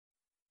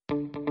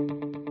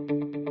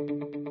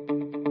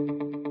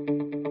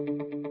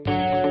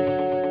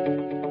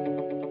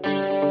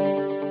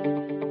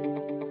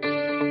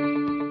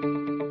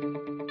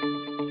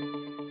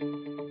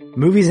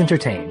Movies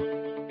entertain.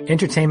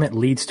 Entertainment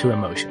leads to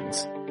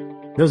emotions.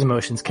 Those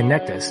emotions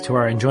connect us to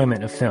our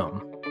enjoyment of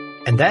film.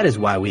 And that is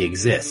why we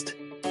exist,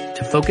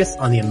 to focus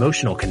on the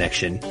emotional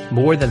connection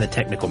more than the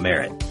technical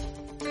merit.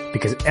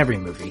 Because every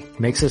movie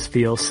makes us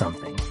feel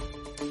something.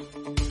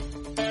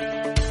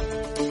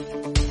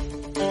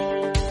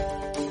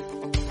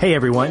 Hey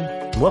everyone,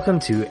 welcome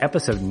to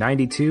episode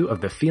 92 of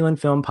the Feelin'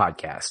 Film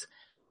Podcast.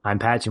 I'm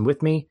Patch, and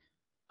with me,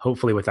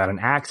 hopefully without an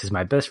axe, is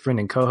my best friend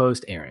and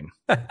co-host, Aaron.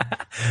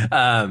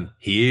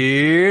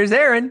 Here's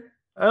Aaron.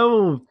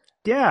 Oh,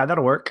 yeah,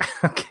 that'll work.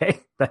 Okay.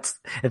 If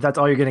that's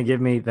all you're going to give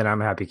me, then I'm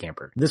a happy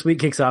camper. This week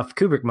kicks off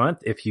Kubrick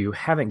Month, if you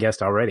haven't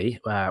guessed already,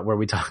 where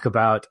we talk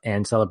about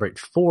and celebrate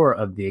 4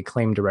 of the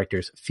acclaimed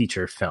director's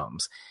feature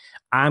films.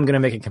 I'm going to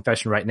make a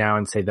confession right now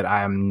and say that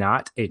I am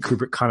not a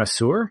Kubrick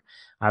connoisseur.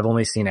 I've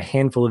only seen a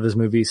handful of his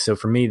movies, so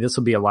for me, this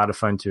will be a lot of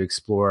fun to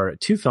explore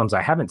 2 films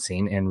I haven't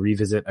seen and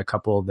revisit a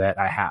couple that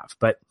I have.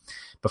 But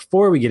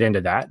before we get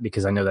into that,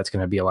 because I know that's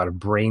going to be a lot of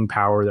brain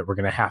power that we're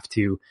going to have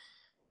to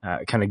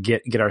kind of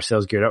get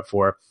ourselves geared up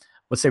for,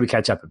 let's say we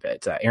catch up a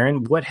bit.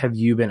 Aaron, what have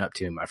you been up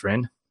to, my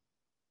friend?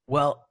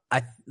 Well,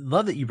 I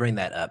love that you bring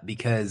that up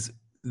because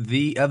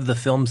of the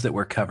films that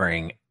we're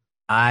covering,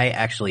 I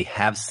actually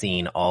have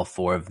seen all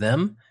 4 of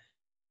them,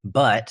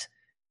 but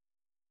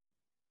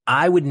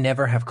I would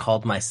never have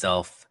called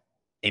myself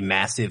a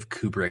massive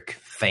Kubrick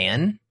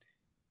fan,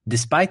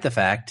 despite the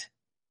fact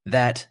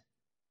that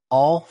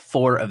all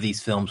 4 of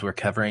these films we're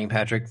covering,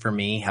 Patrick, for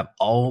me, have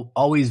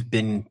always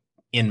been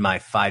in my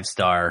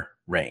 5-star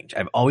range.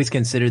 I've always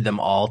considered them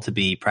all to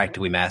be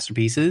practically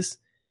masterpieces,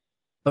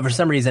 but for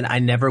some reason, I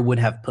never would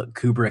have put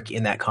Kubrick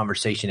in that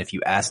conversation if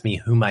you asked me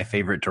who my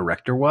favorite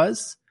director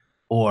was,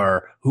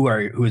 or who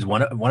is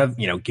one of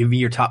give me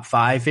your top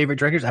 5 favorite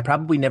directors. I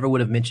probably never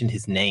would have mentioned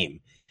his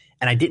name.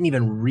 And I didn't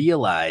even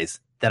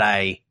realize that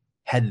I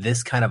had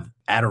this kind of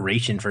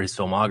adoration for his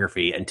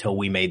filmography until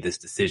we made this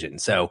decision.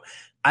 So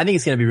I think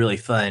it's going to be really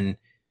fun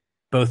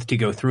both to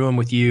go through them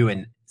with you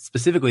and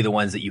specifically the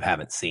ones that you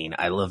haven't seen.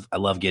 I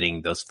love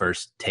getting those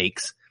first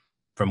takes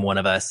from one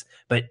of us.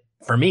 But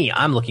for me,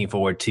 I'm looking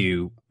forward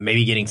to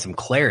maybe getting some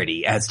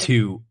clarity as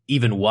to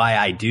even why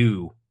I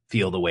do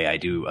feel the way I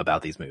do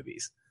about these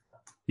movies.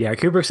 Yeah,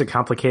 Kubrick's a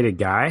complicated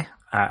guy,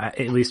 at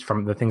least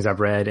from the things I've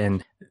read,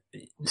 and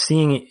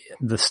seeing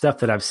the stuff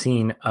that I've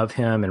seen of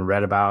him and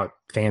read about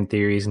fan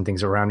theories and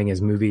things surrounding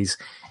his movies,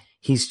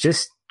 he's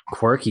just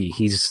quirky.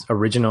 He's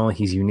original.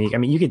 He's unique. I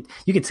mean, you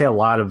could throw a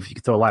lot of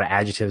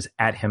adjectives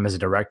at him as a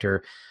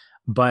director,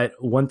 but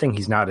one thing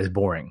he's not is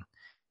boring.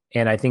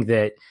 And I think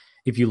that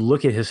if you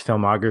look at his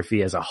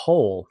filmography as a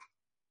whole,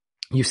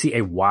 you see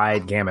a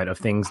wide gamut of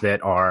things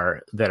that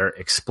are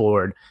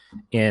explored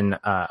in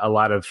a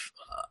lot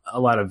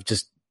of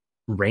just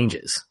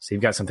ranges. So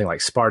you've got something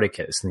like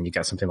Spartacus, and then you've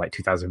got something like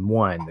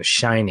 2001, The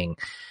Shining.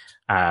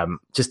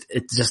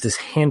 It's just this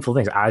handful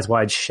of things. Eyes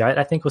Wide Shut,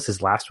 I think, was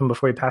his last one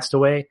before he passed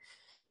away.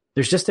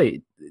 There's just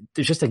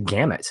a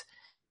gamut.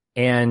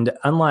 And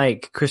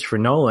unlike Christopher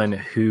Nolan,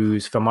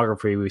 whose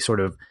filmography we sort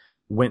of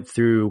went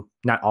through,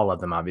 not all of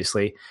them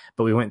obviously,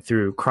 but we went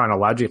through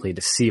chronologically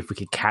to see if we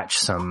could catch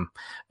some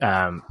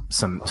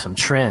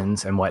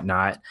trends and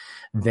whatnot.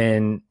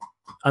 Then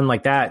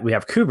unlike that, we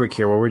have Kubrick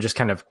here, where we're just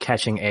kind of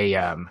catching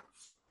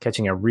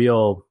a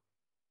real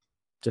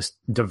just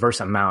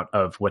diverse amount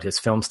of what his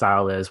film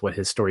style is, what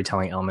his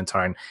storytelling elements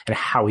are, and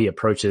how he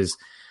approaches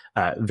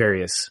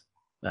various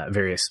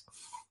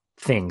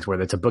things,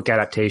 whether it's a book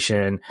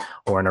adaptation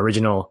or an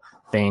original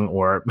thing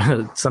or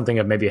something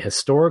of maybe a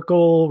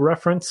historical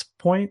reference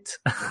point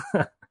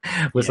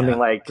with something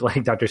like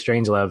Dr.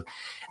 Strangelove.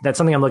 That's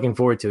something I'm looking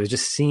forward to, is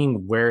just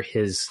seeing where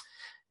his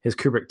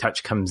Kubrick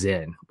touch comes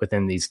in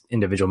within these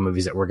individual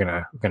movies that we're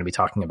gonna be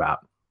talking about.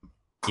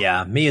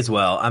 Yeah, me as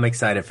well. I'm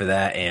excited for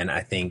that, and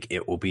I think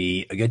it will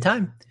be a good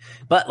time.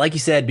 But like you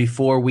said,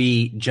 before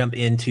we jump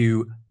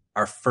into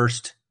our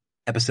first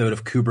episode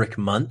of Kubrick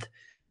Month,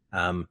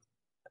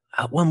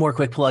 one more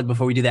quick plug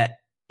before we do that.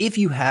 If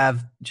you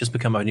have just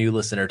become a new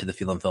listener to the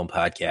Feelin' Film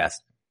Podcast,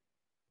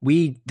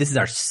 this is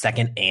our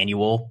 2nd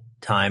annual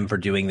time for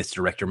doing this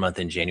Director Month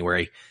in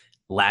January.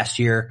 Last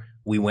year,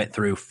 we went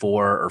through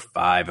 4 or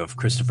 5 of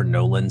Christopher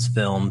Nolan's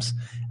films.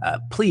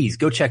 Please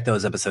go check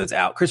those episodes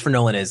out. Christopher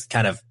Nolan is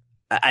kind of,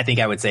 I think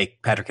I would say,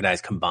 Patrick and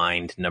I's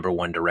combined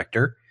 #1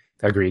 director.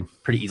 Agreed.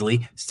 Pretty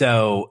easily.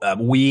 So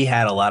we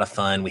had a lot of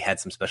fun. We had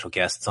some special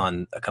guests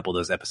on a couple of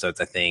those episodes,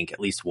 I think, at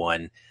least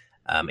one.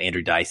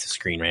 Andrew Dice of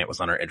Screen Rant was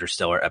on our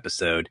Interstellar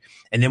episode.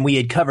 And then we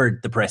had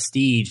covered The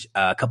Prestige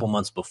a couple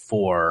months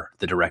before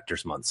the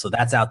Director's Month. So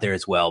that's out there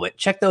as well. But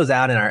check those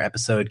out in our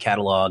episode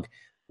catalog.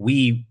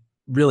 We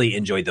really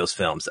enjoyed those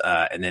films.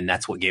 And then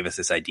that's what gave us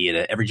this idea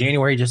to every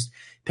January just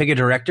pick a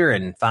director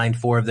and find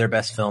 4 of their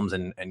best films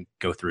and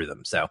go through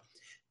them. So,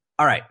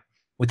 all right.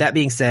 With that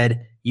being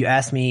said, you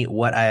asked me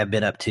what I have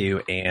been up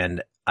to,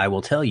 and I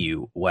will tell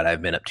you what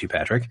I've been up to,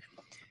 Patrick.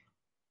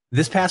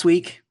 This past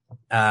week,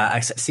 I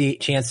see a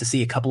chance to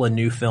see a couple of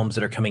new films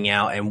that are coming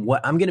out. And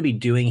what I'm going to be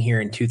doing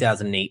here in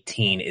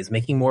 2018 is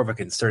making more of a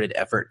concerted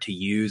effort to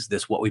use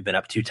this What We've Been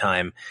Up To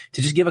time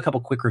to just give a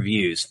couple quick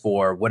reviews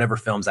for whatever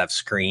films I've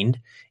screened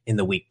in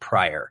the week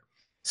prior.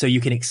 So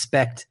you can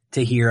expect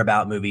to hear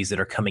about movies that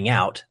are coming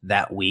out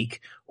that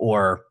week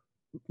or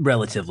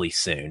relatively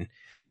soon,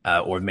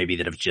 or maybe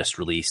that have just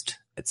released,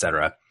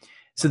 etc.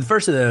 So the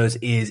first of those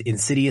is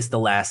Insidious: The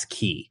Last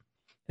Key.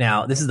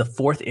 Now, this is the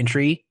fourth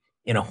entry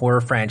in a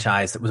horror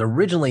franchise that was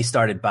originally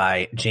started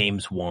by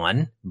James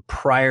Wan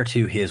prior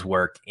to his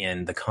work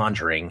in the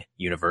Conjuring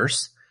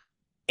universe.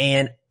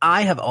 And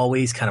I have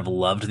always kind of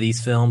loved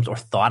these films, or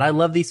thought I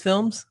loved these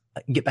films.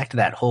 I can get back to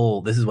that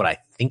whole "this is what I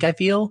think I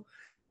feel"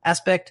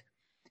 aspect,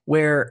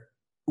 where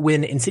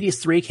when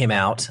Insidious 3 came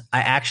out,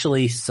 I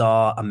actually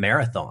saw a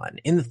marathon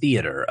in the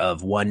theater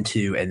of 1,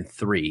 2, and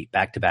 3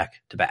 back to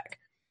back to back.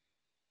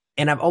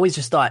 And I've always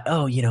just thought,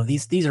 oh,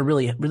 these are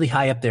really, really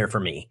high up there for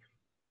me.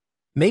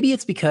 Maybe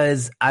it's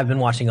because I've been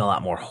watching a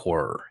lot more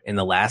horror in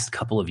the last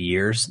couple of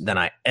years than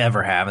I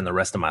ever have in the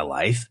rest of my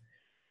life.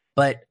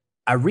 But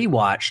I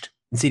rewatched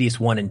Insidious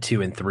 1 and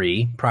 2 and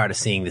 3 prior to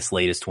seeing this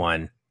latest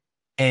one.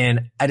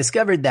 And I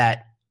discovered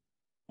that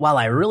while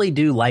I really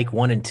do like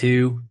 1 and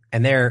 2,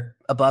 and they're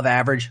above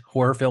average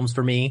horror films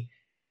for me,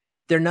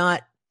 they're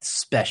not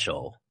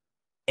special.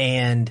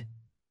 And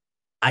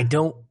I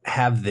don't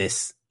have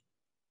this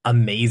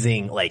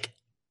amazing,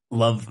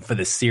 love for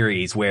the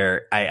series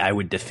where I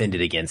would defend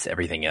it against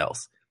everything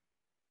else.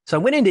 So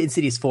I went into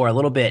Insidious 4 a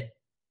little bit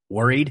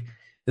worried.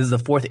 This is the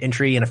fourth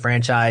entry in a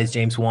franchise.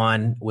 James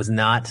Wan was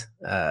not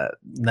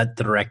the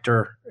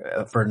director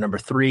for number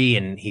 3,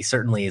 and he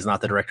certainly is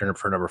not the director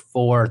for number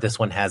 4. This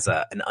one has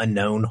an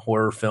unknown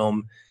horror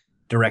film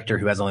director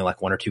who has only 1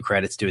 or 2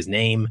 credits to his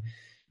name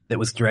that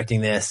was directing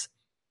this.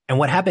 And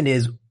what happened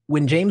is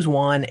when James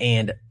Wan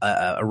and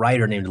a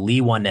writer named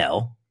Leigh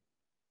Whannell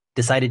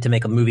decided to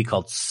make a movie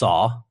called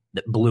Saw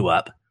that blew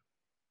up,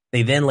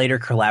 they then later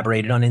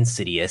collaborated on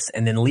Insidious,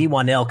 and then Leigh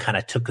Whannell kind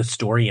of took the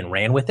story and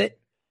ran with it.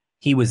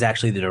 He was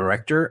actually the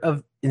director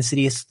of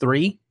Insidious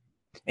 3,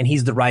 and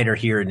he's the writer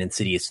here in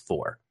Insidious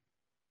 4.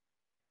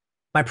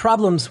 My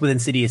problems with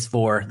Insidious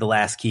 4, The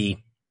Last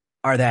Key,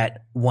 are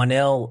that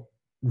Whannell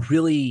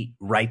really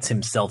writes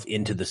himself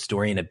into the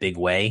story in a big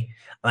way.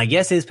 My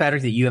guess is,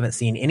 Patrick, that you haven't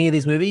seen any of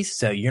these movies,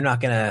 so you're not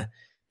going to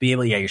be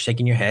able to, you're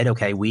shaking your head.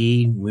 Okay,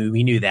 we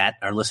knew that.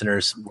 Our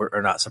listeners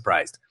are not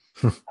surprised.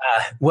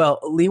 Well,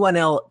 Leigh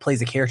Whannell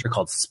plays a character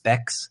called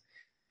Specs.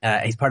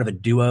 He's part of a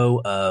duo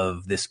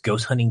of this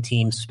ghost hunting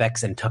team,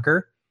 Specs and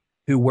Tucker,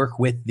 who work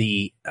with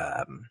the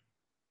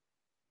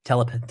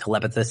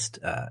telepathist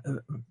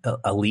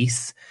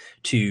Elise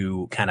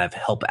to kind of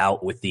help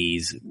out with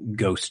these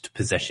ghost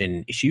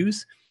possession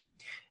issues.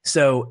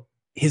 So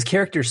his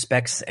character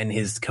Specs and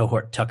his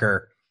cohort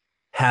Tucker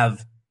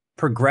have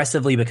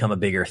progressively become a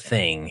bigger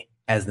thing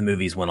as the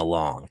movies went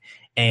along.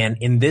 And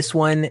in this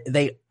one,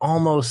 it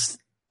almost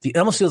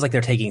feels like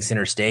they're taking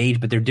center stage,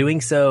 but they're doing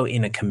so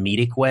in a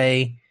comedic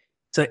way.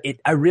 So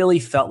I really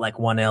felt like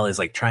Whannell is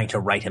trying to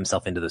write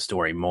himself into the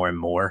story more and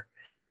more.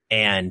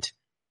 And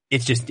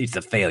it's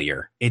a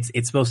failure. It's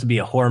supposed to be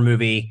a horror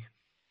movie.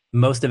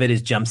 Most of it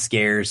is jump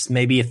scares.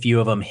 Maybe a few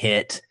of them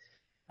hit.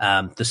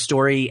 The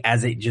story,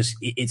 as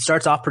it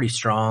starts off pretty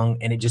strong,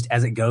 and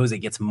as it goes, it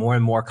gets more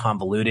and more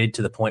convoluted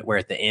to the point where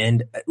at the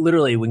end,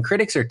 literally when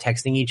critics are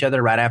texting each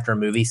other right after a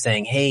movie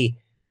saying, "Hey,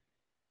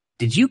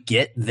 did you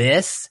get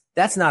this?"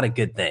 That's not a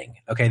good thing.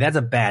 Okay. That's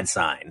a bad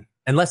sign.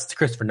 Unless it's a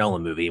Christopher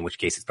Nolan movie, in which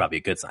case it's probably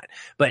a good sign.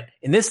 But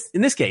in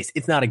this case,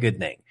 it's not a good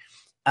thing.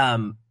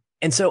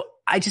 And so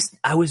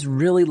I was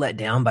really let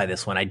down by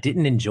this one. I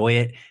didn't enjoy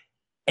it.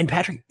 And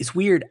Patrick, it's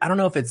weird. I don't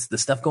know if it's the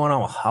stuff going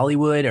on with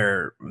Hollywood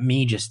or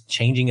me just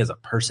changing as a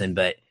person,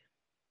 but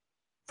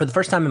for the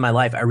first time in my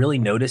life, I really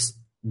noticed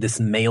this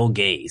male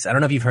gaze. I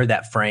don't know if you've heard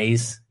that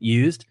phrase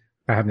used.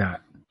 I have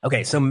not.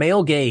 Okay. So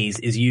male gaze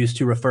is used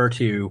to refer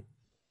to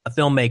a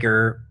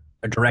filmmaker,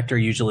 a director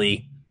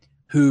usually,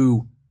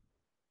 who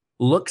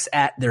looks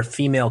at their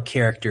female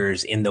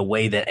characters in the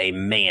way that a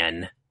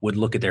man would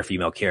look at their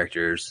female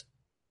characters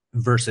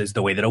versus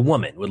the way that a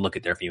woman would look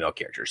at their female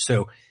characters.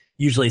 So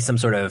usually some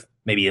sort of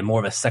maybe more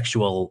of a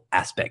sexual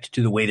aspect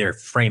to the way they're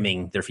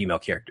framing their female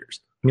characters.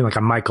 You mean like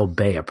a Michael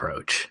Bay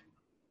approach?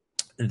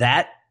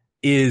 That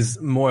is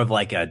more of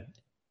like a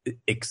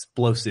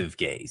explosive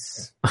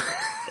gaze.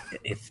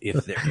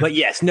 But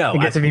yes, no. I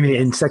guess if you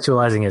mean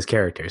sexualizing his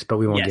characters, but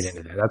we won't Yes. get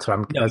into that. That's what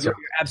I'm. No, you're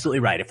absolutely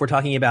right. If we're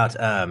talking about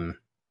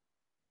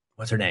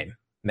what's her name?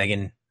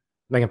 Megan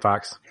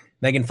Fox.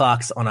 Megan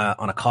Fox on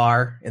a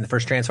car in the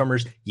first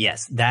Transformers.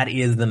 Yes, that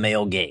is the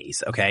male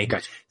gaze. Okay.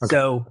 Gotcha. Okay.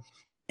 So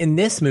in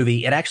this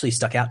movie, it actually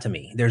stuck out to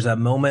me. There's a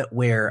moment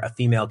where a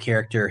female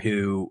character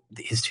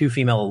his two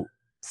female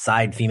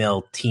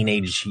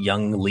teenage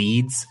young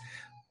leads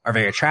are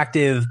very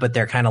attractive, but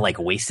they're kind of like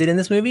wasted in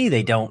this movie.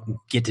 They don't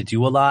get to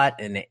do a lot,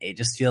 and it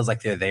just feels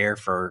like they're there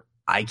for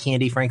eye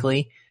candy,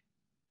 frankly.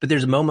 But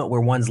there's a moment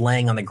where one's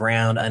laying on the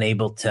ground,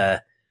 unable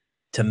to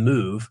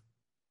move,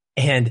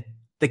 and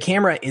the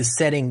camera is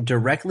setting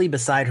directly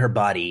beside her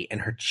body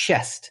and her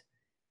chest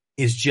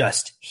is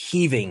just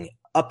heaving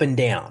up and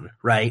down,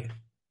 right?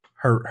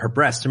 Her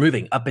breasts are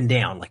moving up and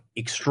down, like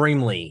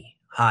extremely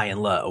high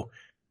and low,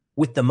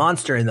 with the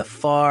monster in the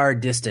far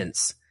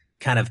distance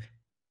kind of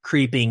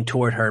creeping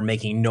toward her,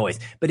 making noise.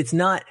 But it's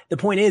not, the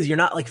point is, you're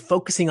not like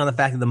focusing on the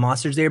fact that the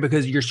monster's there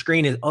because your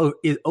screen is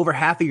over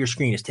half of your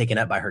screen is taken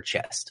up by her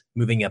chest,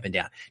 moving up and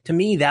down. To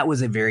me, that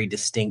was a very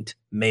distinct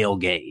male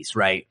gaze,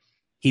 right?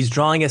 He's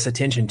drawing us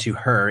attention to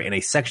her in a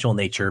sexual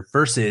nature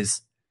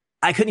versus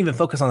I couldn't even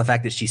focus on the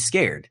fact that she's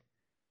scared,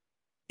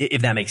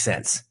 if that makes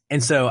sense.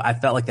 And so I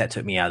felt like that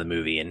took me out of the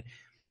movie, and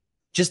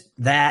just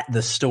that,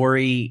 the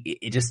story,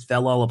 it just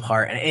fell all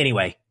apart. And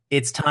anyway,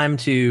 it's time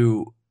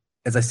to,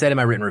 as I said in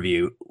my written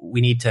review,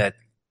 we need to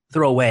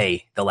throw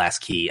away The Last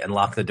Key and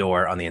lock the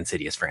door on the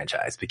Insidious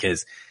franchise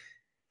because it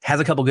has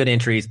a couple good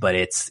entries, but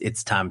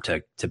it's time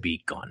to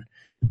be gone.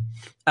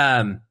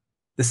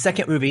 The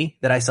second movie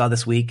that I saw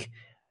this week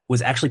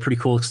was actually a pretty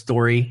cool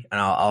story,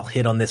 and I'll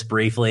hit on this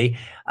briefly.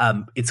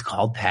 It's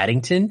called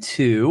Paddington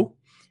 2.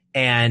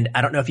 And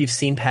I don't know if you've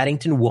seen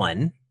Paddington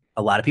 1.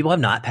 A lot of people have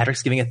not.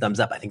 Patrick's giving a thumbs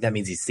up. I think that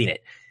means he's seen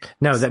it.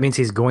 No, that means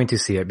he's going to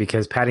see it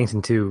because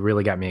Paddington 2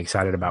 really got me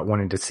excited about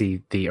wanting to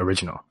see the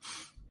original.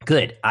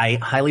 Good. I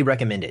highly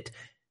recommend it.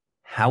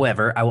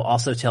 However, I will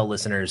also tell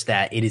listeners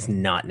that it is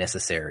not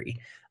necessary.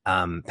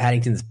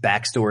 Paddington's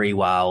backstory,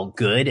 while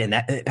good, and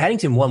that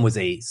Paddington 1 was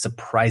a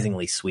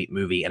surprisingly sweet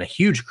movie and a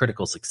huge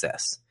critical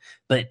success,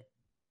 but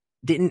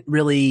didn't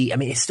really, I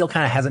mean, it still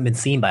kind of hasn't been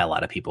seen by a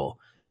lot of people.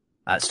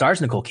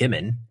 Stars Nicole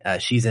Kidman.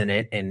 She's in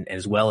it, and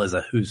as well as a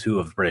who's who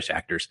of British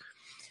actors,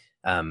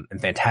 and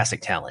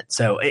fantastic talent.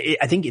 So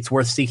I think it's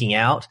worth seeking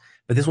out,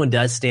 but this one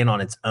does stand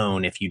on its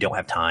own if you don't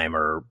have time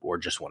or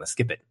just want to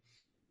skip it.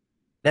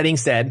 That being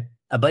said,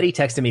 a buddy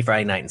texted me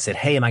Friday night and said,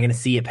 "Hey, am I going to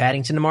see you at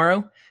Paddington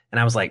tomorrow?" And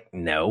I was like,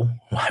 "No.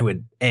 Why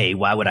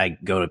would I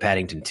go to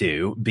Paddington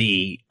 2?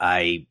 B,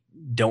 I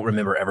don't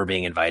remember ever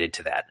being invited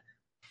to that."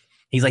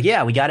 He's like,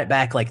 "Yeah, we got it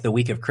back like the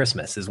week of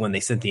Christmas is when they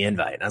sent the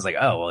invite." And I was like,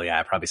 "Oh, well, yeah,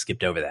 I probably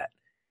skipped over that."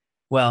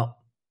 Well,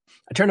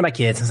 I turned to my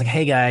kids. I was like,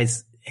 "Hey,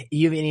 guys,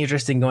 you have any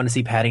interest in going to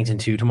see Paddington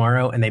 2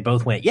 tomorrow?" And they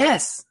both went,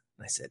 "Yes."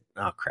 And I said,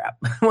 "Oh, crap."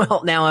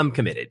 Well, now I'm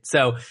committed.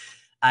 So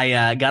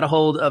I got a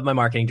hold of my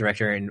marketing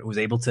director and was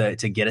able to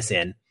get us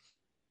in.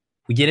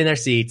 We get in their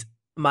seats.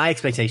 My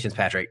expectations,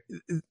 Patrick,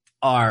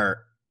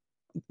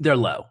 they're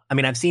low. I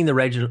mean, I've seen the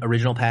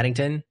original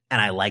Paddington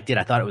and I liked it.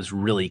 I thought it was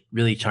really,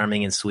 really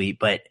charming and sweet,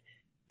 but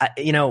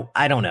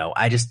I don't know.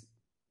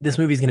 This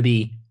movie's going to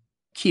be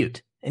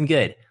cute and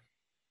good.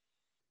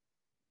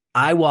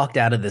 I walked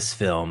out of this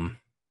film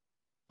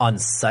on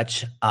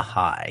such a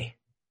high.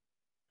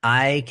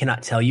 I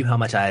cannot tell you how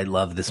much I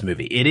love this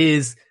movie. It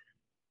is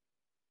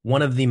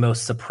one of the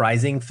most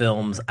surprising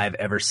films I've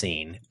ever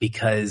seen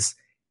because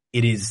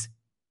it is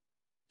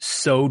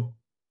so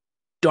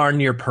darn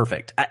near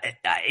perfect.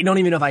 I don't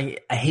even know if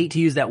I hate to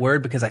use that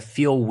word because I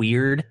feel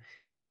weird.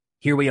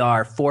 Here we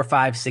are 4,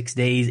 5, 6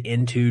 days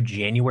into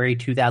January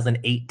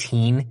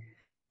 2018,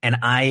 and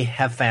I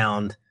have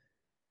found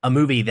a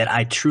movie that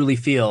I truly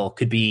feel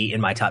could be in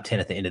my top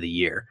 10 at the end of the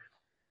year.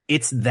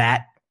 It's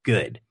that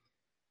good.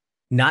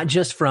 Not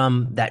just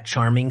from that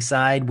charming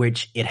side,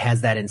 which it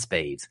has that in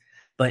spades,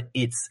 but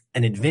it's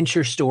an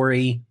adventure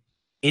story.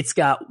 It's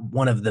got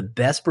one of the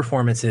best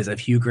performances of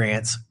Hugh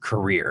Grant's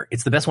career.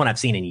 It's the best one I've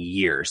seen in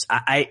years.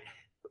 I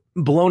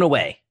blown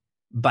away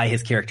by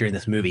his character in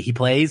this movie. He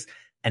plays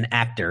an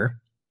actor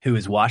who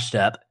is washed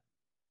up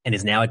and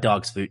is now a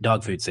dog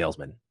food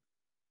salesman.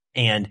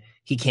 And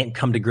he can't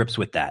come to grips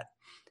with that.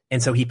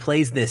 And so he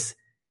plays this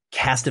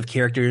cast of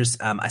characters.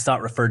 I saw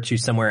it referred to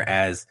somewhere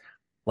as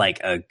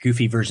like a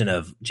goofy version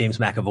of James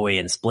McAvoy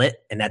in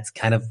Split. And that's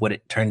kind of what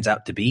it turns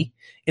out to be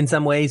in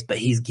some ways, but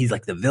he's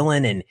like the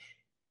villain, and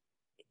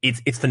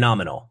it's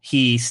phenomenal.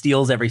 He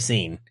steals every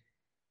scene.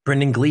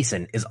 Brendan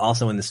Gleeson is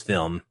also in this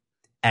film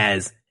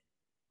as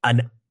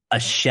a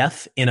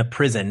chef in a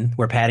prison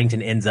where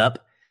Paddington ends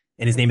up,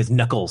 and his name is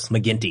Knuckles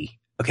McGinty.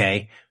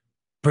 Okay.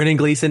 Brendan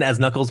Gleeson as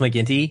Knuckles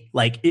McGinty.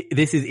 Like it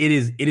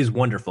is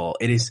wonderful.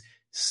 It is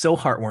so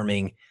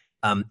heartwarming.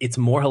 It's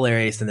more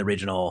hilarious than the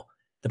original.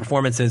 The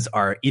performances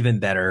are even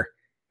better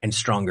and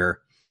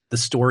stronger. The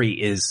story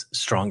is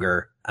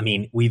stronger. I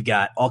mean, we've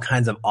got all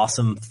kinds of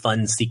awesome,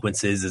 fun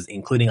sequences,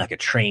 including like a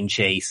train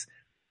chase.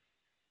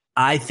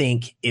 I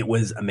think it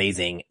was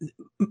amazing.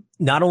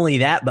 Not only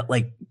that, but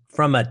like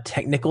from a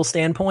technical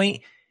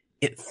standpoint,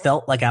 it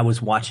felt like I was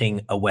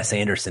watching a Wes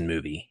Anderson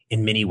movie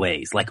in many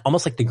ways, like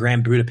almost like the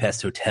Grand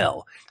Budapest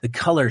Hotel. The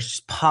colors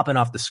just popping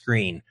off the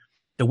screen,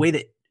 the way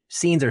that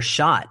scenes are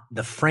shot,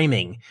 the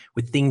framing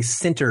with things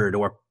centered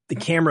or the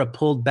camera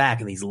pulled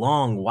back in these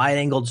long,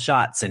 wide-angled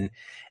shots, and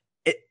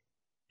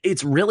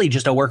it's really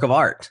just a work of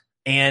art.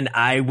 And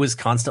I was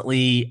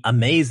constantly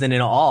amazed and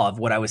in awe of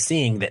what I was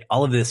seeing, that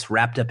all of this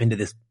wrapped up into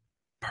this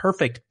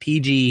perfect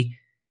PG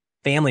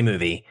family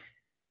movie.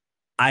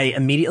 I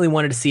immediately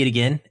wanted to see it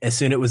again as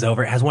soon as it was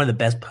over. It has one of the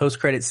best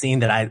post-credit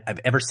scenes that I've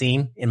ever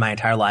seen in my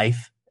entire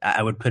life.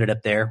 I would put it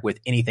up there with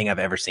anything I've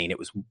ever seen. It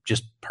was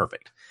just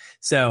perfect.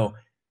 So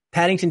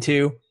Paddington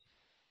 2,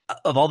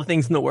 of all the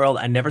things in the world,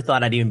 I never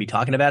thought I'd even be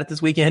talking about it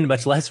this weekend,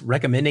 much less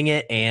recommending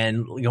it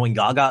and going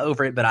gaga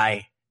over it. But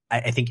I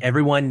think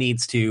everyone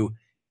needs to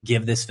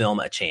give this film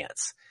a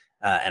chance.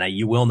 And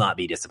you will not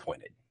be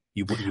disappointed.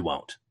 You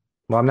won't.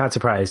 Well, I'm not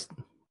surprised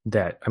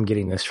that I'm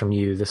getting this from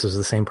you. This is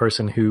the same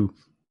person who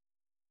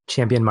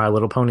championed My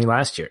Little Pony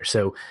last year.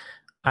 So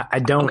I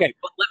don't. Okay,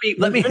 well,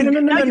 let me.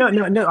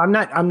 No. I'm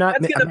not.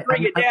 That's gonna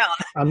bring it down.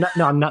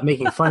 I'm not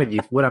making fun of you.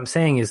 What I'm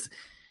saying is,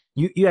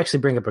 you actually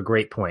bring up a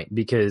great point,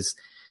 because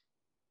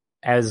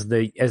as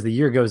the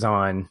year goes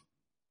on,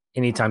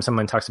 anytime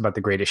someone talks about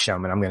The Greatest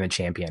Showman, I'm going to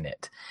champion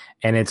it.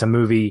 And it's a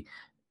movie,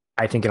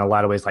 I think, in a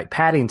lot of ways like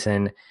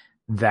Paddington,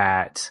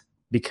 that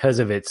because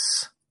of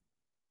its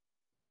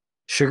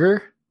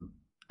sugar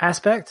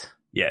aspect.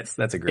 Yes,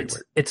 that's a great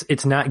word.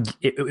 It's not,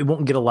 it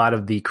won't get a lot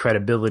of the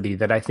credibility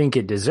that I think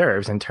it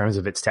deserves in terms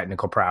of its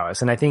technical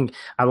prowess. And I think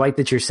I like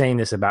that you're saying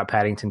this about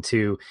Paddington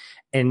 2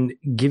 and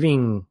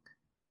giving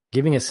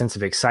a sense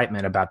of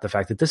excitement about the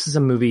fact that this is a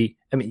movie.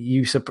 I mean,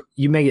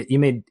 you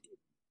made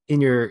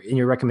in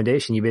your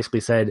recommendation, you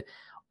basically said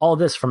all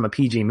this from a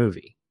PG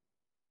movie,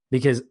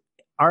 because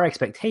our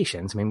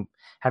expectations, I mean,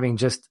 having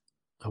just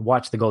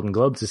watched the Golden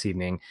Globes this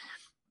evening,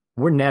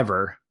 we're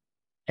never,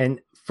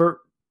 and for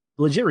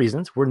legit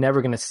reasons, we're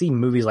never going to see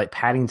movies like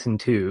Paddington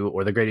 2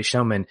 or The Greatest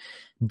Showman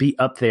be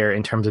up there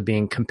in terms of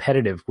being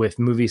competitive with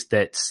movies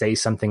that say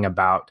something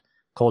about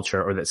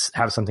culture or that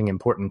have something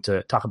important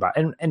to talk about.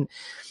 And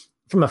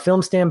from a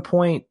film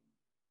standpoint,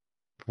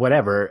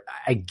 whatever,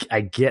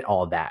 I get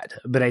all that.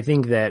 But I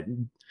think that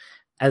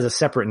as a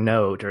separate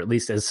note, or at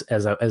least as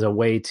a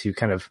way to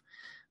kind of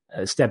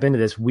step into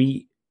this,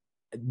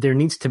 there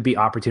needs to be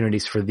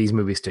opportunities for these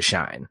movies to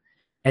shine.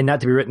 And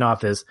not to be written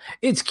off as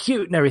it's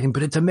cute and everything,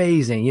 but it's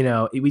amazing. You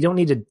know, we don't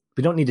need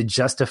to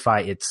justify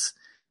its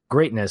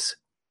greatness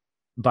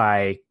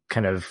by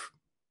kind of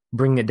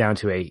bringing it down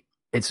to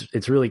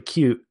it's really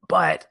cute,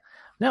 but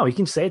no, you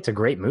can say it's a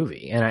great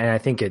movie. And I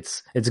think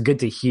it's good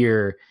to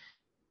hear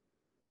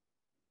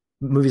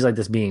movies like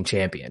this being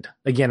championed.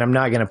 Again, I'm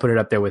not going to put it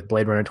up there with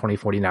Blade Runner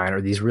 2049 or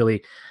these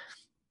really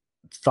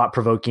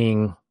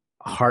thought-provoking,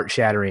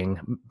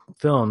 heart-shattering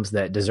films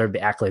that deserve the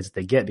accolades that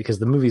they get, because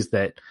the movies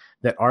that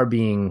are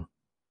being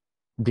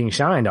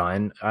shined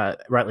on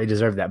rightly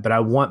deserve that. But I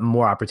want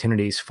more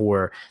opportunities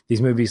for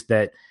these movies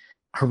that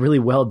are really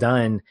well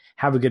done,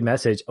 have a good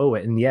message. Oh,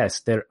 and yes,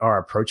 that are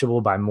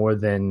approachable by more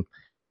than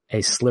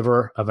a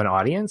sliver of an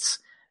audience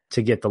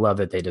to get the love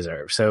that they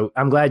deserve. So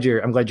I'm glad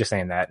you're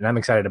saying that, and I'm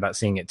excited about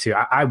seeing it too.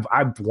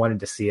 I've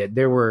wanted to see it.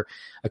 There were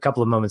a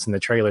couple of moments in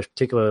the trailers,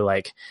 particularly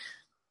like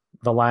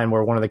the line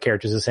where one of the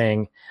characters is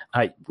saying,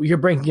 "You're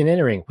breaking and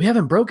entering. We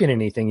haven't broken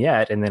anything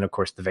yet," and then of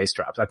course the vase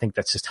drops. I think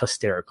that's just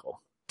hysterical.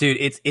 Dude,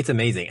 it's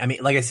amazing. I mean,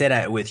 like I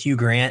said, with Hugh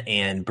Grant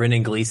and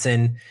Brendan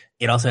Gleeson,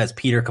 it also has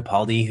Peter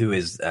Capaldi, who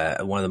is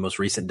one of the most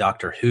recent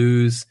Doctor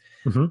Who's.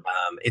 Mm-hmm.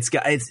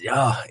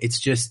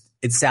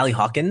 It's Sally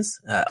Hawkins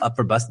up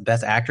for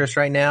best actress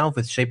right now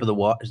with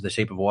The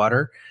Shape of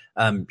Water.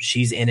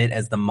 She's in it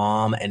as the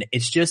mom, and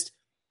it's just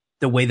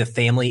the way the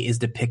family is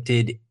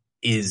depicted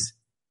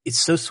it's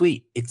so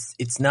sweet.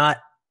 It's not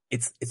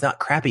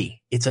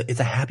crappy. It's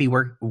a happy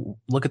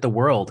look at the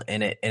world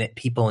and at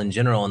people in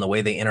general and the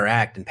way they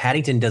interact. And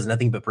Paddington does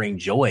nothing but bring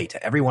joy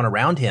to everyone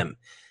around him,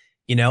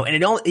 you know.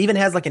 And it even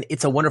has like an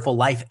It's a Wonderful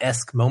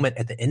Life-esque moment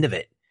at the end of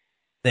it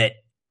that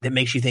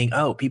makes you think,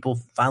 oh, people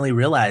finally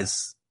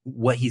realize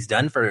what he's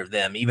done for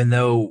them, even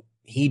though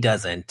he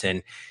doesn't.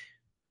 And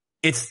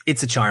it's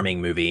a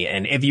charming movie.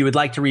 And if you would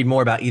like to read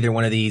more about either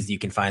one of these, you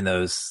can find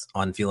those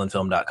on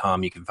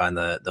feelandfilm.com. You can find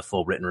the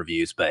full written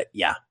reviews. But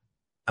yeah,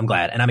 I'm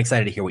glad, and I'm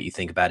excited to hear what you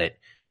think about it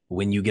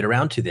when you get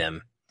around to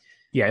them.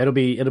 Yeah, it'll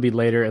be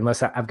later,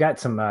 unless I've got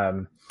some.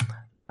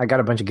 I got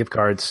a bunch of gift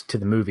cards to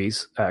the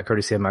movies,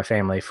 courtesy of my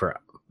family, for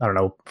I don't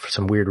know, for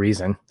some weird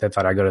reason. They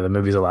thought I go to the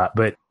movies a lot,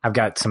 but I've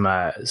got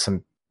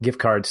some gift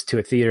cards to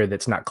a theater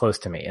that's not close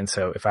to me, and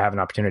so if I have an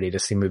opportunity to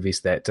see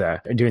movies that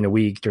during the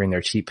week, during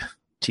their cheap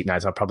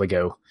nights, I'll probably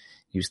go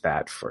use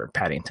that for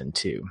Paddington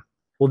 2.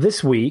 Well,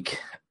 this week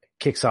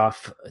kicks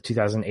off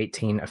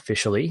 2018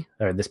 officially,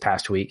 or this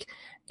past week.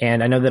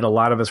 And I know that a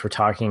lot of us were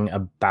talking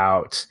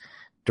about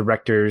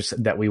directors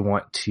that we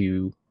want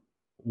to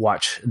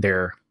watch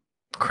their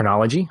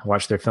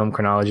film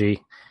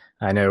chronology.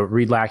 I know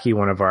Reed Lackey,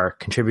 one of our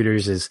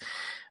contributors, is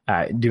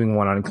doing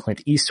one on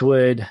Clint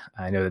Eastwood.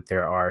 I know that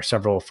there are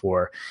several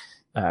for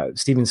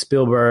Steven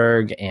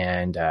Spielberg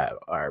and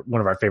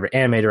one of our favorite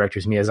anime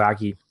directors,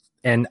 Miyazaki.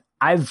 And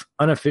I've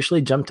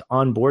unofficially jumped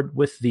on board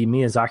with the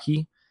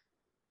Miyazaki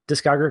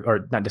discography,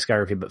 or not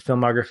discography, but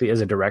filmography as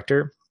a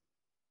director.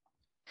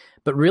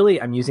 But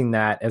really, I'm using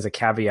that as a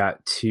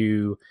caveat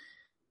to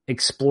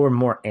explore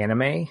more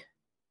anime,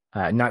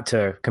 not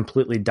to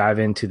completely dive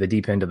into the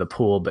deep end of the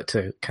pool, but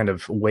to kind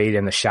of wade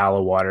in the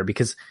shallow water.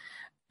 Because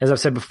as I've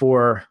said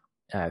before,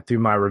 through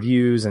my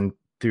reviews and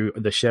through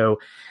the show,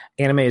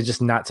 anime is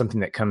just not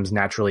something that comes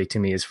naturally to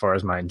me as far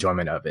as my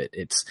enjoyment of it.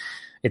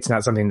 It's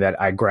not something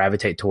that I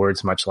gravitate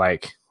towards, much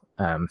like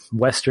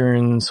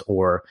Westerns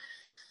or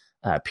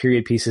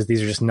period pieces.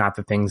 These are just not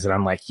the things that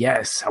I'm like,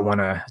 yes, I want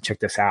to check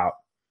this out.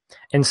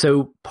 And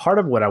so part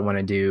of what I want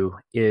to do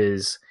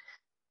is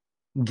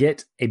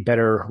get a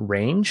better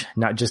range,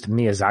 not just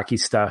Miyazaki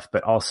stuff,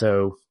 but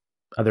also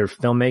other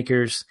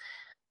filmmakers.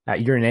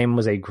 Your Name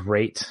was a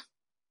great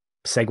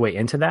segue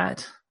into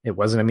that. It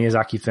wasn't a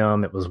Miyazaki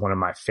film. It was one of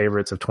my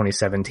favorites of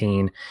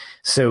 2017.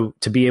 So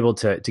to be able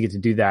to get to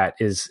do that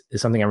is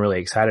something I'm really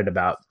excited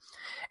about.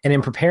 And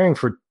in preparing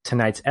for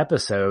tonight's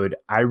episode,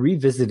 I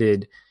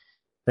revisited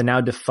the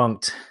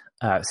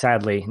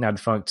sadly now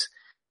defunct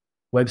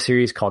web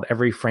series called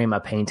Every Frame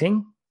a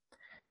Painting.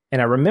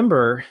 And I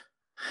remember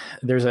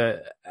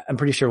I'm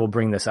pretty sure we'll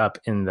bring this up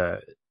in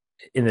the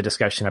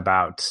discussion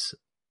about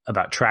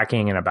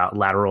tracking and about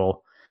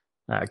lateral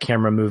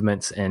camera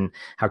movements, and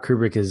how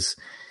Kubrick is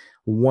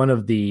one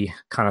of the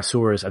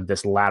connoisseurs of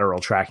this lateral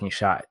tracking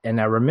shot.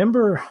 And I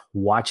remember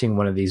watching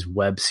one of these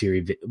web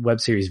series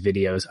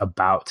videos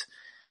about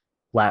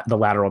the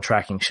lateral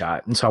tracking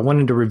shot. And so I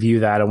wanted to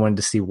review that. I wanted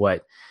to see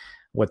what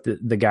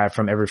the guy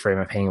from Every Frame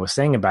a Painting was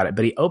saying about it.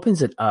 But he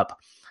opens it up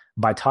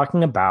by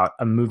talking about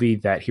a movie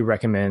that he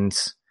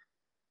recommends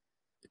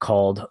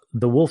called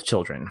The Wolf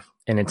Children.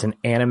 And it's an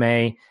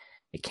anime.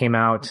 It came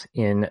out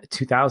in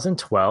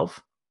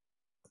 2012.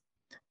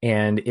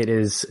 And it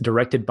is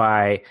directed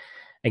by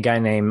a guy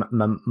named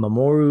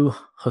Mamoru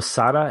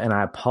Hosoda. And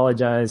I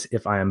apologize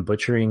if I am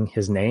butchering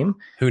his name.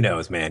 Who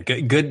knows, man?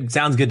 Good.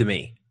 Sounds good to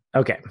me.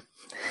 Okay.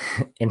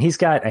 And he's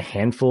got a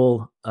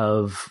handful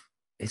of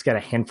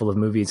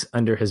movies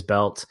under his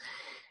belt.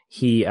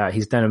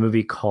 He's done a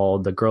movie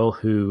called The Girl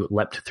Who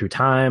Leapt Through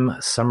Time,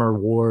 Summer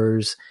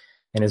Wars,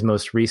 and his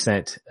most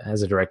recent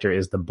as a director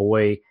is The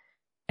Boy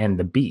and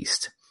the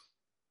Beast.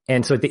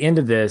 And so at the end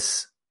of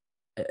this,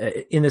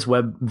 in this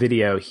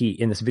video,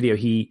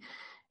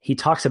 he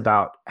talks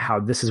about how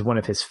this is one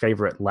of his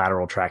favorite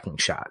lateral tracking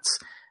shots.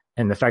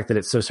 And the fact that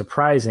it's so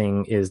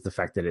surprising is the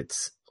fact that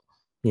it's,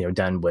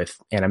 done with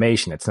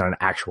animation. It's not an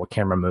actual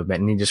camera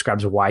movement. And he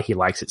describes why he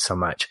likes it so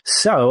much.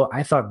 So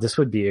I thought this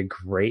would be a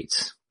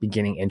great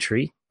beginning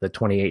entry, the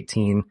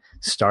 2018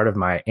 start of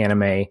my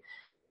anime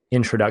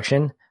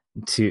introduction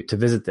to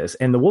visit this.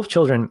 And The Wolf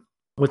Children,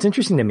 what's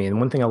interesting to me, and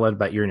one thing I loved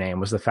about Your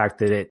Name, was the fact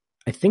that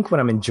I think what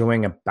I'm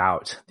enjoying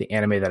about the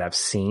anime that I've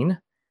seen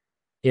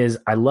is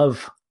I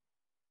love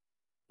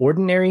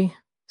ordinary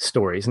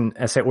stories. And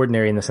I say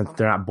ordinary in the sense that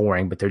they're not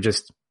boring, but they're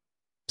just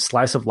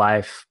slice of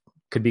life,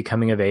 could be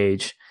coming of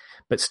age,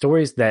 but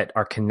stories that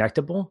are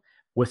connectable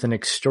with an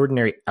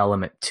extraordinary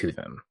element to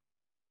them.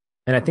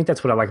 And I think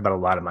that's what I like about a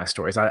lot of my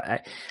stories.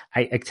 I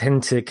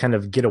tend to kind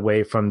of get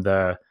away from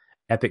the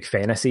epic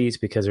fantasies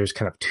because there's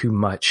kind of too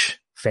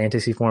much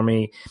fantasy for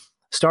me.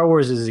 Star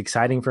Wars is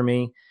exciting for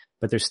me,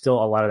 but there's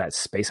still a lot of that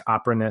space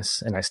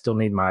opera-ness, and I still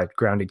need my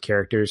grounded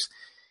characters.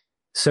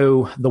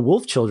 So The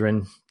Wolf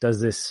Children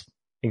does this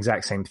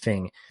exact same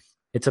thing.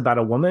 It's about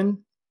a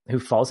woman who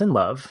falls in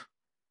love,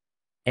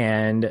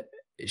 and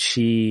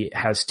she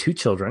has 2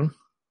 children.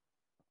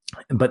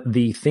 But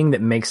the thing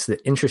that makes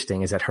it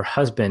interesting is that her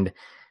husband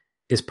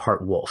is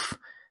part wolf.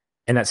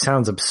 And that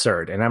sounds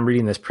absurd. And I'm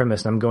reading this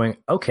premise and I'm going,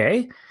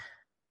 okay.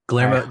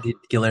 Did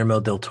Guillermo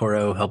del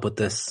Toro help with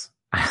this?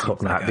 I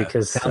hope not,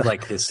 because sounds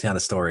like his kind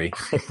of story.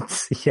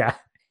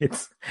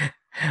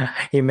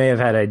 He may have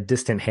had a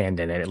distant hand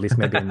in it, at least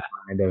maybe in the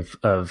mind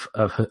of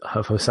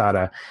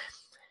Hosoda.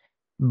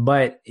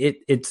 But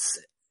it's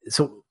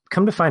so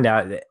come to find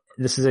out,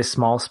 this is a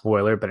small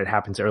spoiler, but it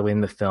happens early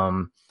in the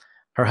film.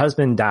 Her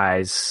husband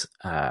dies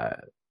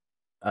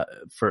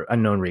for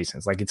unknown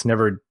reasons. Like, it's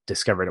never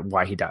discovered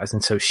why he dies.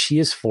 And so she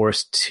is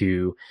forced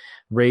to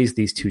raise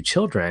these 2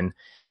 children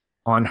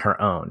on her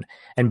own.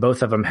 And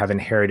both of them have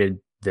inherited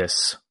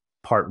this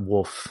part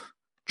wolf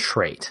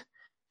trait.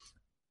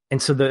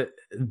 And so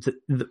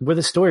where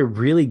the story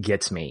really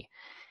gets me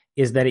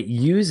is that it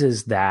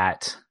uses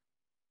that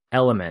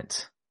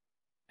element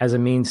as a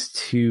means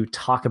to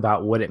talk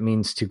about what it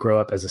means to grow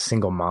up as a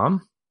single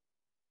mom,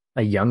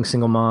 a young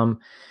single mom,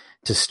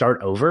 to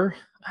start over.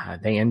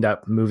 They end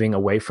up moving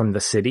away from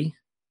the city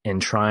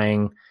and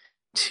trying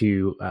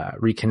to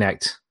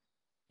reconnect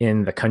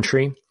in the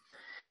country.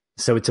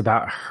 So it's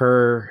about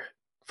her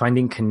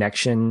finding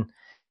connection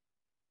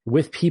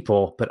with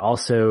people, but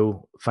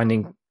also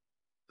finding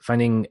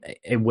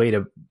a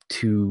way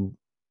to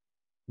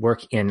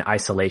work in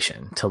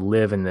isolation, to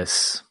live in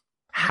this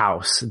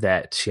house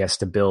that she has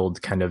to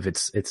build. Kind of,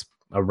 it's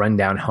a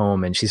rundown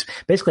home, and she's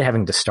basically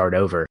having to start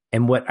over.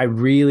 And what I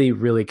really,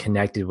 really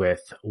connected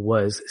with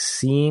was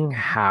seeing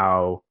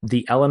how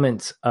the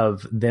element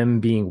of them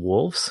being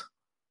wolves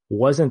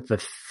wasn't the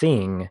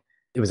thing.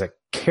 It was a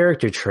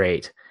character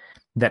trait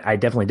that I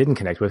definitely didn't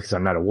connect with because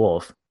I'm not a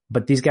wolf.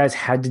 But these guys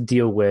had to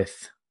deal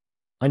with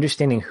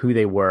understanding who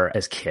they were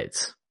as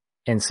kids.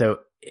 And so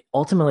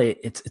ultimately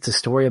it's a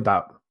story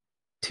about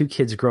 2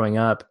 kids growing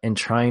up and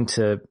trying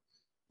to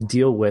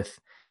deal with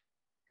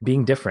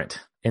being different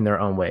in their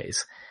own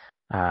ways.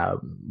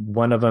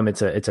 One of them,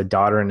 it's a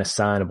daughter and a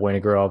son, a boy and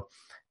a girl.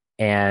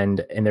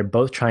 and they're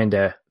both trying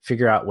to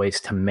figure out ways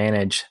to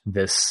manage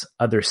this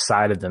other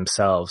side of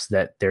themselves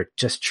that they're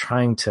just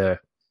trying to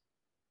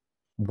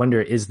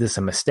wonder, is this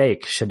a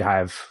mistake? Should I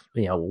have,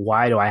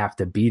 why do I have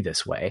to be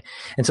this way?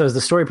 And so as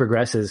the story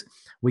progresses,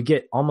 we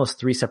get almost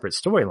 3 separate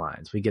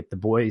storylines. We get the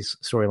boys'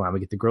 storyline,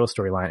 we get the girls'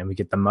 storyline, and we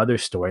get the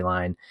mother's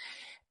storyline.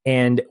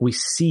 And we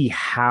see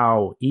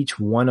how each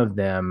one of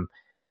them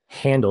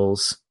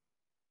handles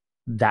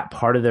that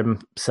part of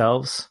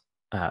themselves.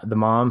 The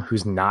mom,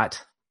 who's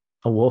not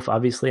a wolf,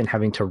 obviously, and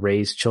having to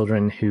raise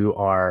children who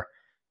are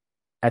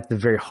at the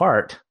very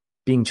heart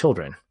being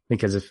children.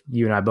 Because if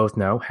you and I both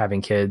know,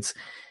 having kids,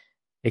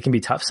 it can be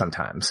tough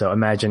sometimes. So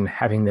imagine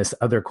having this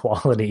other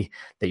quality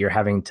that you're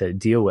having to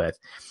deal with.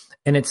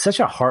 And it's such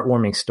a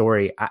heartwarming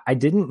story. I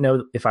didn't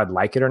know if I'd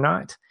like it or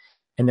not.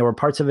 And there were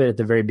parts of it at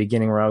the very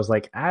beginning where I was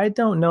like, I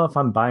don't know if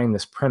I'm buying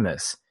this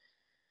premise.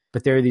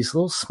 But there are these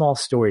little small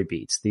story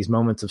beats, these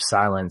moments of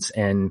silence,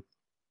 and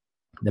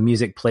the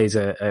music plays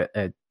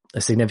a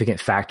significant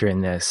factor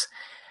in this.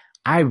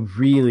 I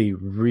really,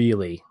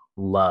 really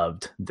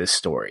loved this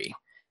story.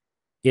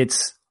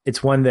 It's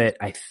one that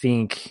I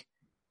think,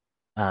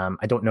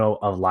 I don't know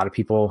a lot of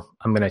people.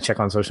 I'm going to check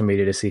on social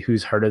media to see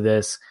who's heard of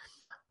this,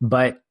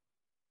 but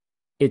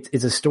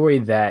it's a story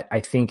that I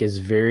think is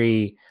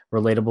very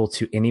relatable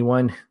to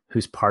anyone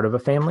who's part of a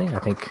family. I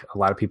think a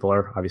lot of people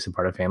are obviously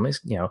part of families,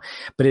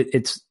 but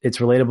it's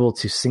relatable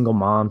to single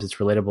moms. It's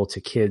relatable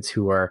to kids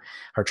who are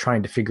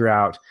trying to figure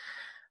out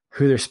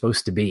who they're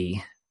supposed to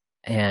be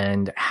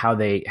and how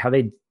they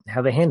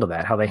handle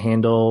that, how they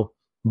handle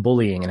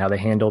bullying and how they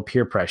handle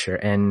peer pressure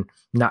and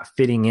not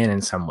fitting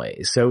in some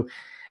ways. So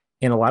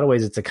in a lot of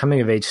ways, it's a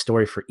coming of age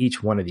story for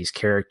each one of these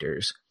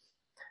characters.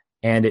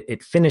 And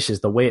it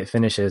finishes, the way it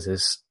finishes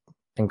is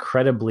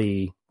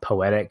incredibly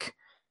poetic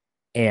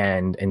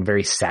and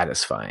very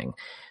satisfying.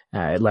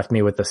 It left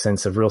me with a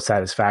sense of real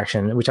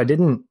satisfaction, which I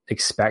didn't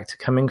expect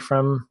coming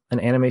from an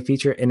anime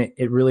feature. And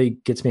it really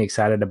gets me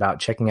excited about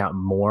checking out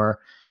more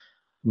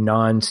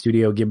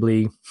non-Studio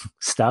Ghibli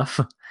stuff,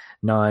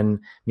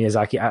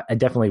 non-Miyazaki. I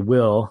definitely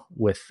will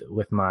with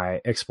my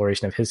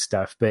exploration of his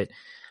stuff, but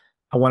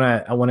I want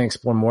to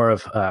explore more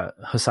of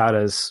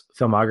Hosada's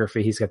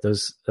filmography. He's got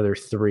those other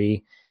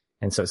 3.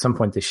 And so at some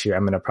point this year,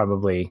 I'm going to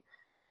probably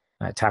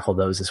tackle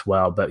those as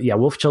well. But yeah,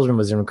 Wolf Children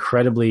was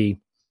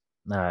incredibly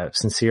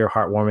sincere,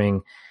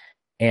 heartwarming.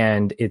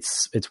 And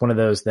it's one of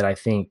those that I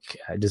think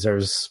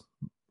deserves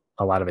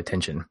a lot of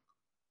attention.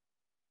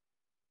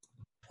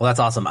 Well, that's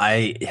awesome.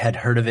 I had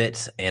heard of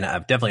it, and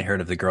I've definitely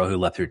heard of The Girl Who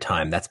Leapt Through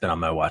Time. That's been on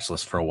my watch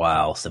list for a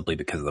while, simply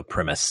because of the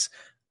premise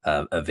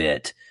of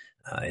it.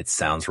 It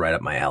sounds right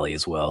up my alley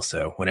as well.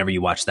 So whenever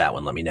you watch that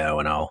one, let me know,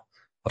 and I'll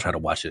try to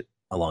watch it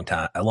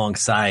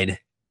alongside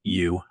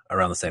you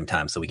around the same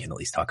time, so we can at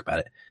least talk about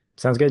it.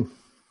 Sounds good.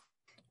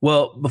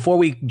 Well, before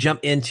we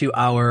jump into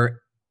I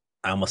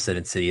almost said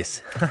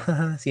Insidious.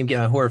 See, I'm getting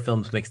my horror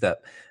films mixed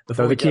up.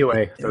 Throw the key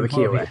away.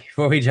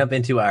 Before we jump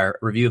into our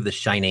review of The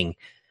Shining,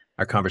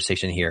 our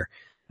conversation here,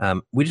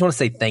 we just want to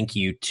say thank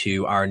you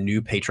to our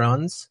new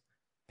Patreon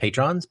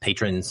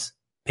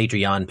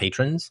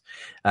patrons,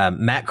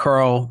 Matt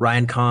Carl,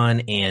 Ryan Kahn,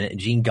 and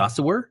Gene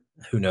Gossawer.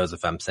 Who knows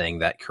if I'm saying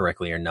that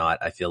correctly or not?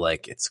 I feel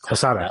like it's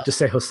Hosada. Enough. Just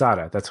say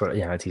Hosada. That's what.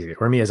 Yeah, that's easier.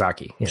 Or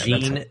Miyazaki.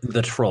 Gene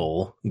the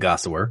Troll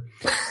Gossawer.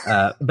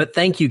 But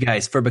thank you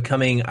guys for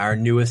becoming our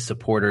newest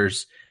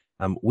supporters.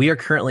 We are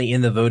currently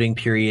in the voting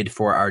period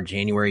for our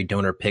January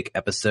donor pick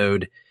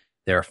episode.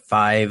 There are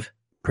 5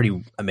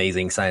 pretty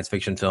amazing science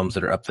fiction films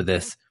that are up for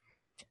this.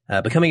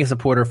 Becoming a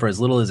supporter for as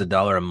little as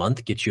 $1 a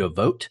month gets you a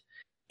vote.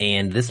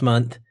 And this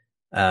month,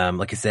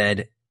 like I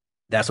said,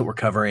 that's what we're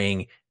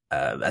covering.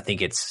 I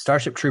think it's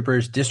Starship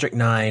Troopers, District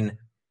 9.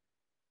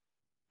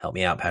 Help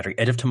me out, Patrick.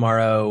 Edge of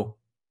Tomorrow.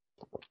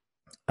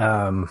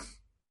 I've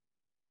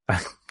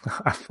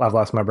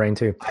lost my brain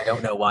too. I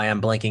don't know why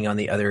I'm blanking on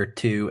the other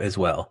 2 as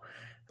well.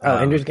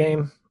 Ender's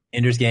Game.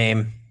 Ender's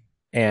Game.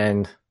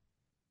 And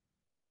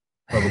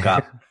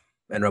RoboCop.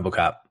 And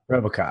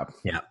RoboCop.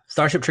 Yeah.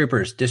 Starship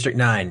Troopers, District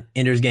 9,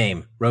 Ender's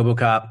Game,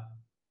 RoboCop,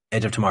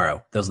 Edge of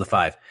Tomorrow. Those are the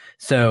 5.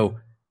 So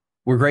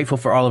we're grateful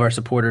for all of our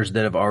supporters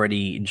that have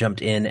already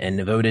jumped in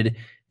and voted.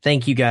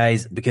 Thank you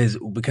guys, because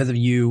of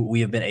you,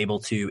 we have been able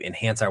to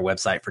enhance our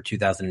website for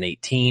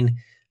 2018.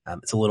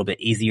 It's a little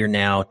bit easier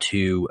now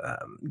to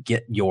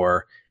get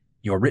your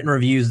written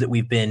reviews that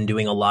we've been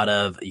doing a lot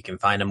of. You can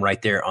find them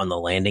right there on the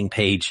landing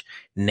page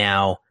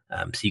now,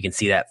 so you can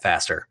see that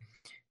faster.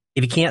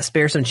 If you can't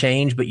spare some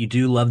change, but you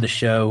do love the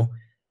show,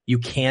 you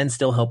can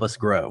still help us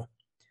grow.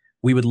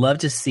 We would love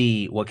to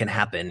see what can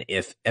happen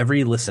if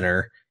every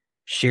listener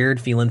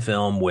shared Feelin'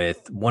 Film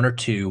with 1 or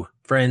 2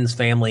 friends,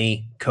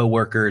 family,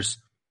 coworkers.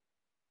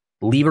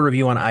 Leave a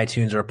review on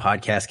iTunes or a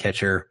podcast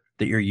catcher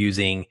that you're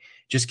using.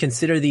 Just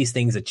consider these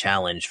things a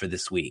challenge for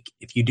this week.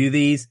 If you do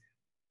these,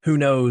 who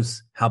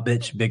knows how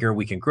much bigger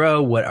we can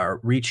grow, what our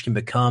reach can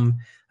become.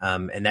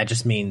 And that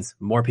just means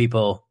more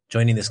people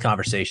joining this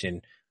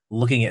conversation,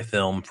 looking at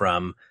film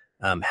from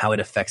how it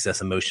affects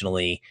us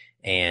emotionally,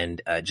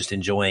 and just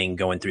enjoying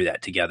going through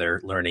that together,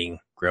 learning,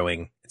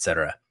 growing,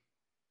 etc.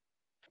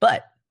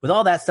 But with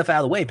all that stuff out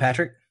of the way,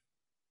 Patrick,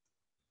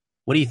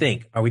 what do you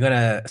think? Are we going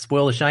to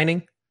spoil The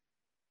Shining?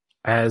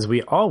 As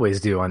we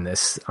always do on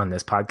this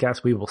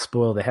podcast, we will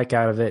spoil the heck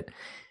out of it.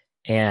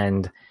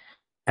 And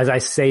as I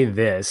say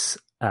this,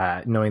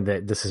 knowing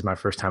that this is my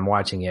first time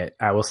watching it,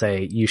 I will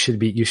say you should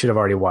have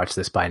already watched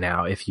this by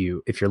now. If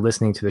you're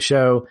listening to the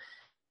show,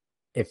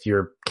 if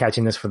you're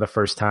catching this for the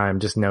first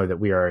time, just know that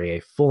we are a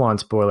full-on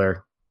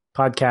spoiler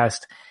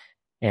podcast.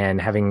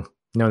 And having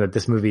known that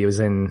this movie was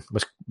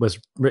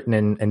written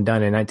and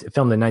done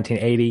filmed in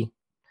 1980,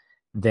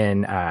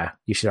 then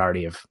you should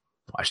already have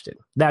watched it.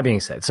 That being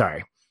said,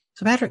 sorry.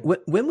 So Patrick,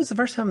 when was the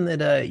first time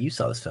that you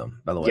saw this film,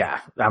 by the way?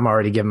 Yeah, I'm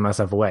already giving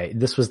myself away.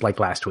 This was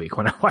like last week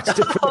when I watched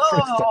it for the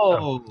first time.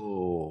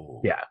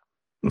 Oh, yeah.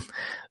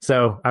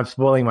 So I'm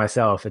spoiling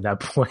myself at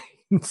that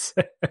point.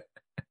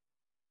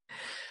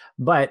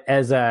 But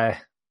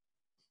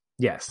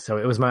yes, so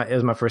it was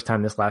my first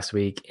time this last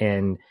week,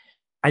 and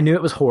I knew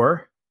it was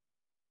horror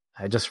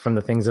just from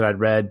the things that I'd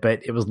read,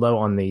 but it was low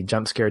on the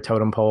jump scare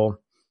totem pole.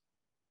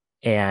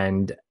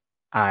 And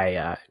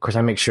of course,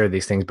 I make sure of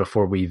these things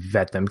before we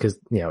vet them because,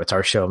 it's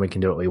our show and we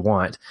can do what we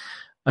want,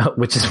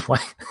 which is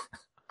why,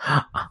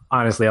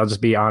 honestly, I'll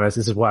just be honest.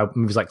 This is why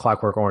movies like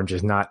Clockwork Orange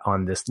is not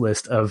on this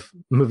list of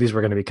movies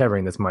we're going to be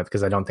covering this month,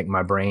 because I don't think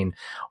my brain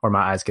or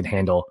my eyes could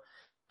handle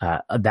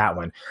that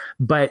one.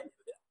 But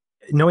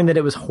knowing that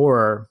it was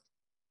horror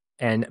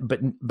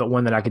but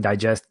one that I could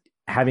digest,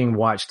 having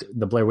watched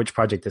the Blair Witch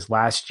Project this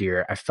last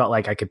year, I felt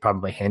like I could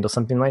probably handle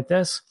something like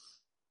this.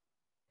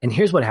 And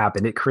here's what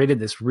happened. It created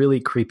this really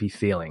creepy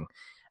feeling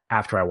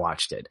after I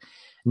watched it.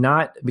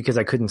 Not because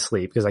I couldn't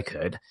sleep, because I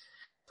could,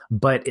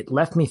 but it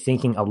left me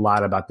thinking a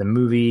lot about the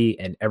movie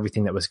and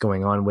everything that was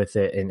going on with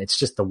it. And it's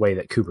just the way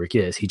that Kubrick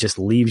is. He just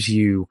leaves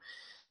you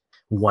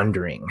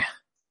wondering.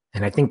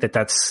 And I think that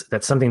that's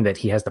something that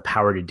he has the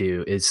power to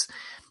do, is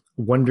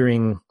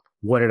wondering,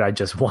 what did I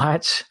just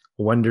watch?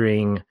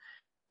 Wondering,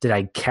 did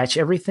I catch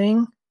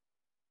everything?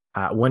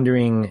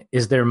 Wondering,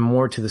 is there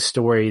more to the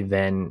story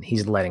than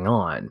he's letting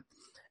on?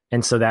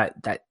 And so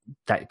that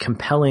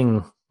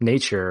compelling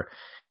nature,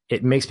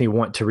 it makes me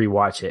want to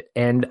rewatch it.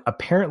 And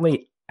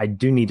apparently I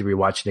do need to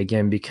rewatch it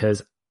again,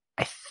 because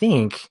I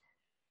think,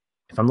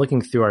 if I'm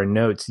looking through our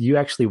notes, you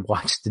actually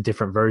watched a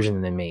different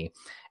version than me.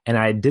 And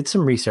I did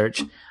some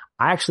research.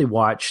 I actually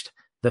watched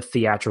the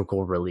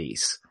theatrical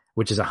release,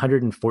 which is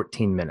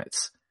 114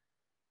 minutes.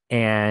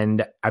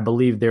 And I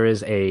believe there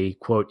is a,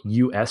 quote,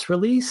 US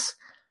release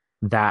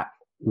that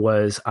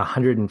was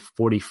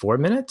 144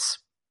 minutes.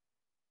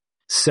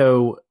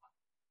 So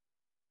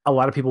a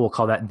lot of people will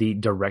call that the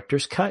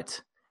director's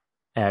cut.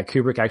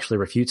 Kubrick actually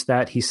refutes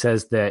that. He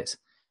says that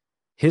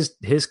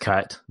his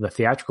cut, the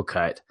theatrical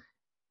cut,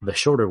 the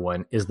shorter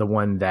one, is the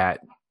one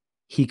that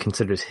he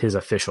considers his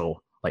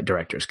official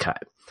director's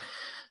cut.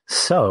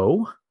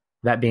 So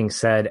that being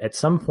said, at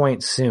some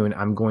point soon,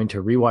 I'm going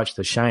to rewatch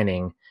The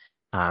Shining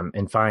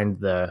and find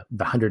the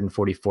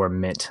 144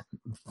 minute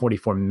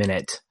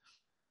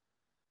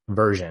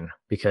version,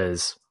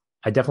 because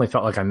I definitely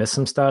felt like I missed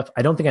some stuff.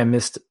 I don't think I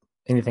missed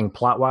anything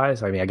plot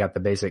wise. I mean, I got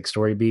the basic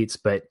story beats,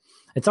 but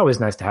it's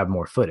always nice to have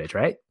more footage,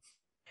 right?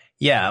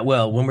 Yeah.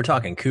 Well, when we're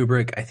talking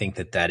Kubrick, I think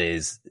that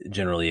is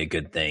generally a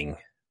good thing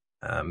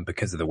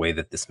because of the way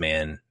that this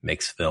man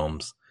makes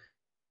films.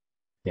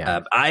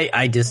 Yeah.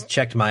 I just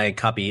checked my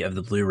copy of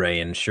the Blu-ray,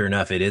 and sure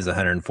enough, it is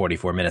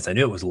 144 minutes. I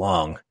knew it was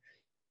long,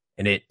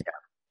 and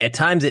at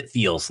times it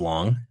feels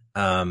long.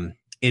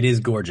 It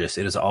is gorgeous.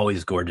 It is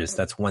always gorgeous.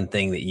 That's one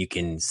thing that you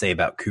can say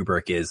about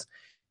Kubrick, is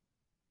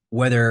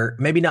whether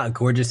maybe not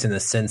gorgeous in the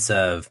sense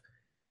of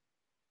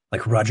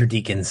like Roger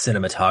Deakins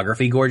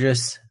cinematography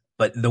gorgeous,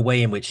 but the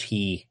way in which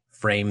he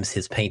frames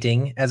his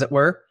painting, as it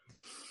were,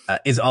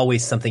 is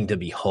always something to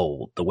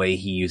behold. The way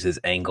he uses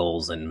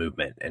angles and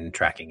movement and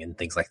tracking and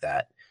things like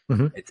that.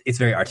 Mm-hmm. It's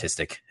very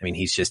artistic. I mean,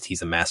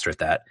 he's a master at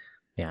that.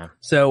 Yeah.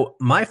 So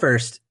my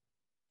first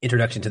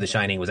introduction to The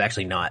Shining was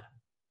actually not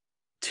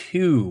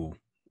too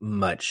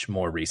much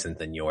more recent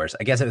than yours.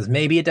 I guess it was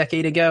maybe a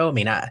decade ago. I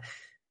mean, I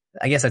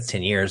guess that's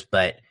 10 years,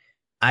 but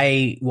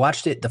I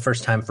watched it the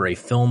first time for a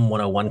Film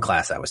 101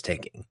 class I was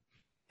taking.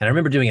 And I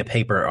remember doing a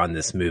paper on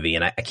this movie,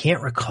 and I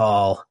can't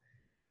recall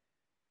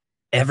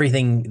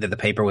everything that the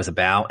paper was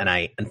about.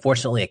 And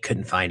unfortunately, I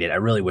couldn't find it. I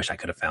really wish I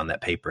could have found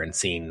that paper and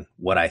seen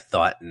what I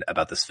thought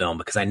about this film,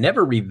 because I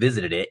never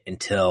revisited it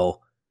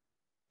until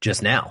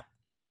just now.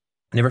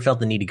 I never felt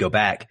the need to go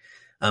back.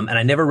 And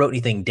I never wrote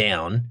anything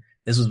down.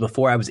 This was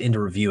before I was into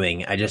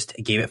reviewing. I just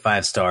gave it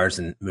 5 stars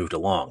and moved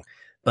along.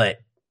 But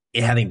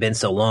it having been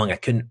so long, I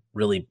couldn't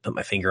really put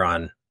my finger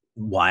on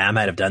why I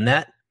might have done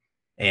that.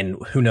 And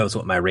who knows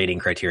what my rating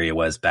criteria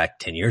was back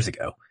 10 years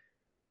ago.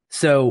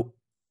 So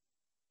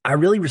I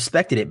really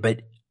respected it,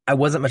 but I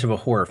wasn't much of a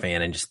horror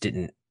fan and just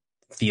didn't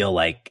feel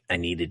like I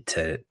needed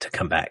to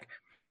come back.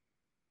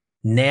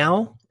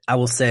 Now, I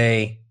will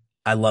say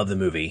I love the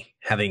movie,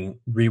 having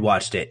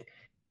rewatched it.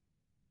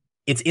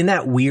 It's in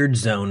that weird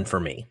zone for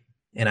me.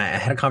 And I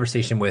had a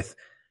conversation with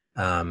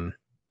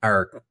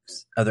our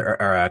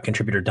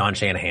contributor, Don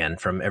Shanahan,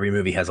 from Every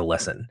Movie Has a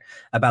Lesson,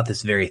 about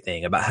this very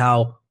thing, about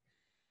how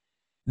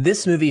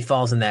This movie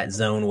falls in that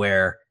zone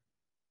where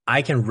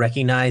I can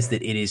recognize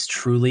that it is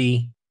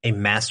truly a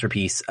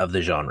masterpiece of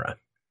the genre.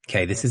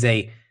 Okay, this is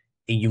a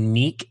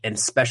unique and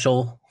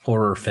special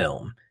horror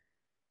film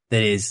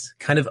that is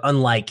kind of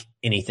unlike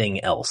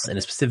anything else,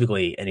 and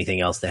specifically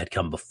anything else that had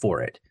come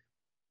before it.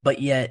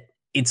 But yet,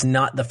 it's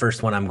not the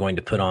first one I'm going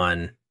to put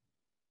on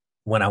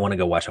when I want to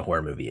go watch a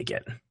horror movie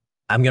again.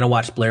 I'm going to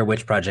watch Blair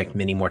Witch Project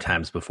many more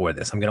times before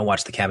this. I'm going to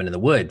watch The Cabin in the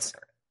Woods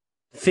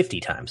 50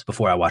 times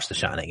before I watch The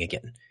Shining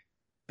again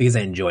because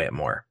I enjoy it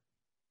more.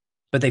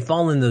 But they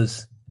fall in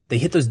those, they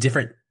hit the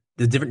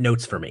different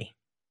notes for me,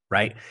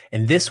 right?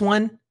 And this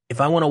one,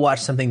 if I want to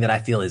watch something that I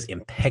feel is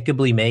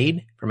impeccably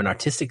made from an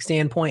artistic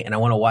standpoint, and I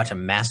want to watch a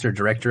master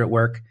director at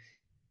work,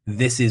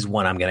 this is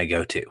one I'm going to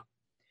go to.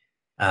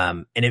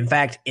 And in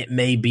fact, it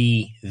may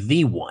be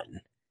the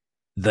one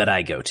that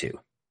I go to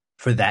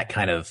for that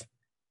kind of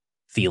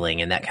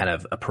feeling and that kind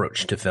of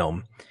approach to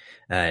film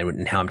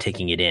and how I'm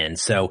taking it in.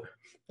 So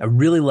I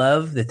really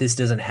love that this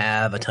doesn't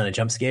have a ton of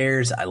jump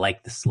scares. I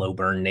like the slow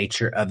burn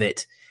nature of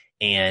it.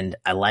 And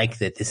I like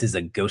that this is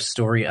a ghost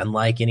story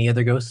unlike any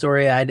other ghost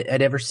story I'd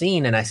ever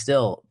seen. And I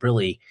still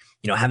really,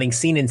 having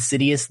seen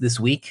Insidious this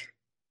week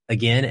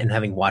again and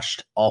having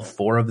watched all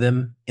 4 of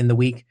them in the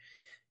week,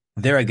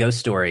 they're a ghost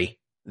story.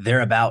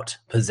 They're about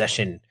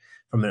possession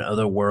from an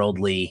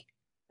otherworldly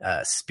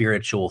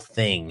spiritual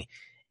thing,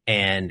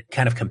 and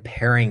kind of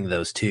comparing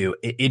those two,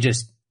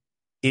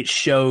 it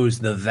shows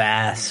the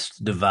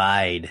vast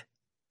divide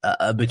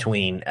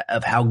between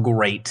of how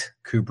great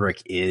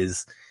Kubrick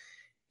is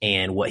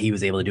and what he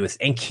was able to do with,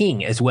 and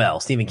King as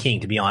well, Stephen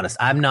King. To be honest,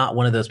 I'm not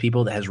one of those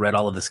people that has read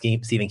all of the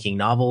Stephen King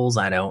novels.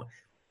 I don't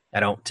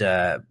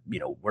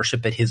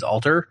worship at his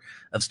altar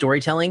of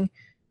storytelling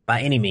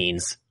by any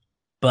means,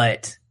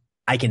 but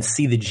I can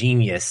see the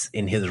genius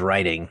in his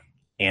writing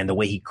and the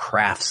way he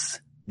crafts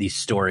these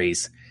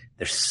stories.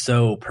 They're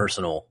so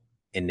personal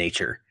in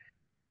nature.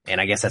 And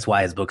I guess that's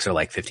why his books are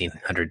like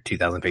 1,500,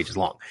 2,000 pages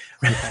long,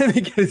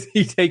 because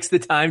he takes the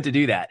time to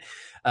do that,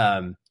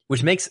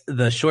 which makes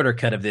the shorter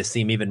cut of this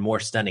seem even more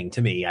stunning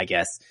to me, I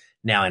guess,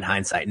 now in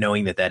hindsight,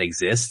 knowing that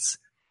exists,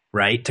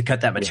 right? To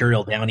cut that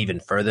material down even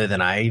further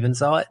than I even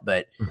saw it.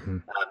 But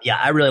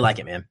I really like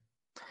it, man.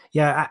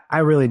 Yeah, I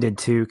really did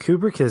too.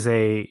 Kubrick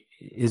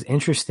is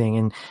interesting,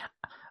 and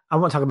I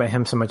won't talk about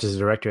him so much as a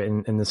director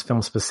in this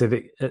film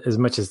specific, as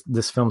much as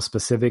this film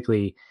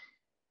specifically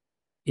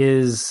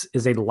is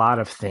a lot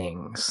of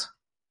things.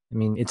 I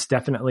mean, it should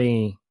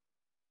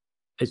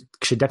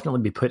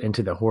definitely be put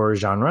into the horror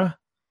genre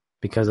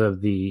because of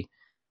the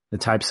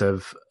types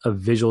of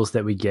visuals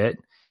that we get.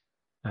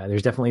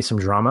 There's definitely some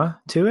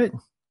drama to it,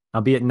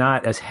 albeit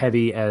not as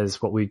heavy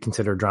as what we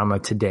consider drama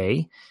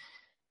today.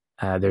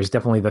 There's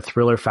definitely the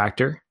thriller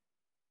factor,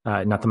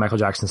 not the Michael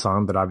Jackson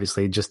song, but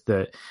obviously just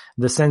the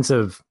sense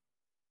of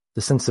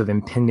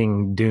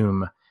impending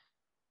doom.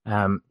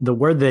 The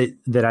word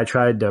that I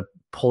tried to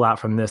pull out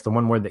from this, the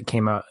one word that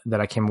came out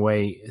that I came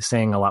away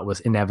saying a lot was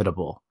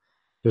inevitable.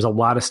 There's a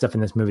lot of stuff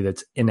in this movie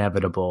that's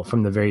inevitable.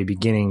 From the very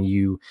beginning,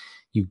 you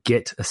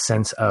get a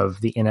sense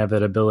of the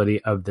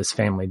inevitability of this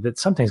family, that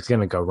something's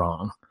going to go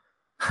wrong.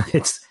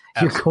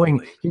 You're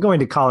going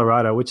to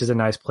Colorado, which is a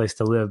nice place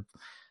to live,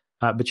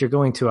 but you're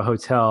going to a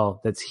hotel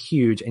that's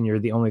huge, and you're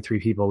the only 3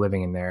 people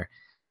living in there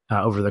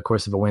over the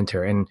course of a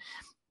winter, and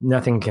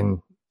nothing's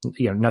going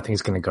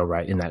to go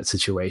right in that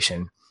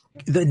situation.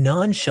 The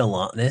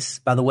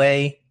nonchalantness, by the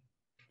way,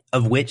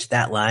 of which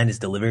that line is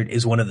delivered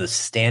is one of the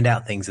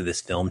standout things of this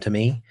film to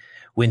me.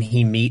 When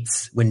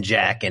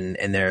Jack and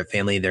their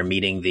family, they're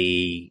meeting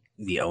the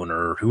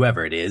owner or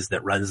whoever it is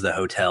that runs the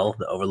hotel,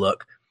 the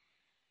Overlook,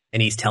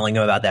 and he's telling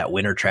them about that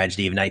winter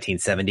tragedy of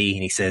 1970.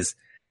 And he says,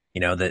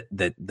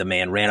 that the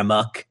man ran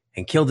amok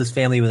and killed his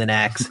family with an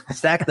axe,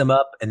 stacked them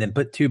up, and then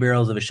put 2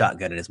 barrels of a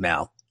shotgun in his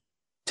mouth.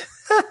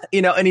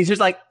 And he's just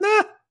like,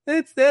 nah.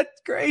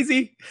 That's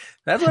crazy.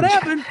 That's what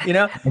happened,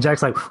 And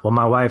Jack's like, well,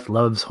 my wife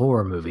loves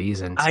horror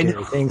movies and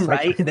scary things.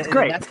 Right? Like, it's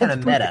great. That's kind of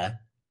meta.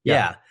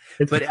 Yeah.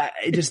 But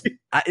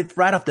it's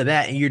right off the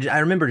bat. And I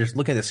remember just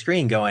looking at the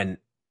screen going,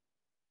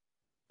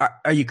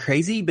 are you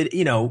crazy? But,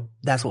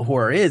 that's what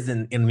horror is.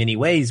 And in many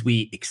ways,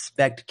 we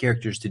expect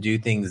characters to do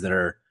things that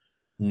are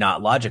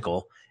not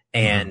logical.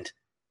 And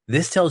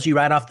this tells you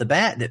right off the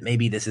bat that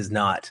maybe this is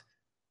not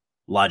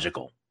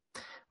logical.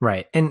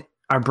 Right. And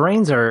our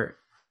brains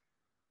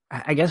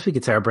I guess we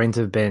could say our brains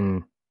have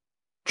been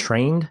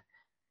trained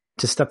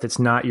to stuff that's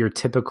not your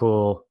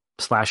typical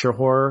slasher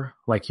horror,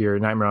 like your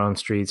Nightmare on Elm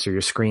Streets or your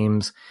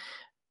Screams.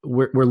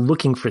 We're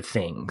looking for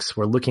things.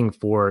 We're looking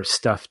for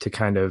stuff to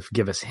kind of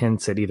give us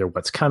hints at either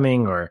what's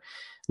coming or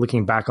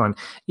looking back on.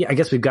 Yeah, I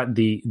guess we've got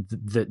the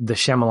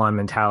Shyamalan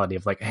mentality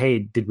of like, hey,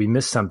 did we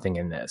miss something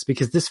in this?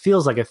 Because this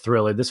feels like a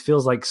thriller. This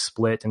feels like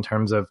Split in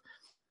terms of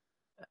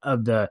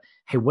the,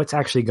 hey, what's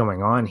actually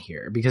going on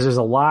here? Because there's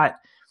a lot.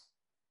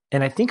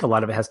 And I think a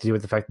lot of it has to do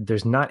with the fact that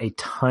there's not a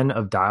ton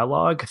of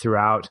dialogue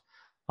throughout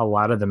a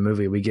lot of the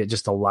movie. We get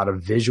just a lot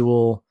of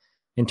visual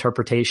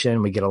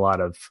interpretation. We get a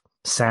lot of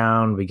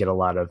sound. We get a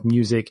lot of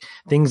music,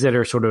 things that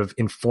are sort of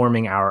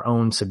informing our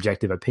own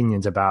subjective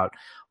opinions about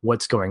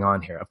what's going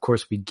on here. Of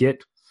course, we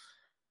get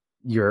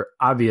your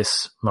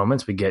obvious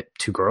moments. We get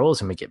two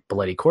girls and we get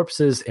bloody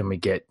corpses and we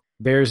get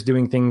bears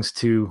doing things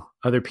to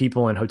other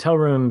people in hotel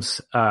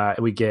rooms.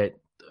 We get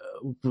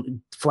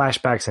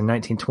flashbacks in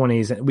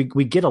 1920s, and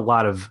we get a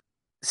lot of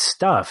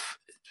stuff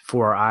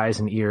for our eyes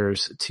and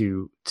ears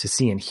to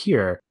see and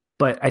hear.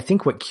 But I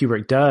think what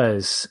Kubrick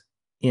does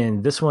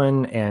in this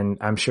one, and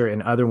I'm sure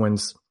in other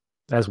ones,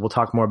 as we'll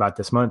talk more about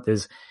this month,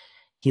 is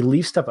he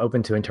leaves stuff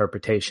open to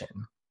interpretation.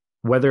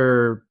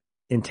 Whether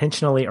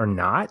intentionally or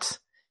not,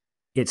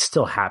 it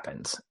still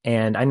happens.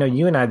 And I know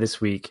you and I this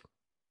week,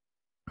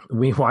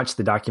 we watched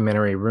the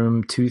documentary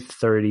Room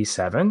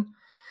 237,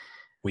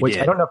 which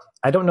did.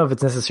 I don't know if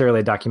it's necessarily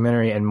a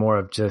documentary and more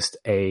of just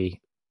a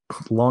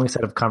long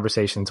set of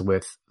conversations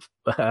with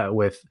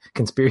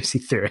conspiracy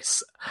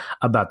theorists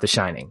about The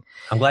Shining.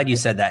 I'm glad you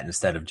said that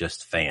instead of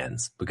just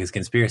fans, because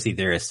conspiracy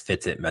theorists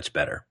fits it much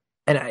better.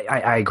 And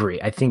I agree.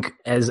 I think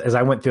as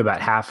I went through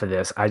about half of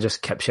this, I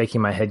just kept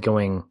shaking my head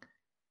going,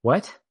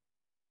 what?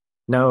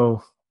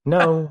 No.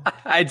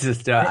 I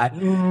just,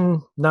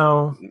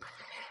 no.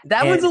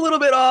 That one's a little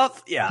bit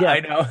off. Yeah. I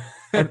know.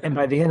 and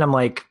by the end, I'm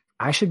like,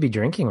 I should be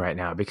drinking right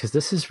now because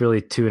this is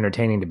really too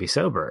entertaining to be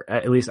sober.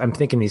 At least I'm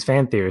thinking these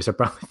fan theorists are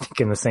probably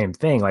thinking the same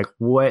thing. Like,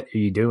 what are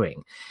you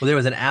doing? Well, there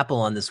was an apple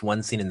on this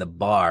one scene in the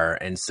bar.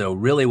 And so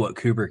really what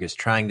Kubrick is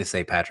trying to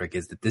say, Patrick,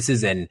 is that this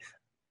is an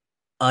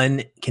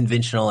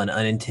unconventional and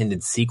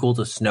unintended sequel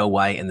to Snow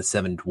White and the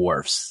Seven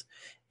Dwarfs.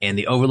 And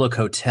the Overlook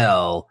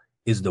Hotel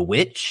is the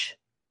witch.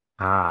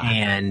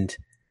 And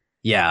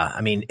yeah,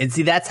 I mean, and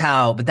see, that's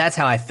how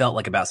I felt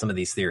like about some of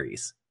these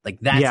theories. Like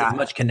that's as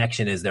much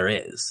connection as there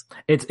is.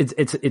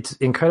 It's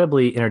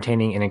incredibly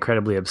entertaining and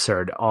incredibly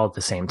absurd all at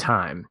the same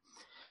time.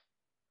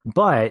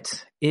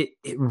 But it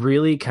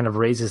really kind of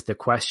raises the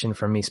question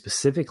for me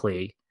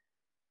specifically,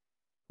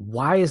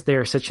 why is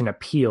there such an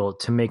appeal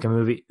to make a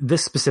movie,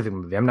 this specific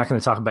movie? I'm not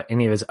going to talk about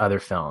any of his other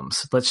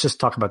films. Let's just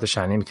talk about The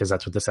Shining because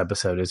that's what this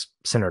episode is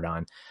centered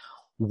on.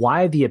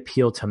 Why the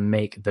appeal to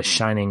make The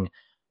Shining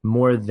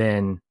more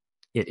than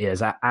it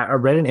is? I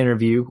read an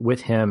interview with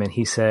him and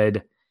he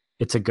said,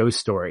 it's a ghost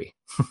story.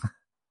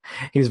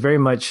 He was very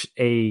much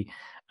a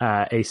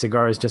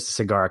cigar is just a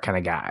cigar kind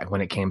of guy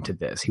when it came to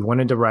this. He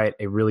wanted to write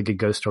a really good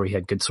ghost story. He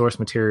had good source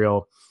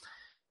material,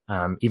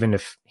 even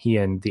if he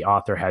and the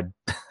author had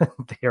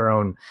their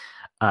own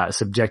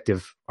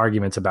subjective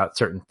arguments about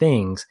certain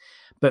things.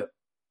 But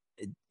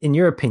in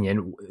your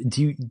opinion,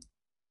 do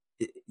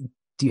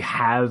you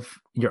have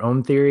your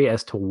own theory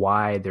as to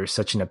why there's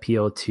such an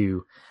appeal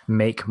to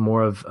make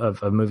more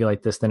of a movie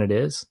like this than it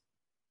is?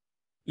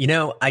 You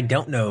know, I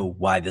don't know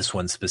why this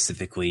one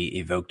specifically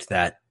evoked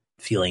that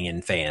feeling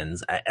in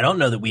fans. I don't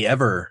know that we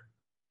ever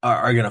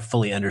are going to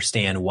fully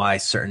understand why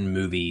certain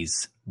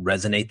movies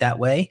resonate that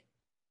way.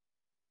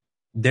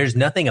 There's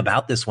nothing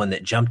about this one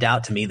that jumped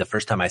out to me the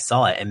first time I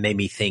saw it and made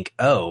me think,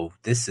 oh,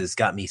 this has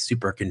got me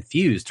super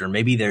confused, or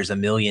maybe there's a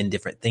million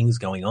different things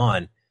going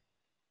on.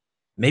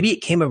 Maybe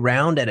it came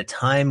around at a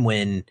time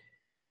when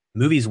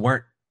movies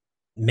weren't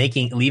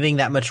leaving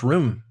that much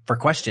room for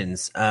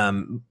questions.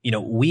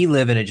 We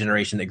live in a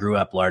generation that grew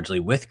up largely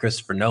with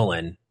Christopher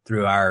Nolan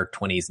through our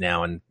 20s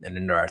now and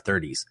into our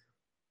 30s.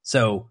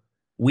 So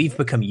we've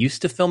become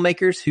used to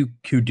filmmakers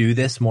who do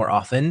this more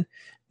often.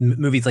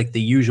 Movies like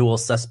The Usual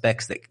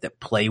Suspects that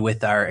play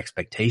with our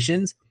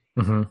expectations.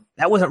 Mm-hmm.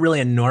 That wasn't really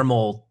a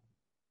normal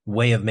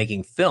way of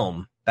making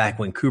film back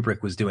when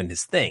Kubrick was doing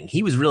his thing.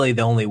 He was really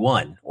the only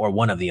one, or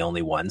one of the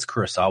only ones.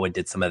 Kurosawa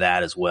did some of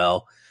that as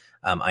well.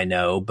 I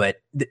know, but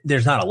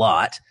there's not a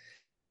lot.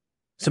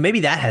 So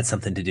maybe that had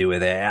something to do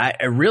with it.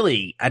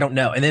 I don't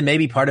know. And then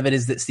maybe part of it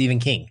is that Stephen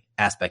King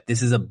aspect.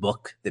 This is a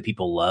book that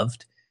people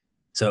loved.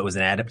 So it was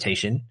an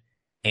adaptation.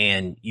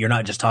 And you're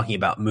not just talking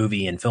about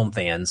movie and film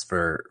fans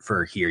for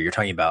here. You're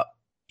talking about,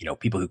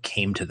 people who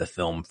came to the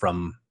film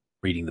from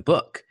reading the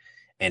book.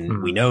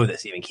 And we know that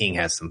Stephen King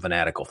has some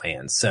fanatical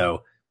fans.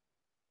 So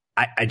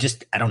I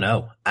don't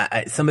know.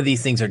 Some of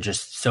these things are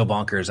just so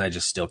bonkers. I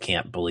just still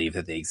can't believe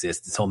that they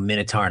exist. This whole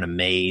Minotaur in a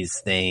maze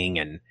thing.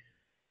 And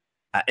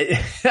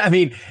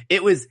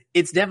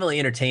it's definitely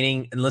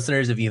entertaining. And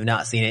listeners, if you've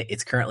not seen it,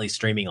 it's currently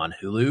streaming on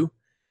Hulu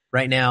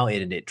right now.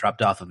 It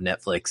dropped off of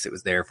Netflix. It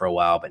was there for a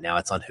while, but now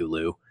it's on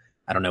Hulu.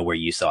 I don't know where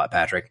you saw it,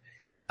 Patrick.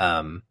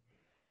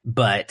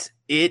 But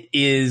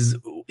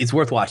it's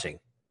worth watching.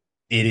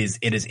 It is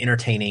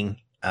entertaining,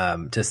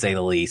 to say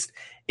the least.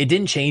 It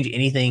didn't change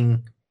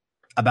anything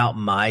about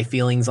my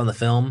feelings on the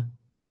film.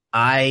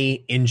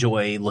 I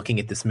enjoy looking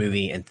at this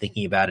movie and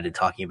thinking about it and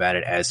talking about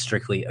it as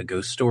strictly a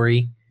ghost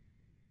story.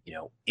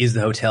 Is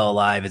the hotel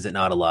alive? Is it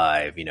not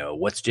alive?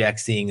 What's Jack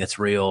seeing that's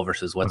real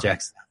versus what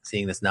Jack's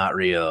seeing that's not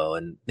real,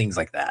 and things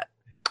like that.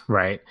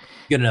 Right.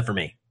 Good enough for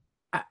me.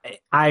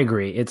 I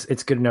agree.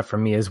 It's good enough for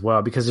me as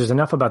well, because there's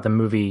enough about the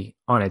movie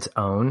on its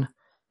own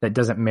that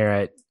doesn't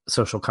merit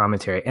social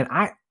commentary. And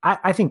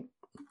I think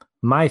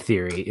my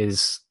theory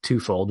is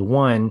twofold.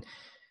 One,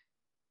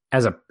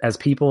 as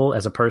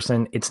a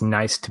person, it's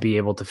nice to be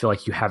able to feel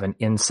like you have an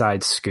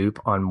inside scoop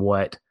on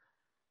what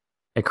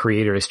a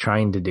creator is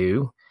trying to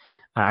do.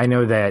 I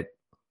know that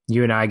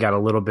you and I got a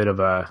little bit of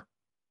a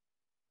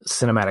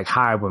cinematic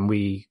high when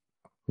we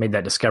made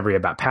that discovery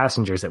about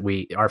Passengers,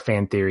 that our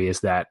fan theory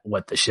is that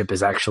what the ship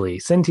is actually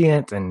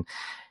sentient, and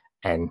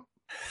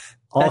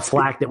all That's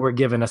flack that we're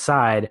given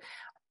aside,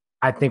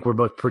 I think we're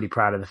both pretty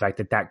proud of the fact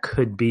that that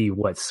could be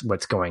what's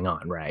going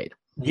on, right?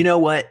 You know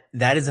what?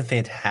 That is a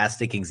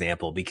fantastic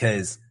example,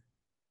 because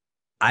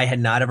I had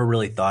not ever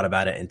really thought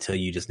about it until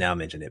you just now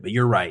mentioned it. But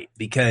you're right,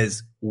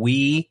 because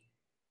we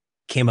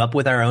came up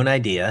with our own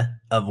idea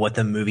of what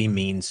the movie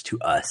means to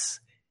us,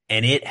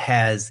 and it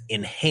has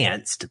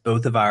enhanced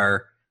both of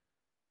our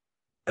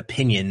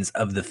opinions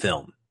of the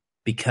film,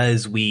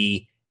 because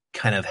we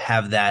kind of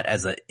have that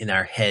in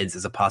our heads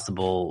as a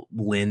possible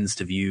lens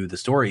to view the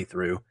story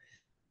through,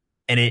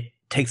 and it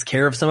takes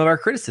care of some of our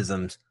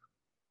criticisms.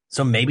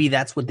 So maybe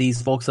that's what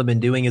these folks have been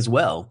doing as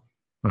well.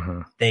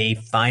 Mm-hmm. They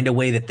find a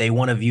way that they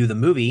want to view the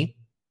movie,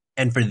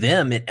 and for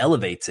them, it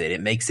elevates it. It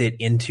makes it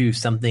into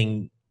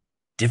something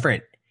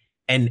different.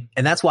 And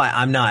that's why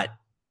I'm not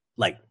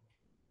like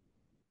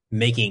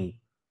making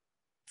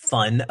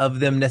fun of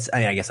them.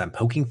 I guess I'm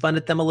poking fun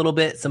at them a little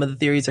bit. Some of the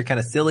theories are kind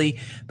of silly,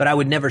 but I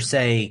would never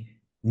say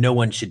no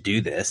one should do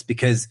this,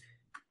 because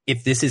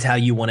if this is how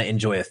you want to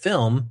enjoy a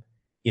film,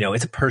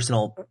 it's a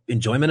personal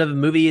enjoyment of a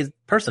movie is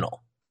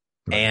personal.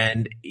 Right.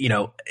 And,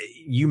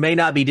 you may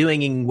not be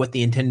doing what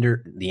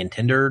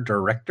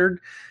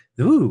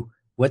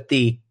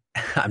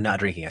I'm not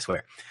drinking, I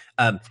swear.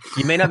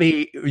 You may not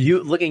be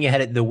looking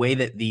ahead at the way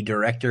that the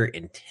director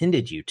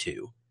intended you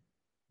to,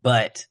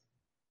 but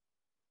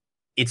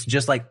it's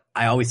just like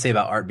I always say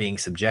about art being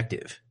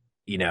subjective,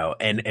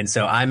 and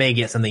so I may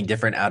get something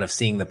different out of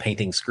seeing the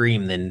painting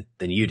scream than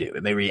you do.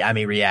 I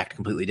may react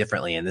completely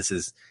differently, and this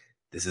is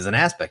an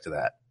aspect of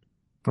that.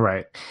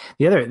 Right.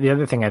 The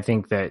other thing I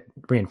think that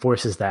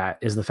reinforces that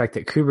is the fact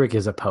that Kubrick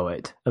is a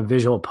poet, a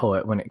visual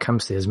poet when it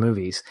comes to his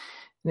movies.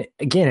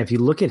 Again, if you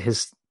look at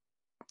his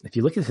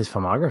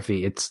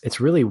filmography, it's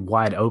really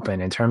wide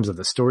open in terms of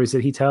the stories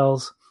that he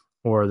tells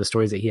or the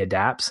stories that he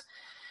adapts,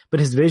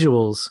 but his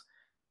visuals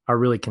are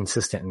really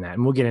consistent in that.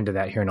 And we'll get into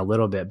that here in a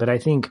little bit, but I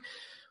think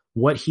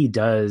what he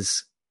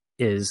does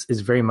is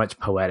very much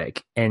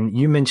poetic. And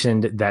you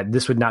mentioned that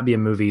this would not be a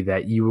movie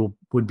that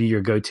would be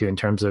your go-to in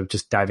terms of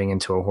just diving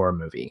into a horror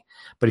movie.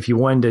 But if you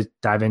wanted to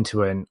dive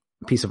into a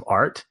piece of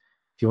art,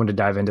 if you wanted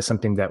to dive into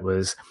something that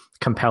was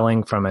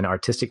compelling from an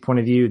artistic point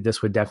of view,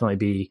 this would definitely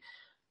be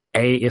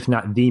if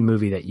not the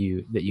movie that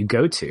you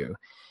go to.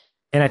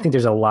 And I think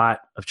there's a lot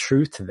of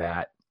truth to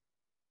that.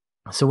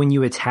 So when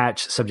you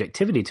attach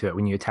subjectivity to it,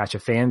 when you attach a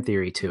fan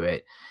theory to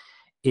it,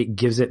 it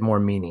gives it more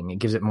meaning. It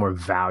gives it more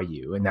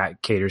value. And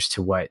that caters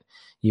to what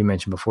you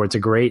mentioned before. It's a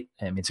great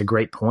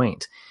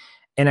point.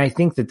 And I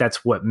think that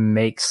that's what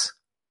makes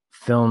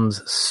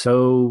films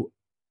so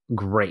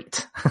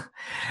great.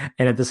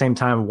 And at the same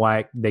time,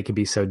 why they can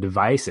be so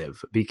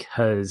divisive,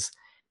 because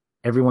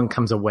everyone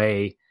comes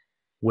away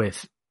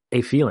with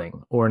a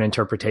feeling or an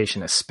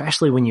interpretation,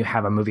 especially when you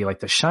have a movie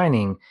like The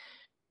Shining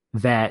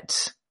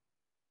that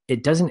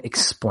it doesn't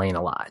explain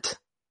a lot,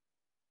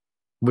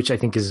 which I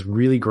think is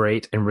really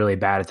great and really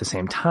bad at the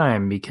same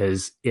time,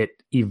 because it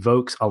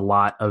evokes a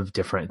lot of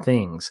different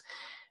things.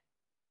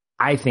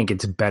 I think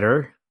it's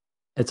better.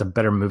 It's a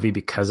better movie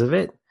because of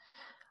it,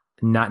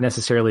 not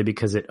necessarily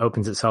because it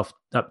opens itself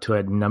up to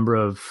a number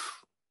of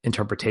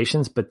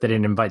interpretations, but that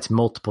it invites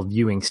multiple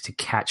viewings to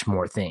catch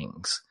more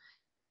things.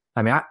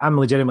 I mean, I'm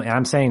legitimately, and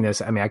I'm saying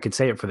this, I could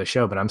say it for the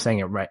show, but I'm saying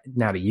it right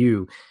now to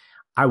you.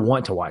 I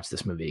want to watch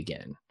this movie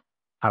again.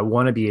 I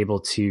want to be able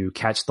to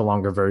catch the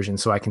longer version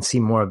so I can see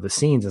more of the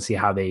scenes and see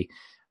how they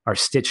are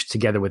stitched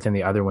together within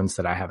the other ones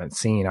that I haven't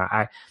seen.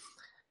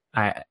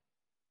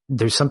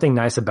 There's something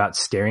nice about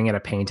staring at a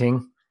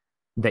painting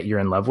that you're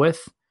in love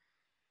with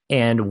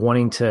and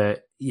wanting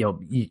to,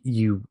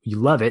 you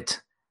love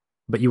it,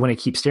 but you want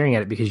to keep staring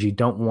at it because you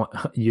don't want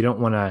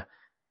to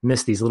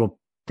miss these little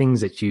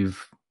things that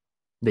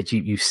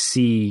you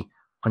see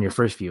on your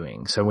first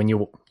viewing. So when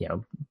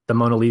the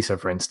Mona Lisa,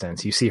 for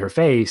instance, you see her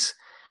face,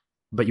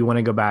 but you want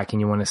to go back and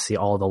you want to see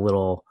all the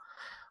little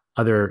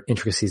other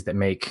intricacies that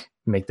make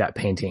that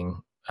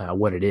painting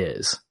what it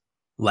is.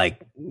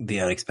 Like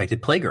the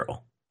unexpected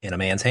playgirl in a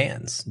man's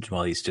hands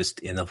while he's just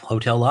in the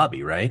hotel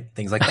lobby, right?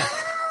 Things like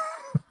that.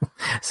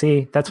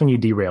 See, that's when you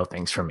derail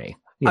things for me.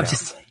 I'm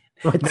just saying.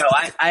 No,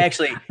 I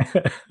actually,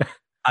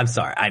 I'm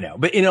sorry. I know.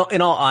 But in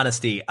all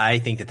honesty, I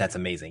think that that's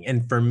amazing.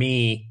 And for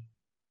me,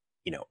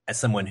 as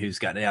someone who's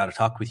gotten out to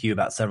talk with you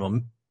about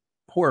several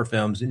horror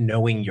films,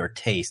 knowing your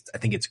taste, I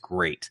think it's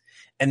great.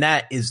 And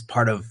that is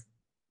part of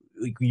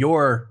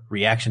your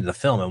reaction to the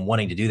film, and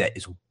wanting to do that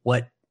is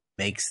what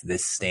makes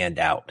this stand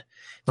out.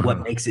 It's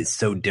what makes it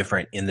so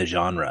different in the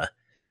genre.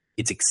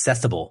 It's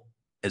accessible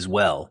as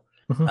well,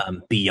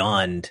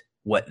 beyond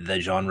what the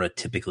genre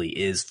typically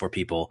is for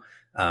people.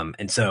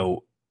 And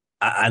so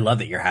I love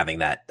that you're having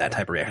that type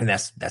of reaction.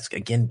 That's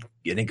again,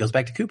 and it goes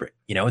back to Kubrick.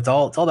 It's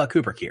all about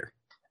Kubrick here.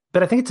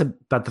 But I think it's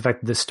about the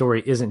fact that this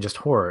story isn't just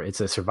horror. It's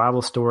a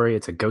survival story.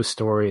 It's a ghost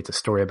story. It's a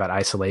story about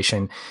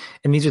isolation.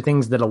 And these are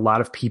things that a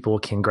lot of people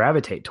can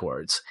gravitate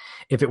towards.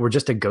 If it were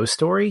just a ghost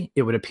story,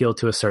 it would appeal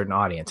to a certain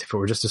audience. If it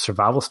were just a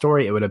survival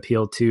story, it would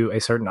appeal to a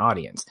certain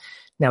audience.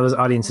 Now, those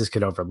audiences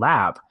could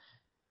overlap,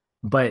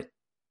 but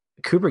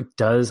Kubrick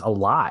does a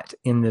lot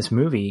in this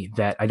movie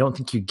that I don't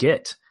think you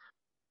get,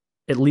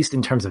 at least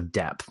in terms of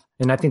depth.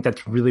 And I think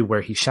that's really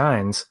where he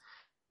shines,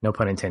 no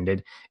pun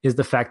intended, is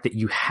the fact that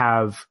you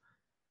have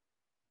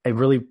a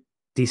really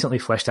decently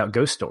fleshed out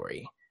ghost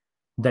story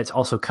that's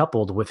also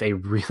coupled with a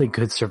really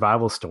good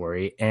survival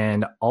story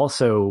and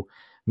also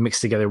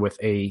mixed together with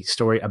a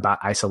story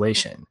about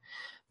isolation.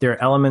 There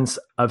are elements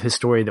of his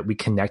story that we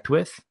connect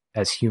with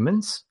as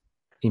humans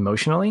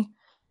emotionally.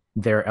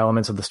 There are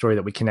elements of the story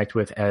that we connect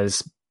with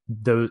as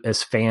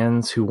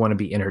fans who want to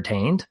be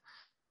entertained.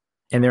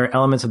 And there are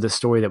elements of the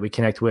story that we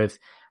connect with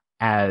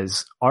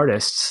as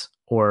artists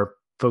or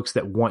folks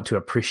that want to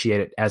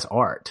appreciate it as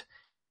art.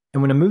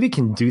 And when a movie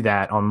can do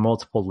that on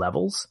multiple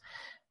levels,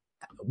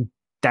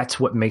 that's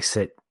what makes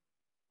it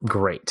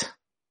great.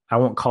 I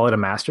won't call it a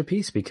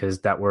masterpiece because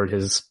that word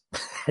has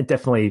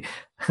definitely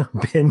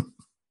been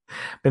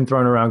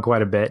thrown around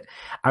quite a bit.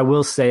 I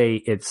will say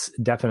it's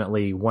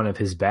definitely one of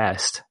his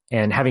best.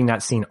 And having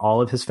not seen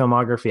all of his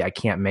filmography, I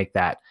can't make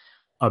that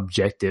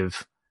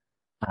objective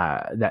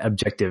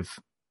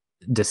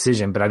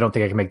decision, but I don't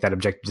think I can make that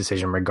objective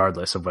decision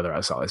regardless of whether I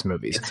saw his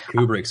movies. It's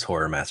Kubrick's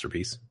horror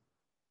masterpiece.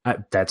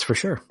 That's for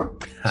sure.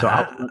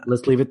 So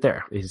let's leave it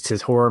there. It's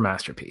his horror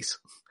masterpiece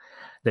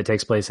that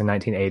takes place in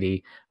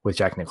 1980 with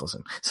Jack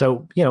Nicholson.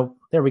 So,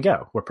 there we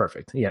go. We're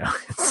perfect.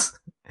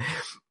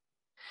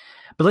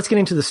 But let's get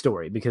into the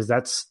story, because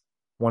that's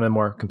one of the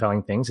more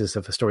compelling things is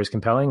if a story is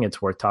compelling, it's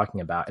worth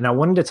talking about. And I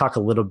wanted to talk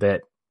a little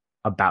bit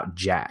about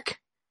Jack.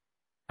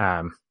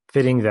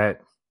 Fitting that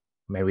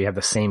maybe we have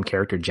the same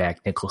character, Jack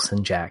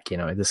Nicholson,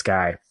 this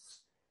guy.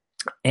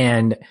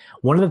 And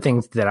one of the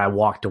things that I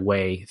walked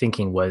away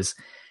thinking was,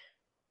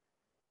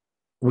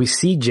 we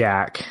see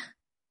Jack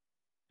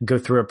go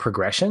through a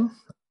progression.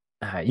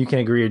 You can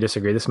agree or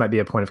disagree. This might be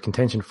a point of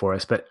contention for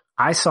us, but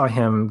I saw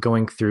him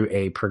going through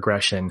a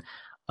progression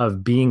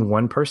of being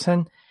one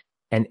person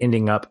and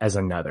ending up as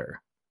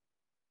another.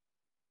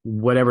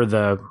 Whatever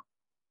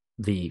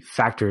the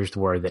factors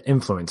were that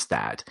influenced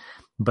that.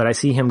 But I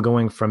see him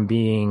going from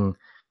being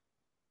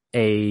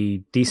a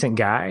decent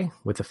guy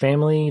with a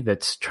family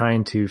that's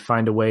trying to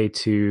find a way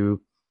to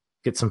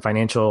get some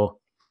financial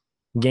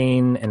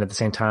gain and at the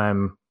same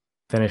time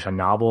finish a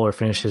novel or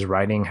finish his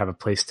writing, have a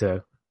place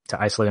to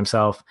isolate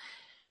himself.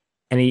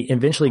 And he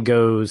eventually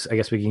goes, I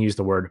guess we can use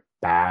the word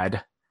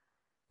bad,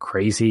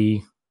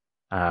 crazy,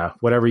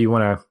 whatever you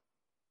want to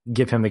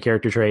give him the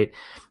character trait.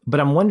 But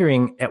I'm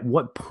wondering, at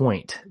what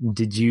point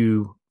did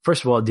you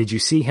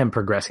see him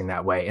progressing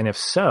that way? And if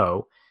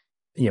so,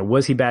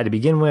 was he bad to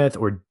begin with,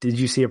 or did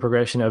you see a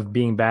progression of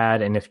being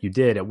bad? And if you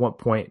did, at what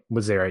point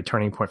was there a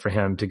turning point for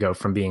him to go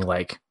from being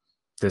like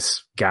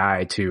this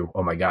guy to,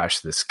 oh my gosh,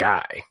 this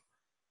guy?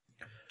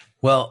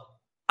 Well,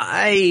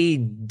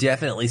 I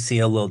definitely see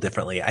it a little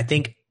differently. I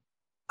think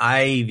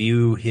I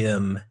view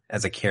him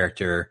as a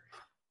character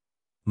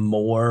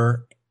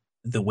more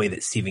the way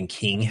that Stephen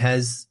King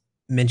has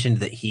mentioned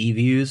that he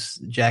views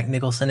Jack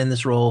Nicholson in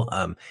this role.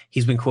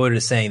 He's been quoted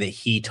as saying that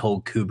he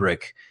told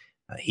Kubrick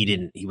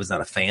he was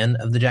not a fan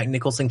of the Jack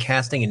Nicholson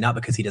casting, and not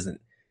because he didn't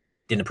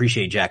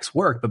appreciate Jack's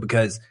work, but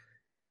because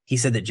he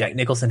said that Jack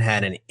Nicholson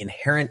had an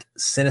inherent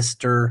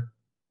sinister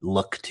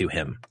look to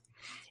him.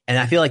 And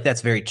I feel like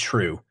that's very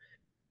true.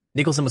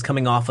 Nicholson was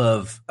coming off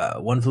of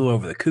One Flew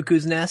Over the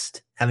Cuckoo's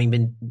Nest, having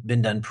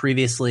been done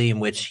previously, in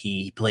which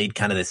he played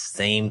kind of the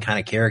same kind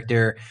of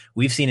character.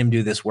 We've seen him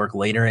do this work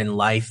later in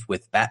life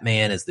with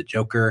Batman as the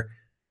Joker.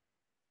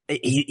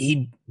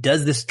 He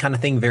does this kind of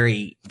thing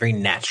very, very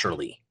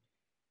naturally.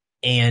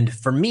 And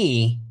for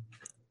me,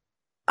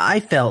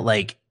 I felt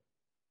like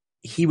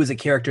he was a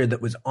character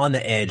that was on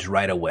the edge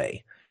right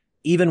away.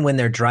 Even when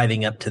they're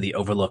driving up to the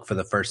Overlook for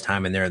the first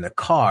time and they're in the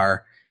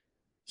car,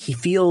 he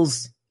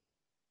feels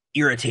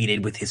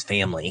irritated with his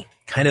family,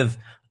 kind of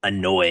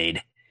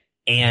annoyed.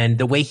 And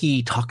the way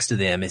he talks to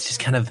them is just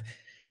kind of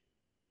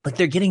like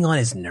they're getting on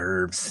his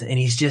nerves. And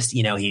he's just,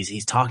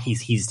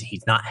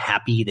 he's not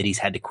happy that he's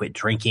had to quit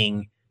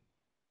drinking.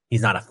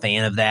 He's not a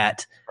fan of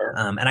that.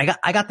 And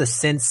I got the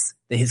sense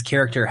that his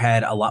character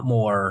had a lot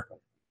more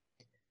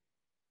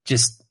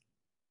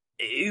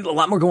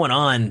going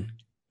on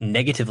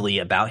negatively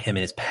about him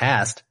in his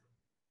past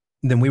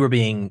than we were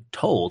being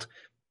told.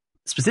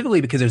 Specifically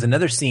because there's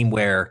another scene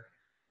where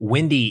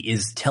Wendy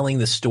is telling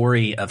the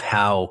story of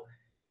how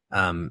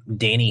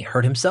Danny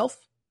hurt himself.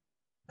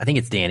 I think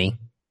it's Danny.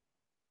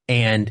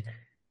 And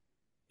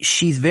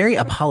she's very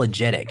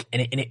apologetic.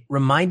 And it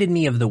reminded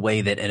me of the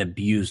way that an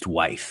abused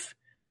wife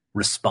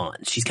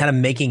responds. She's kind of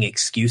making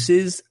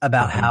excuses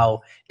about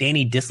how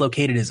Danny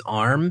dislocated his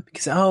arm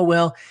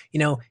because,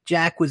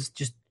 Jack was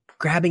just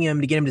grabbing him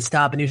to get him to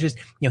stop. And he was just,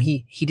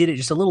 he did it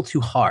just a little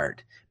too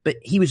hard. But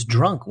he was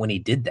drunk when he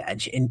did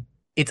that. And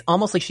it's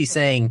almost like she's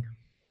saying,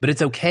 but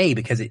it's okay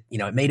because it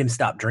made him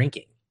stop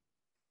drinking.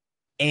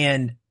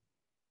 And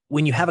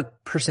when you have a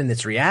person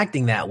that's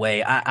reacting that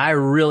way, I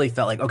really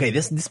felt like, okay,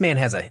 this man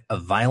has a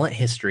violent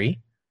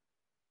history,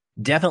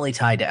 definitely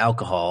tied to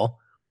alcohol.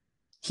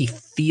 He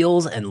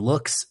feels and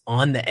looks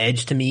on the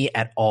edge to me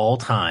at all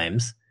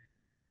times.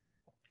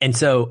 And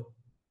so,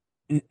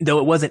 though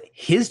it wasn't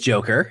his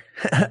Joker,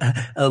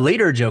 a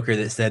later Joker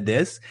that said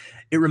this,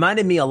 it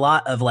reminded me a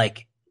lot of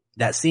like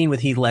that scene with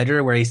Heath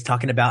Ledger where he's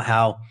talking about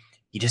how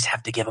you just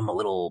have to give him a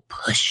little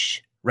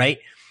push, right?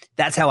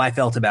 That's how I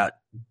felt about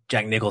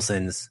Jack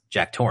Nicholson's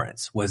Jack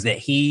Torrance, was that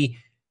he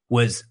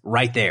was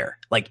right there.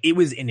 Like it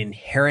was an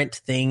inherent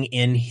thing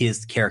in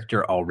his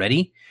character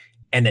already.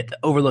 And that the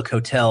Overlook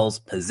Hotel's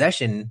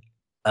possession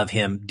of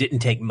him didn't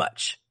take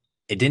much.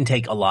 It didn't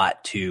take a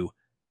lot to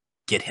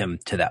get him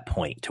to that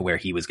point to where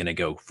he was going to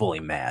go fully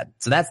mad.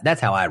 So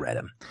that's how I read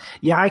him.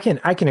 Yeah, I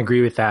can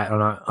agree with that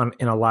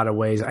in a lot of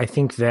ways. I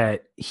think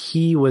that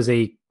he was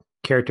a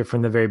character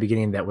from the very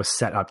beginning that was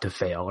set up to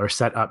fail or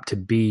set up to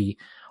be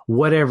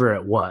whatever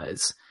it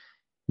was.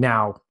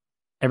 Now,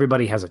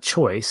 everybody has a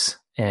choice,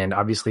 and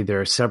obviously there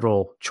are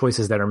several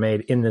choices that are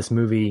made in this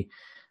movie.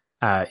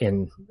 By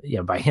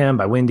him,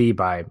 by Wendy,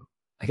 I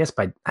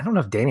don't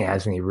know if Danny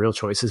has any real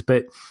choices,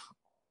 but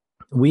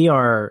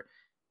you're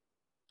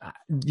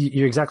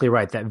exactly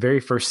right. That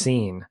very first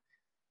scene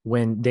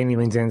when Danny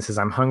leans in and says,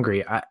 "I'm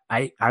hungry,"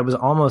 I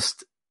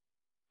almost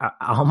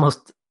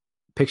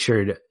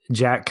pictured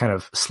Jack kind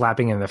of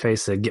slapping him in the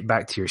face to get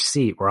back to your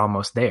seat. We're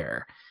almost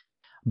there.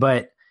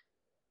 But,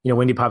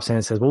 Wendy pops in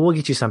and says, "Well, we'll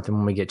get you something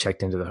when we get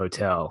checked into the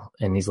hotel."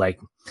 And he's like,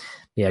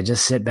 "Yeah,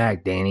 just sit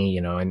back,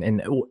 Danny,"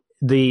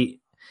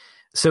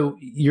 So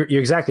you're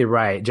exactly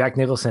right. Jack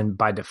Nicholson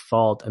by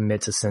default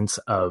emits a sense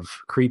of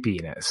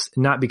creepiness,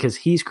 not because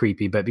he's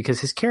creepy, but because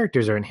his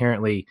characters are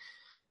inherently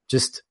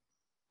just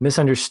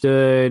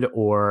misunderstood,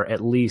 or at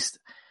least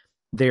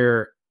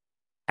they're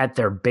at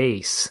their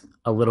base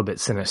a little bit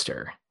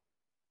sinister.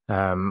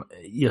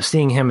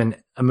 Seeing him in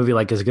a movie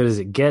like As Good as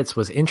It Gets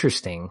was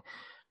interesting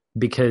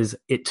because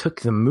it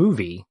took the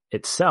movie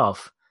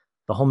itself,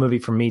 the whole movie,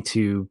 for me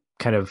to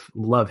kind of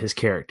love his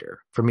character,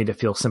 for me to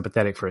feel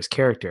sympathetic for his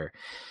character.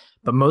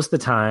 But most of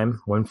the time,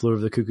 One Flew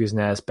Over the Cuckoo's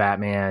Nest,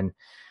 Batman,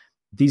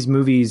 these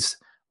movies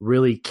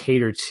really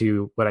cater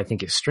to what I think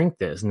his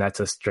strength is, and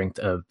that's a strength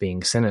of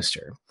being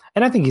sinister.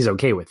 And I think he's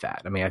okay with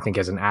that. I mean, I think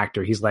as an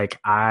actor, he's like,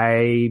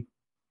 I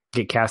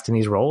get cast in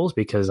these roles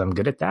because I'm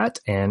good at that,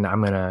 and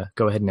I'm going to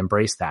go ahead and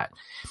embrace that.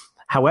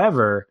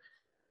 However,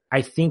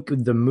 I think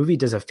the movie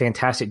does a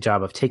fantastic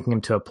job of taking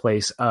him to a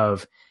place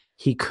of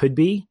he could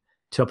be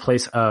to a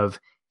place of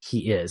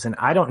he is. And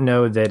I don't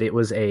know that it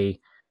was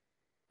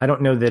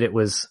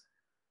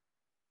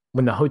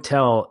when the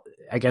hotel,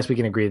 I guess we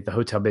can agree that the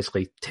hotel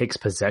basically takes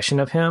possession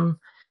of him.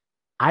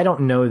 I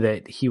don't know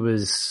that he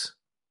was,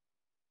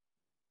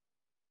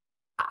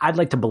 I'd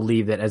like to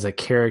believe that as a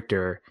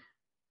character,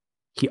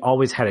 he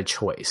always had a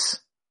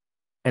choice.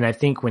 And I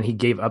think when he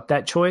gave up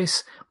that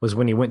choice was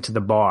when he went to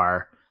the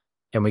bar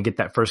and we get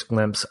that first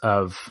glimpse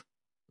of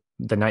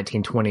the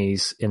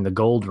 1920s in the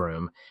Gold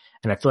Room.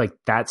 And I feel like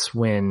that's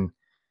when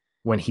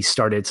he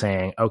started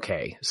saying,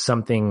 okay,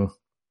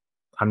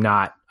 I'm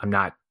not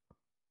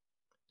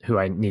who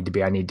I need to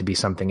be. I need to be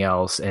something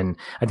else. And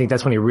I think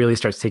that's when he really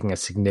starts taking a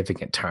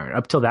significant turn.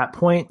 Up till that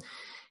point,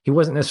 he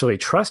wasn't necessarily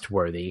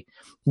trustworthy.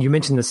 You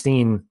mentioned the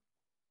scene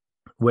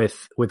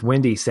with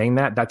Wendy saying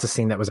that. That's a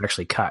scene that was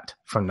actually cut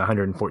from the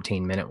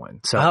 114-minute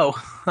one. So,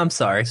 I'm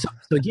sorry. So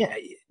yeah,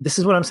 this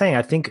is what I'm saying.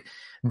 I think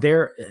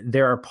there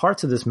are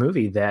parts of this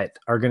movie that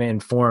are going to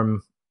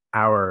inform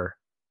our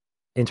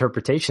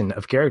interpretation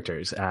of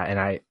characters. And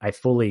I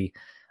actually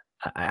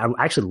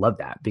love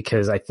that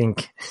because I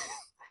think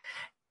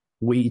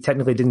we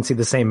technically didn't see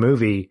the same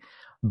movie,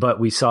 but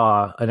we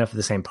saw enough of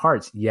the same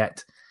parts,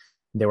 yet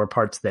there were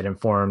parts that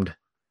informed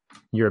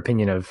your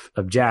opinion of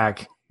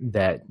Jack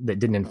that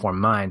didn't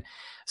inform mine.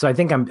 So I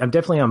think I'm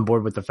definitely on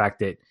board with the fact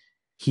that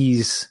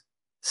he's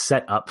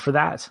set up for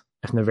that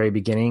from the very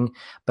beginning,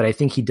 but I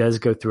think he does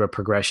go through a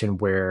progression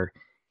where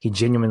he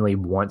genuinely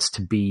wants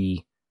to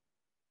be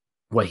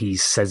what he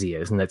says he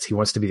is, and that's he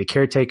wants to be the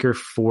caretaker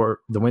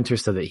for the Winter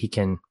so that he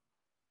can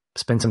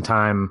spend some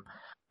time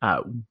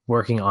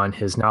working on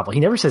his novel. He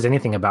never says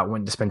anything about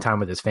wanting to spend time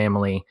with his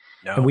family.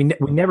 No. And we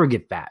never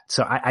get that.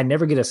 So I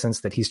never get a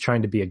sense that he's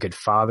trying to be a good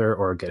father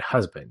or a good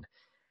husband.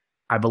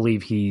 I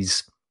believe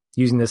he's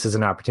using this as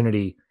an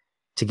opportunity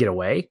to get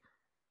away,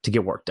 to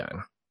get work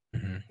done.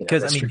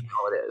 Because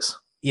all it is.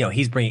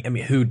 He's bringing,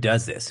 who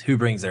does this? Who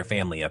brings their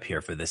family up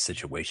here for this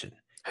situation?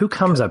 Who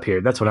comes up here?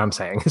 That's what I'm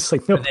saying. It's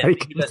like nobody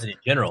who does it in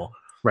general.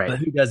 Right. But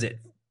who does it?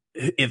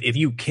 If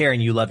you care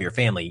and you love your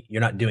family,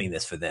 you're not doing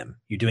this for them.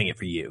 You're doing it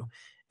for you.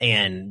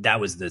 And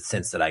that was the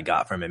sense that I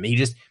got from him.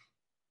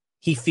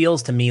 He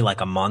feels to me like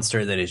a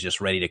monster that is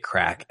just ready to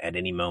crack at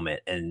any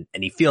moment. And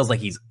he feels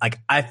like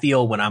I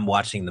feel when I'm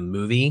watching the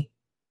movie,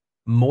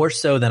 more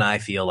so than I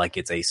feel like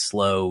it's a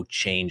slow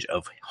change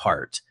of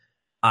heart,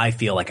 I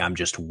feel like I'm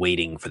just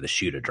waiting for the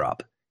shoe to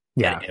drop.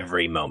 Yeah. at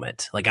every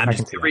moment. Like I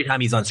can see every that.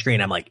 time he's on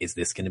screen, I'm like, is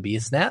this going to be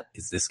a snap?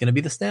 Is this going to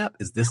be the snap?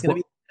 Is this going to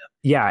be?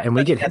 Yeah, and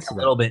we I get think that's hints a of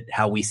little that. bit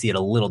how we see it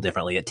a little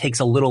differently. It takes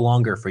a little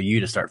longer for you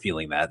to start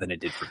feeling that than it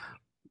did for me.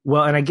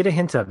 Well, and I get a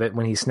hint of it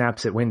when he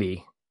snaps at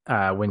Wendy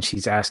when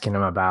she's asking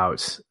him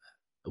about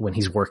when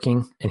he's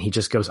working, and he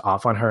just goes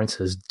off on her and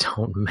says,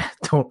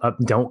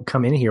 don't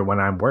come in here when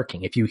I'm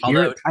working. If you hear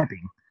Although, it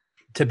typing,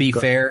 to be go.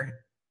 fair,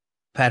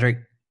 Patrick,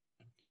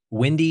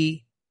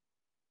 Wendy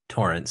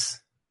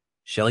Torrance,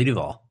 Shelley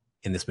Duvall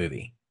in this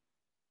movie,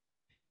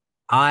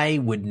 I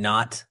would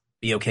not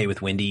be okay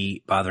with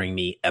Wendy bothering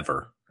me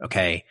ever.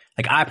 Okay.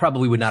 Like I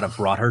probably would not have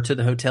brought her to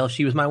the hotel if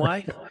she was my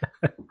wife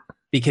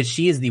because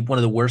she is one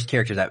of the worst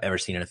characters I've ever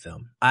seen in a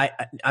film.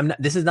 I'm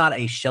not, this is not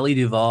a Shelley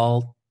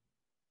Duvall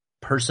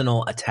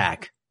personal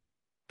attack,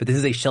 but this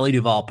is a Shelley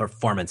Duvall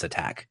performance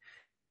attack.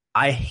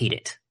 I hate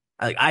it.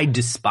 I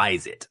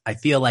despise it. I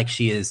feel like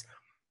she is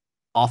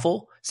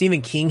awful.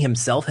 Stephen King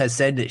himself has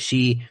said that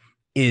she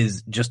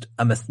is just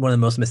one of the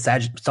most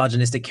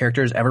misogynistic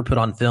characters ever put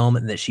on film,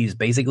 and that she's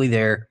basically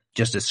there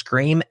just to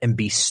scream and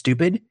be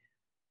stupid.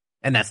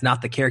 And that's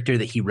not the character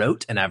that he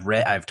wrote. And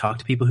I've talked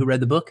to people who read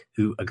the book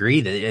who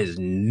agree that it is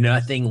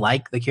nothing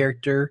like the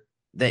character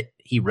that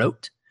he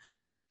wrote.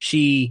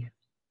 She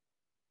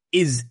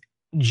is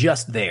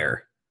just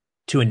there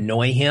to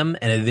annoy him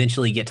and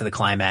eventually get to the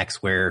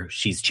climax where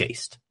she's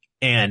chased.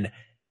 And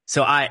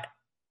so I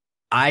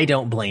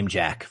don't blame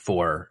Jack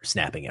for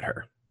snapping at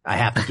her. I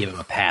have to give him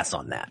a pass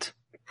on that.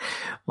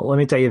 Well, let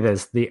me tell you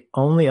this. The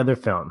only other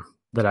film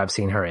that I've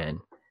seen her in,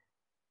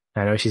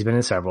 I know she's been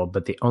in several,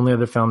 but the only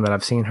other film that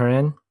I've seen her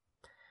in,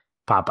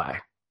 Popeye,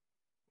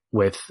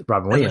 with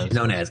Robin Williams. She's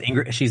known as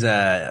Ingrid. She's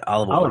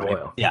olive oil. Olive right?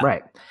 Oil, Yeah.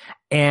 right.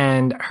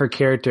 And her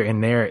character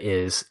in there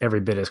is every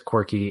bit as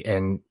quirky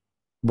and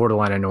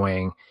borderline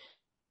annoying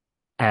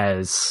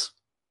as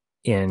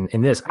in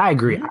this. I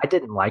agree. I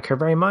didn't like her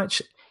very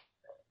much,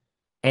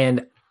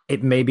 and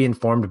it may be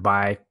informed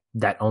by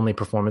that only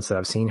performance that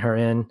I've seen her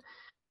in.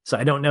 So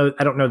I don't know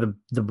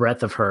the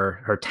breadth of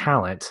her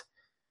talent,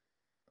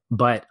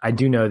 but I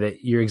do know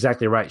that you're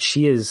exactly right.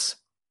 She's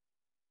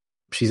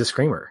a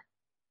screamer.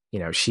 You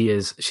know, she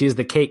is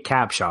the Kate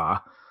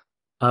Capshaw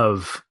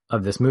of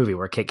this movie,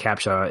 where Kate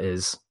Capshaw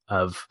is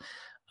of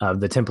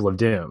the Temple of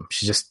Doom.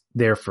 She's just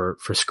there for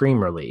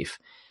scream relief.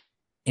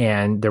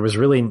 And there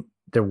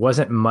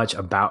wasn't much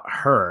about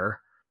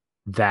her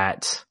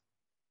that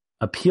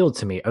appealed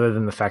to me, other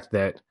than the fact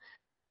that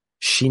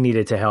she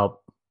needed to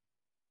help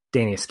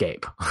Danny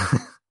escape.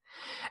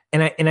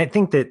 and I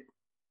think that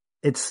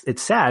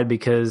it's sad,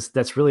 because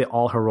that's really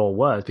all her role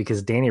was,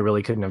 because Danny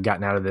really couldn't have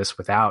gotten out of this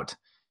without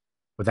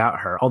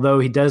her. Although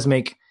he does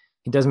make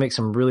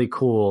some really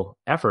cool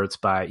efforts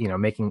by,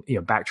 making,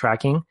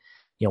 backtracking,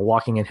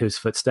 walking in his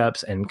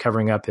footsteps and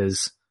covering up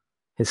his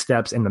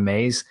steps in the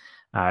maze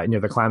near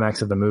the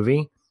climax of the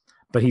movie.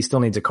 But he still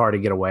needs a car to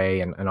get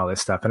away and all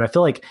this stuff. And I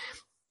feel like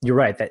you're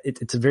right that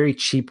it's a very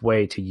cheap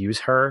way to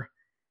use her.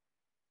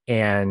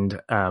 And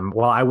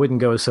while I wouldn't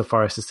go so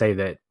far as to say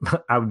that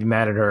I would be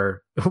mad at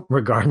her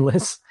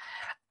regardless,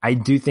 I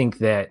do think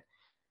that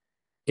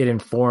it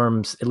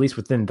informs, at least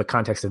within the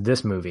context of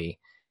this movie,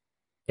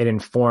 it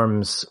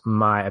informs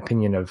my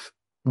opinion of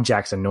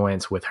Jack's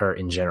annoyance with her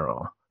in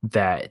general.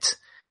 That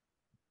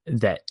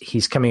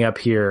he's coming up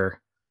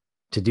here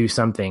to do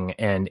something,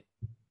 and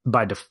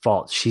by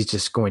default, she's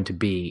just going to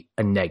be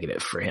a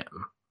negative for him.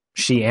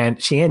 She and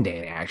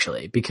Danny,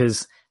 actually,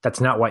 because that's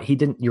not why he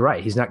didn't. You're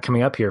right. He's not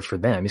coming up here for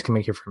them. He's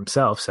coming here for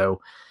himself. So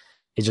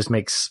it just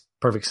makes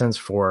perfect sense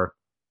for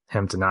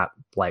him to not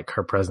like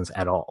her presence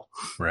at all.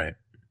 Right.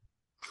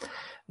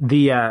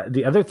 The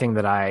other thing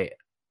that I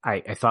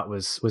thought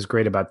was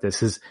great about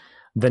this is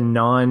the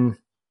non-human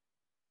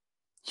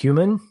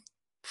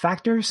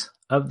factors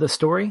of the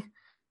story.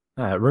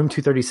 Room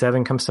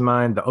 237 comes to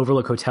mind, the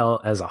Overlook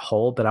Hotel as a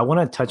whole, but I want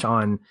to touch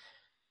on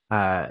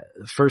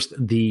first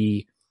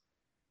the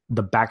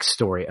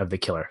backstory of the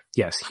killer.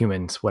 Yes,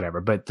 humans, whatever,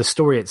 but the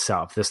story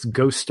itself, this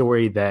ghost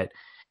story that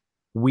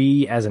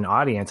we as an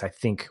audience, I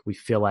think we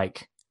feel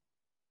like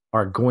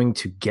are going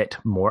to get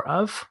more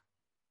of.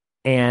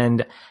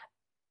 And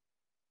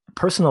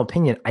personal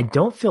opinion, I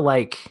don't feel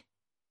like,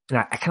 and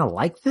I kind of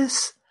like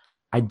this,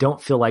 I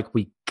don't feel like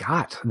we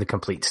got the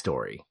complete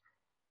story,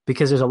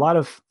 because there's a lot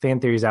of fan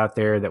theories out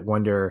there that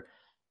wonder,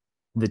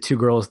 the two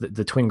girls,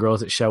 the twin girls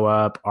that show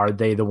up, are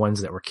they the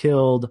ones that were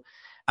killed?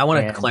 I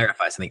want to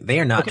clarify something. They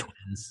are not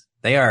twins.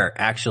 They are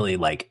actually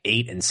like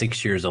 8 and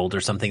 6 years old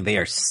or something. They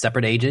are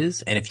separate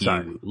ages. And if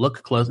you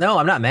look close, no,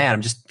 I'm not mad.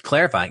 I'm just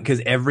clarifying,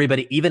 because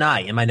everybody, even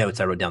I, in my notes,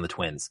 I wrote down the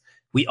twins.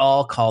 We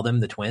all call them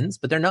the twins,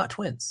 but they're not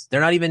twins.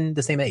 They're not even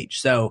the same age.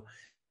 So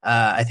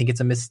I think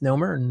it's a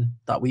misnomer, and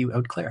thought I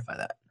would clarify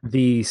that.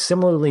 The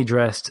similarly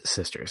dressed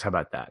sisters. How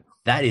about that?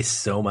 That is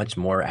so much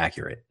more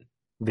accurate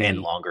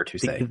and longer to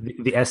say.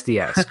 The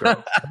SDS girls.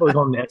 I always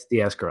call them the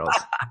SDS girls.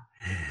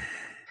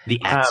 The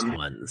X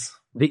ones.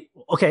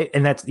 Okay,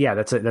 and that's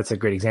a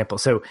great example.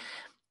 So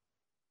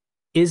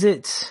is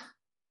it,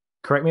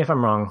 correct me if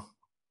I'm wrong,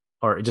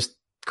 or just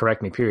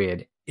correct me,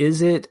 period,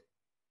 is it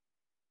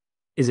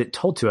is it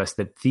told to us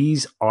that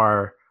these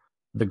are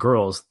the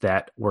girls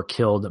that were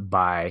killed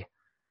by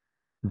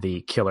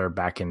the killer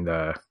back in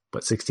the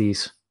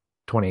 60s,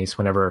 20s,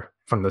 whenever,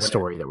 from the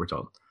story that we're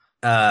told?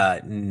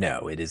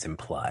 No, it is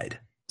implied.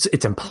 So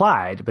it's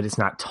implied, but it's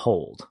not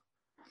told.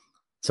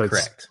 So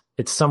correct.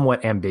 It's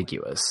somewhat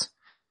ambiguous.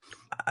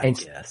 I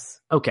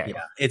guess. Okay.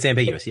 Yeah, it's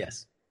ambiguous.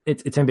 Yes.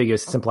 It's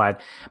ambiguous. It's implied,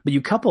 but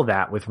you couple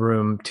that with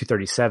Room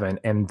 237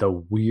 and the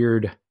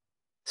weird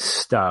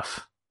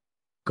stuff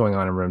going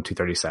on in Room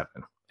 237.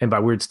 And by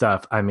weird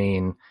stuff, I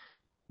mean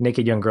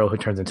naked young girl who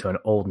turns into an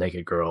old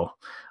naked girl,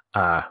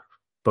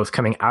 both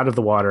coming out of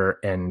the water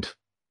and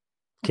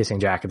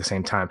kissing Jack at the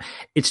same time.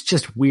 It's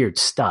just weird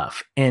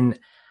stuff. And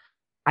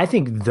I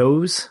think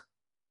those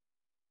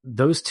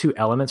two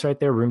elements right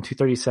there, Room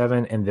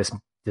 237 and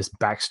this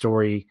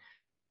backstory,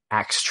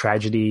 Axe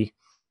tragedy,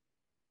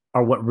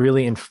 are what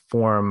really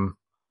inform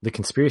the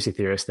conspiracy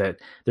theorists that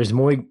there's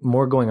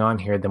more going on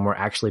here than we're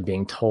actually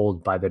being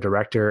told by the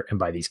director and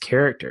by these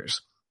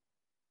characters.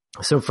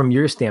 So from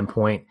your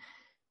standpoint,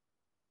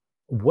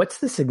 what's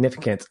the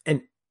significance,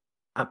 and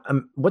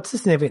what's the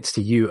significance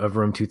to you of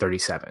Room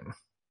 237?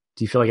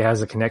 Do you feel like it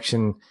has a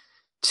connection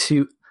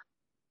to,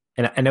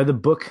 and I know the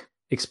book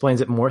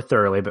explains it more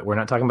thoroughly, but we're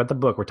not talking about the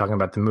book, we're talking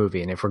about the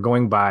movie. And if we're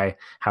going by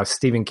how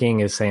Stephen King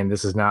is saying,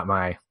 this is not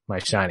my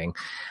Shining,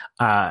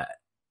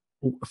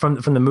 from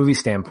the movie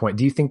standpoint,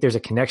 do you think there's a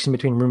connection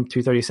between Room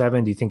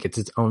 237? Do you think it's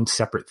its own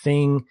separate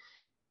thing?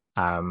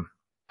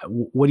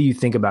 What do you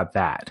think about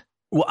that?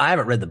 Well, I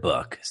haven't read the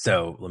book,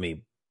 so let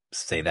me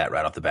say that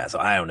right off the bat. So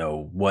I don't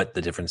know what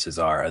the differences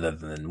are other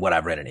than what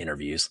I've read in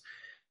interviews.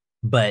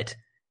 But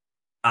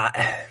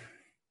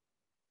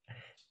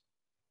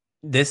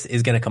this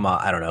is going to come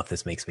out. I don't know if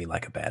this makes me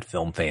like a bad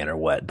film fan or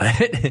what,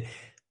 but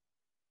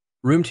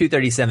Room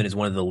 237 is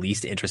one of the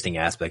least interesting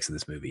aspects of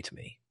this movie to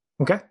me.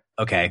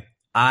 Okay.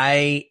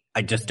 I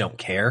just don't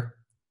care.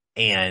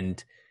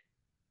 And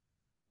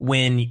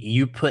when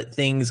you put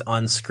things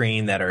on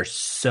screen that are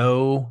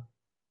so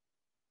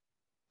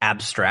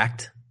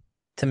abstract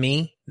to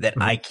me that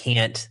I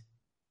can't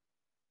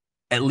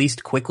at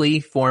least quickly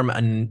form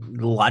a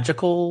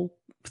logical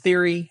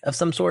theory of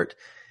some sort,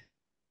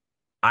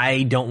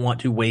 I don't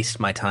want to waste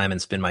my time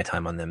and spend my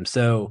time on them.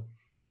 So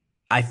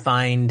I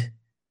find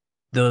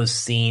those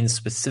scenes,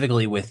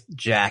 specifically with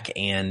Jack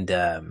and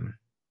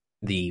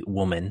the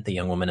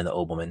young woman and the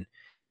old woman,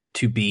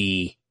 to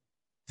be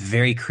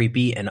very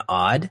creepy and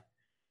odd.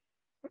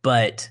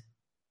 But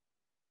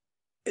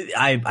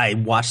I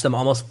watch them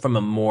almost from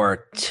a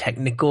more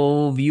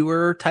technical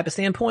viewer type of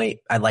standpoint.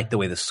 I like the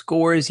way the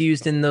score is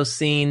used in those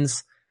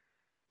scenes.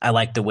 I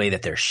like the way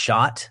that they're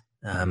shot,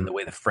 the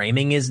way the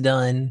framing is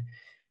done.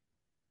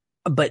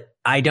 But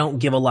I don't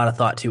give a lot of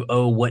thought to,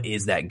 what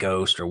is that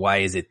ghost, or why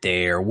is it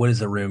there? What is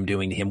the room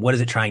doing to him? What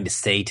is it trying to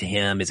say to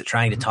him? Is it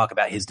trying to talk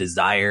about his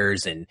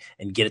desires and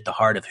get at the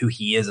heart of who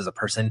he is as a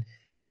person?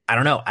 I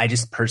don't know. I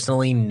just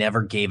personally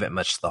never gave it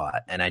much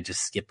thought, and I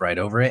just skip right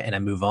over it and I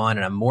move on.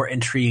 And I'm more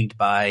intrigued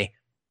by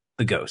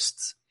the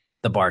ghosts,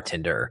 the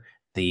bartender,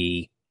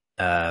 the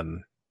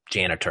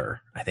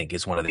janitor, I think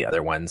is one of the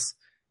other ones.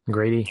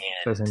 Grady.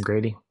 Says him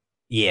Grady.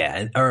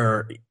 Yeah.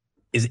 Or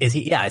is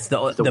he? Yeah. It's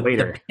the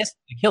waiter.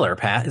 The killer,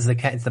 Pat, it's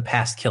the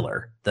past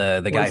killer.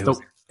 The guy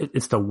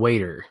it's the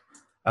waiter.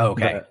 Oh,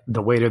 okay.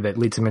 The waiter that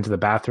leads him into the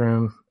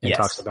bathroom and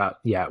talks about,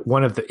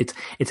 one of the,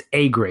 it's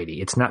a Grady.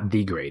 It's not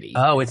the Grady.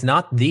 Oh, it's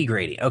not the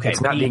Grady. Okay.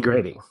 It's not the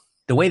Grady.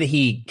 The way that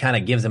he kind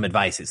of gives him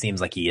advice, it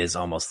seems like he is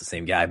almost the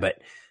same guy,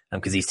 but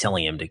because he's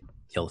telling him to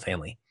kill the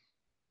family.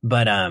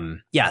 But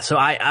so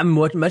I'm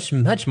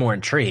much more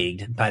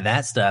intrigued by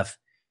that stuff,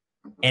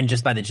 and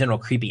just by the general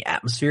creepy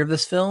atmosphere of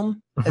this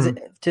film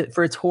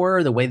for its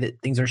horror, the way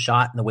that things are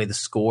shot and the way the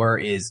score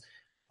is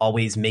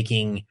always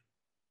making.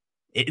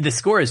 The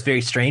score is very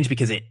strange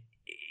because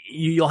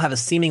you'll have a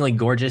seemingly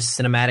gorgeous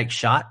cinematic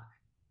shot,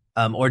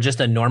 or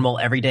just a normal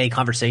everyday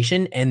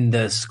conversation, and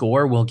the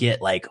score will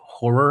get like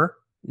horror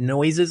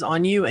noises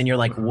on you, and you're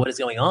like, what is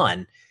going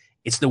on?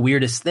 It's the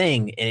weirdest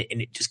thing,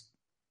 and it just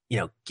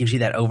gives you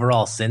that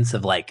overall sense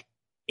of like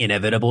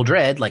inevitable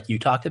dread, like you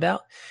talked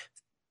about.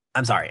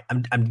 I'm sorry,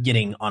 I'm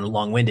getting on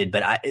long-winded,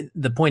 but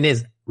the point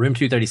is, Room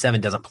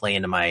 237 doesn't play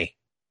into my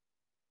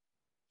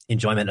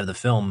enjoyment of the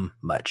film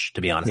much,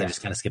 to be honest. I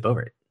just kind of skip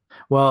over it.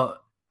 Well,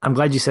 I'm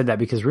glad you said that,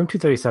 because Room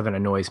 237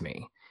 annoys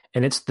me,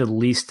 and it's the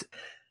least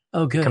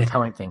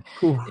compelling thing.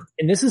 Ooh.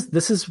 And this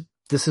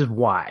is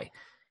why,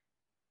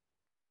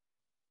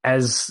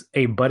 as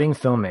a budding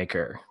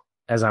filmmaker,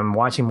 as I'm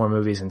watching more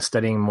movies and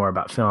studying more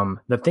about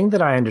film, the thing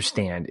that I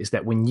understand is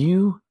that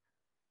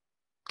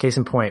case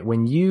in point,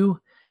 when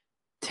you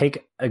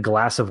take a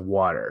glass of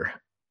water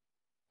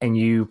and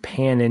you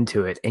pan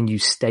into it and you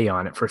stay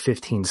on it for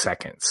 15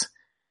 seconds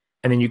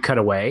and then you cut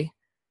away,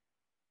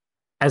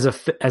 as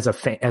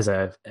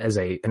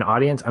an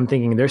audience, I'm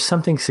thinking there's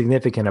something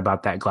significant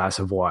about that glass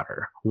of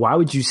water. Why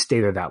would you stay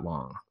there that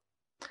long?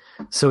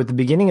 So at the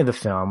beginning of the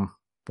film,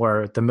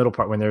 or the middle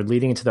part, when they're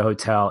leading into the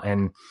hotel,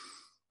 and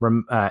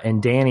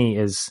Danny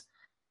is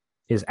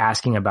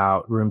asking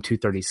about Room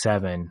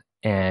 237,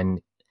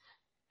 and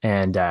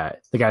And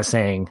the guy's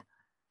saying,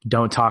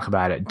 don't talk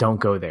about it. Don't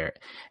go there.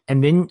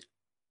 And then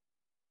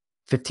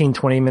 15,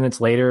 20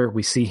 minutes later,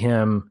 we see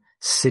him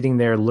sitting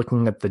there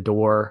looking at the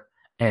door,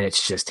 and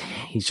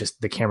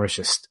the camera's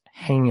just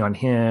hanging on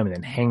him and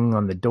then hanging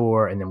on the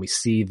door. And then we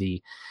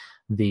see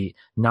the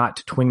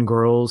not twin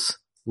girls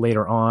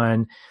later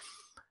on.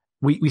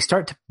 We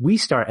start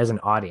as an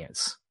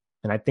audience.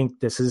 And I think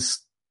this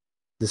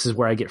is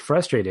where I get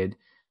frustrated.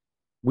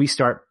 We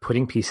start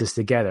putting pieces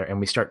together and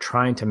we start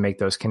trying to make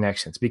those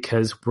connections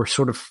because we're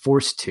sort of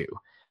forced to.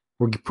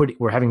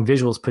 We're having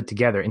visuals put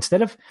together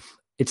instead of.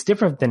 It's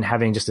different than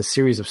having just a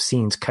series of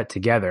scenes cut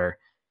together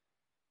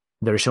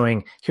that are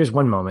showing, here's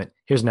one moment,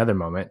 here's another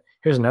moment,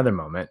 here's another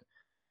moment.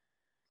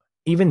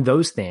 Even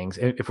those things,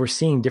 if we're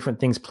seeing different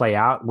things play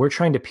out, we're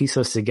trying to piece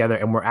those together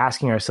and we're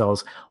asking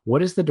ourselves,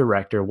 what is the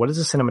director, what is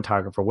the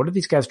cinematographer, what are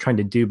these guys trying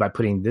to do by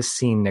putting this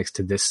scene next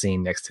to this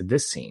scene next to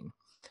this scene?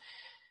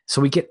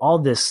 So we get all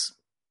this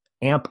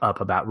amp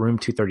up about Room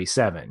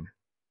 237,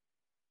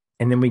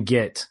 and then we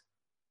get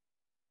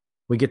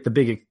the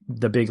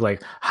big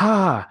like,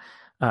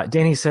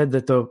 Danny said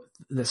that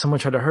someone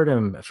tried to hurt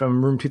him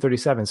from Room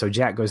 237. So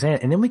Jack goes in,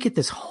 and then we get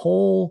this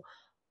whole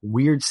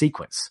weird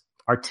sequence,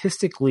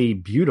 artistically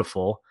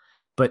beautiful,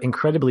 but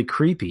incredibly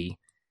creepy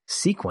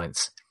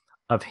sequence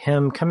of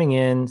him coming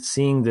in,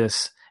 seeing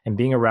this and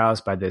being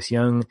aroused by this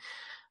young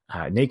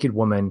naked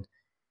woman.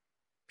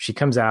 She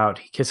comes out,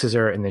 he kisses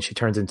her, and then she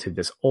turns into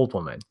this old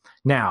woman.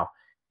 Now,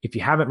 if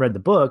you haven't read the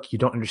book, you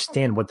don't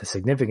understand what the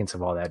significance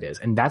of all that is.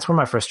 And that's where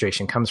my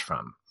frustration comes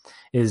from,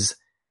 is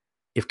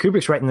if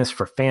Kubrick's writing this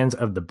for fans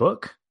of the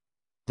book,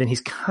 then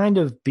he's kind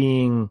of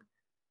being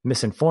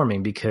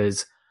misinforming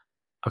because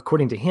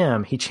according to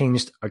him, he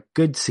changed a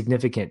good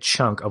significant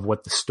chunk of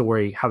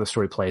how the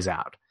story plays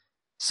out.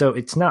 So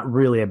it's not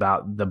really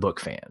about the book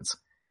fans.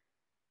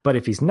 But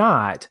if he's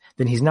not,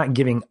 then he's not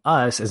giving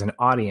us as an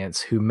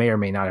audience who may or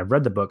may not have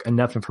read the book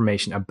enough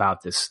information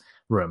about this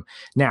room.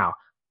 Now,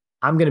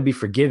 I'm going to be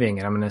forgiving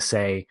and I'm going to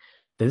say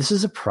that this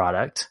is a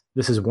product.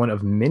 This is one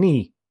of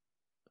many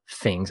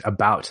things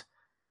about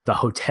the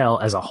hotel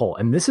as a whole.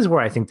 And this is where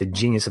I think the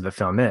genius of the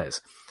film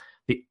is.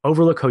 The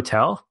Overlook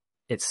Hotel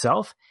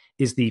itself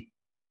is the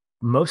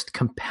most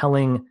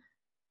compelling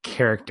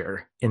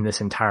character in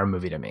this entire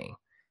movie to me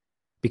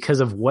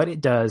because of what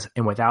it does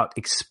and without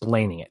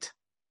explaining it.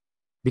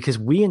 Because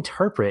we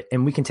interpret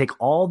and we can take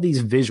all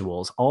these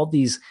visuals, all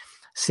these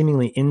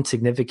seemingly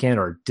insignificant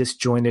or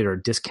disjointed or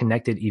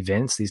disconnected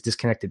events, these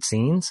disconnected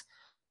scenes,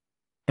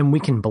 and we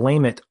can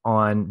blame it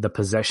on the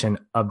possession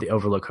of the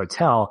Overlook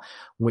Hotel,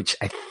 which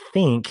I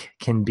think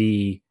can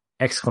be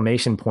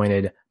exclamation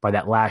pointed by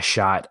that last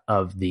shot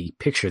of the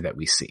picture that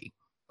we see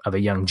of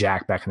a young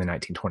Jack back in the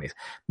 1920s.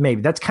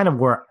 Maybe that's kind of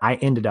where I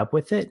ended up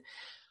with it.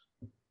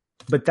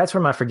 But that's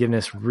where my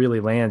forgiveness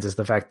really lands, is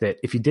the fact that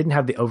if you didn't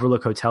have the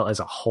Overlook Hotel as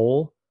a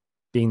whole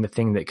being the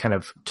thing that kind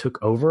of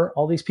took over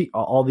all these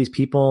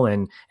people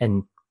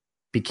and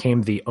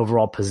became the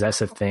overall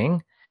possessive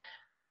thing,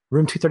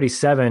 Room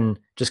 237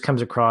 just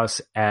comes across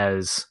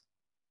as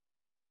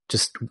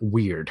just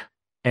weird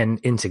and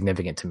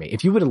insignificant to me.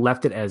 If you would have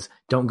left it as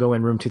don't go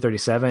in Room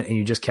 237 and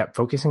you just kept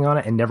focusing on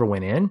it and never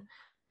went in,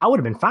 I would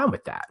have been fine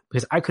with that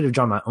because I could have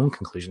drawn my own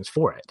conclusions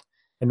for it.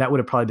 And that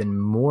would have probably been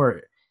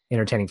more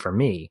entertaining for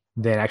me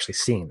than actually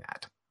seeing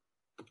that.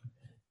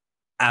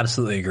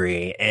 Absolutely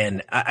agree.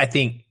 And I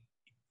think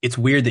it's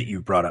weird that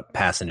you brought up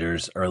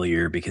Passengers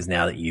earlier, because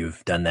now that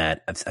you've done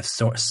that, I've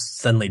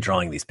suddenly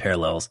drawing these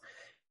parallels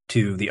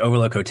to the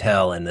Overlook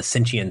Hotel and the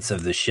sentience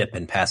of the ship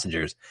and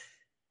Passengers.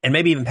 And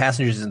maybe even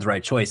Passengers isn't the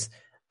right choice.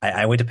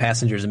 I went to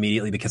Passengers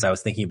immediately because I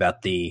was thinking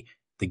about the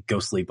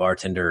ghostly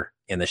bartender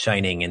in The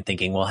Shining and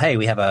thinking, well, hey,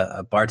 we have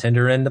a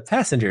bartender in the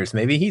Passengers.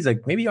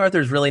 Maybe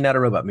Arthur's really not a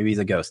robot. Maybe he's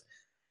a ghost.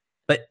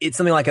 But it's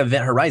something like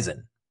Event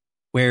Horizon,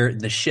 where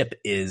the ship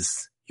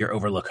is your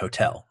Overlook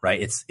Hotel, right?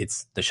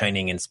 It's The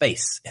Shining in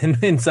space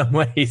in some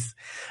ways.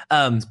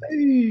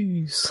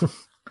 Space.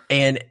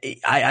 And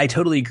I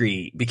totally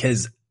agree,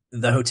 because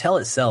the hotel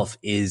itself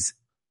is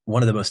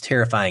one of the most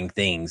terrifying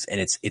things, and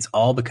it's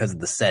all because of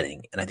the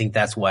setting. And I think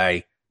that's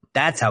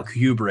how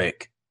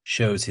Kubrick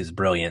shows his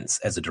brilliance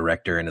as a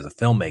director and as a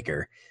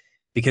filmmaker,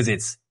 because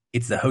it's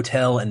the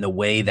hotel and the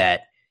way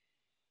that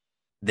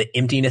the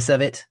emptiness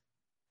of it,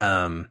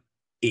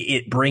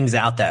 it brings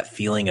out that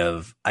feeling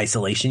of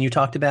isolation you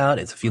talked about.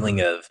 It's a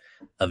feeling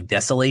of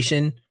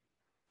desolation.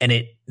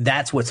 And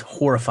that's what's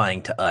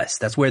horrifying to us.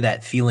 That's where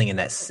that feeling and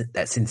that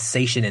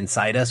sensation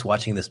inside us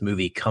watching this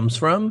movie comes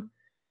from,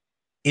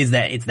 is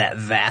that it's that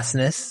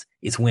vastness.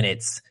 It's when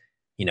it's,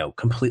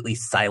 completely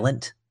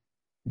silent.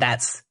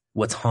 That's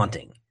what's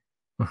haunting.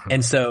 Mm-hmm.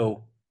 And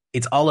so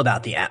it's all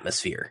about the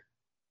atmosphere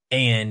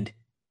and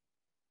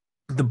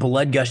the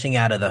blood gushing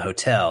out of the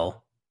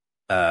hotel,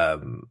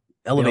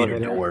 elevator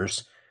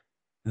doors,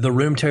 the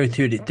Room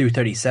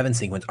 237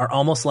 sequence are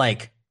almost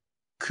like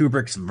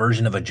Kubrick's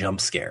version of a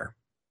jump scare.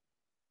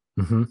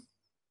 Mm-hmm.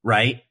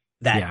 Right?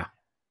 That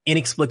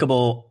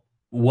inexplicable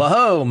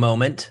whoa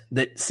moment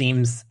that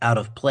seems out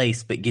of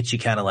place, but gets you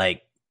kind of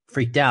like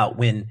freaked out,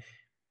 when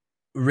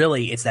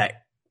really it's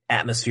that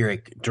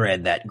atmospheric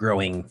dread, that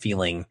growing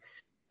feeling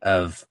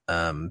of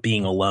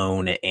being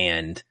alone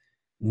and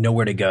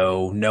nowhere to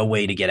go, no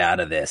way to get out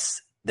of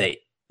this that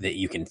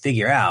you can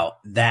figure out.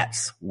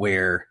 That's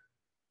where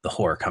the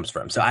horror comes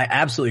from. So I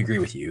absolutely agree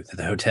with you that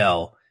the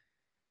hotel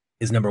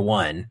is number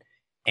one,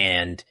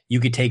 and you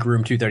could take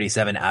Room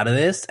 237 out of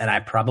this and I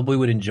probably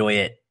would enjoy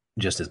it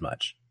just as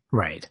much.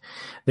 Right.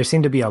 There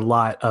seem to be a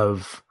lot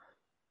of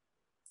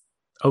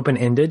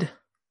open-ended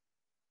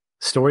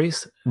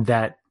stories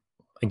that,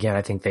 again,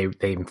 I think they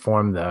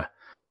inform the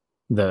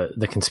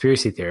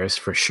conspiracy theorists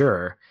for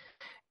sure.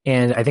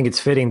 And I think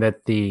it's fitting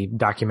that the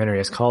documentary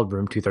is called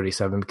Room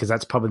 237 because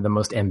that's probably the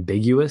most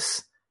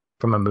ambiguous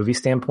from a movie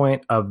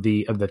standpoint of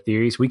the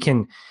theories. We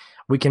can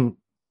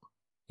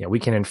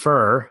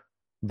infer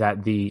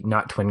that the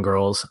not twin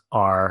girls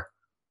are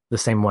the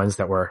same ones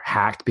that were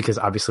hacked, because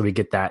obviously we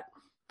get that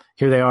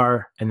here they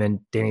are, and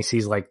then Danny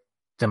sees like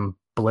them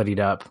bloodied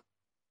up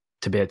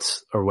to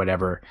bits or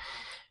whatever.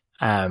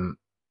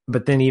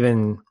 But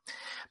then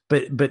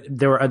but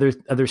there were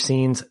other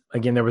scenes.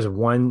 Again, there was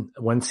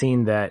one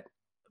scene that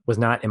was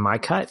not in my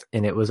cut,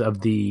 and it was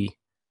of the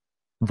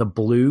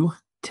blue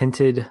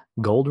tinted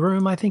gold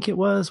room, I think it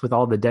was, with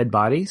all the dead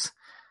bodies.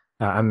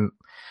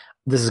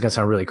 This is going to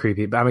sound really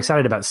creepy, but I'm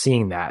excited about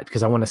seeing that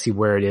because I want to see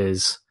where it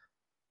is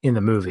in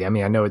the movie. I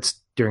mean, I know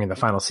it's during the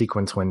final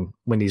sequence when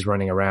Wendy's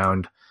running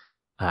around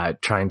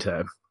trying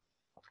to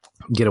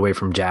get away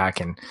from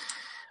Jack, and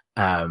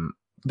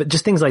but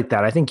just things like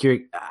that.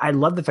 I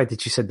love the fact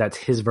that you said that's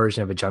his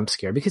version of a jump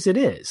scare, because it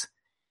is,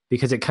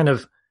 because it kind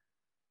of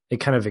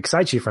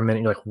excites you for a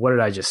minute. You're like, what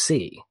did I just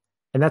see?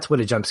 And that's what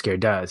a jump scare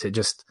does. It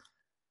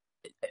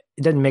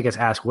doesn't make us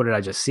ask, what did I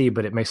just see?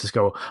 But it makes us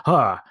go,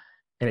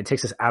 and it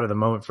takes us out of the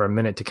moment for a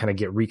minute to kind of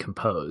get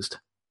recomposed.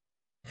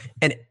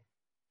 And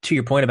to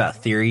your point about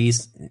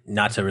theories,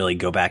 not to really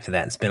go back to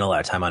that and spend a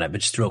lot of time on it,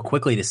 but just real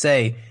quickly to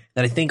say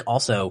that I think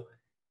also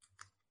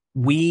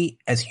we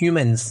as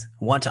humans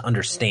want to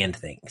understand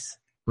things.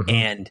 Mm-hmm.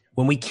 And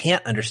when we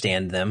can't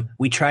understand them,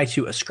 we try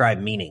to ascribe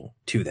meaning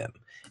to them.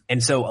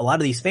 And so a lot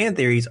of these fan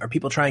theories are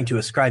people trying to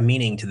ascribe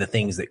meaning to the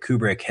things that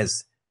Kubrick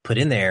has put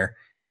in there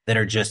that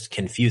are just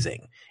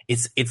confusing.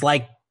 It's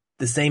like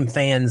the same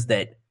fans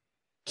that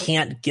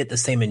can't get the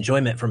same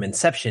enjoyment from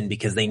Inception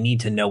because they need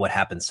to know what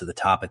happens to the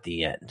top at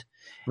the end.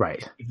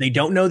 Right. If they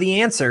don't know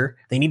the answer,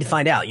 they need to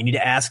find out. You need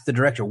to ask the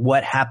director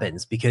what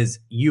happens, because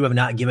you have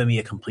not given me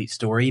a complete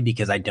story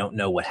because I don't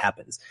know what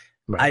happens.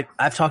 Right.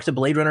 I've talked to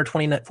Blade Runner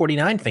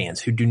 2049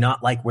 fans who do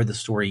not like where the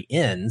story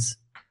ends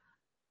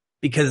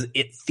because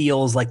it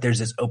feels like there's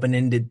this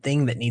open-ended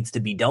thing that needs to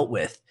be dealt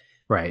with.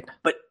 Right.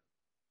 But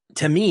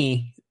to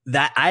me,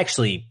 that I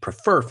actually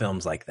prefer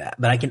films like that,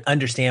 but I can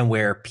understand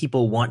where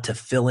people want to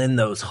fill in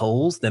those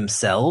holes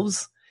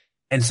themselves.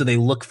 And so they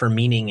look for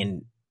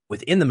meaning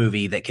within the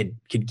movie that could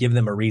give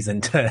them a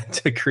reason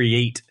to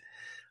create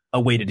a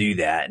way to do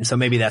that. And so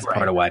maybe that's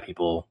part of why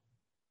people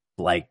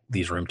like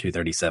these Room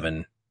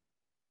 237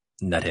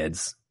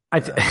 nutheads. I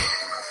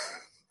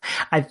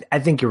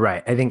think you're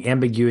right. I think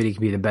ambiguity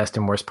can be the best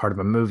and worst part of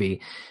a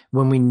movie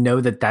when we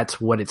know that that's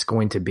what it's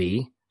going to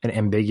be, an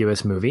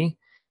ambiguous movie.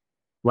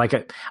 Like,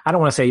 I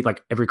don't want to say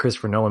like every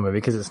Christopher Nolan movie,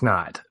 because it's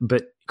not,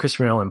 but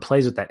Christopher Nolan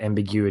plays with that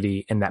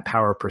ambiguity and that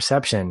power of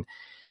perception.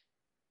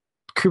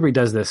 Kubrick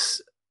does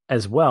this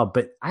as well,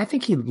 but I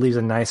think he leaves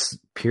a nice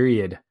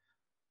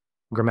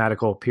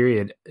grammatical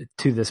period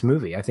to this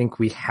movie. I think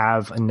we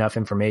have enough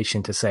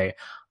information to say,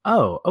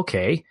 oh,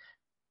 okay,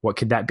 what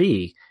could that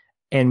be?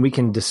 And we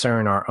can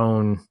discern our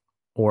own,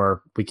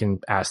 or we can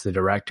ask the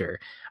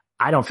director.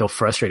 I don't feel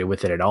frustrated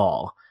with it at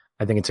all.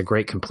 I think it's a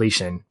great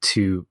completion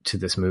to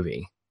this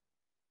movie.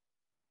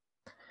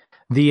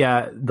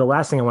 The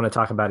last thing I want to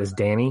talk about is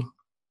Danny,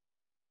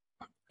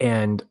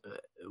 and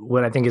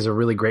what I think is a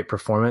really great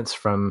performance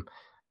from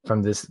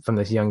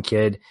this young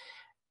kid,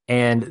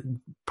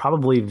 and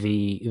probably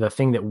the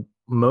thing that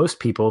most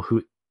people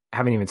who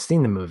haven't even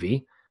seen the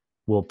movie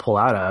will pull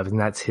out of, and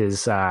that's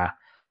his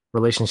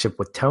relationship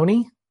with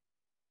Tony,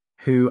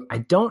 who I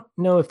don't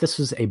know if this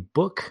was a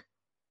book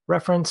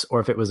reference or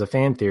if it was a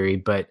fan theory,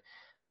 but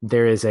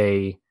there is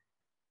a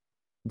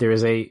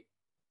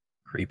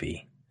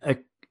creepy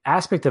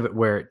aspect of it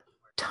where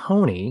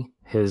Tony,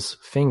 his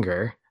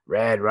finger,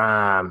 red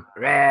rum,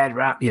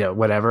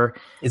 whatever.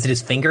 Is it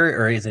his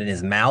finger or is it in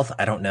his mouth?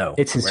 I don't know.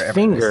 It's his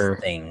finger,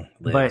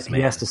 but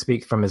he has to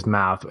speak from his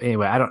mouth.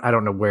 Anyway, I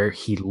don't know where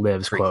he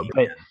lives, quote,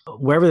 but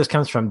wherever this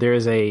comes from, there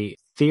is a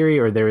theory,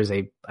 or there is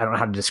I don't know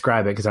how to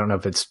describe it because I don't know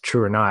if it's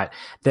true or not,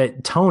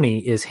 that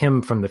Tony is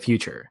him from the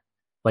future,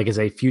 like is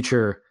a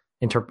future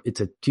it's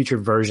a future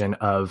version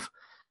of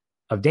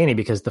Danny,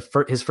 because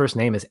his first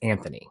name is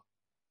Anthony.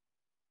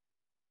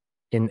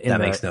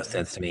 That makes no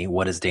sense to me.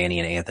 What is Danny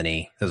and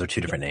Anthony? Those are two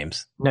different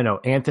names. No,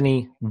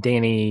 Anthony,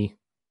 Danny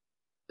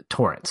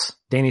Torrance.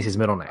 Danny's his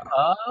middle name.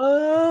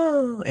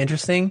 Oh,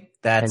 interesting.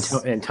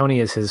 And Tony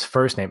is his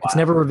first name. Wow. It's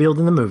never revealed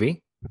in the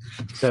movie.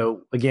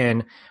 So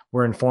again,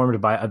 we're informed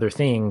by other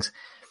things.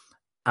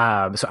 So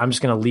I'm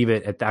just going to leave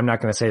it at that. I'm not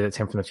going to say that's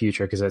him from the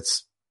future,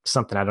 because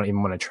something I don't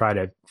even want to try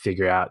to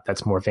figure out.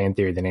 That's more fan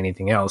theory than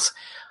anything else.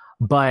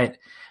 But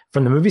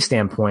from the movie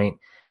standpoint,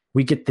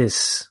 we get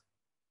this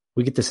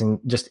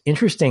just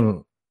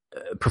interesting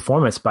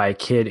performance by a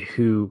kid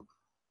who,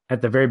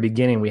 at the very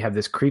beginning, we have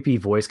this creepy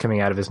voice coming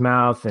out of his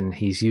mouth, and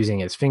he's using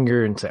his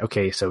finger and say,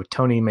 okay, so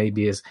Tony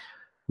maybe is,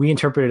 we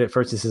interpreted it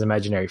first as his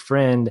imaginary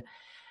friend.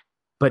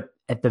 But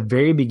at the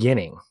very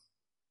beginning,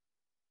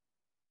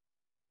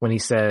 when he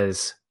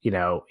says,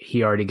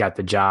 he already got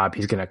the job,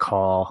 he's going to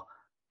call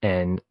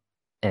and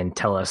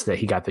tell us that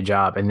he got the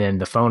job. And then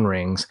the phone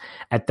rings.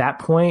 At that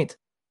point,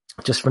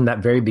 just from that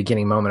very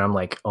beginning moment, I'm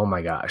like, oh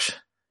my gosh,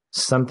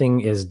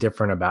 something is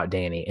different about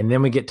Danny. And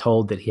then we get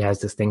told that he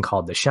has this thing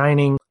called The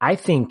Shining. I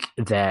think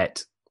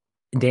that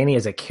Danny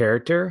as a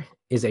character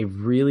is a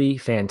really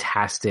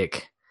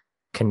fantastic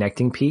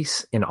connecting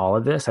piece in all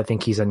of this. I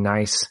think he's a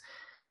nice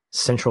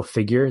central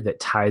figure that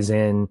ties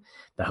in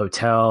the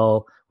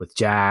hotel with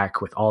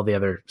Jack, with all the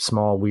other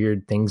small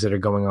weird things that are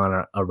going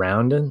on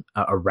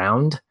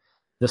around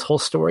this whole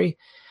story.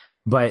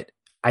 But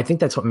I think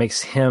that's what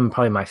makes him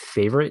probably my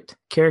favorite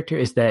character,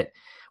 is that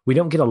we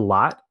don't get a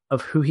lot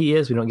of who he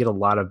is. We don't get a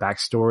lot of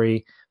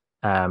backstory,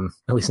 at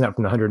least not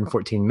from the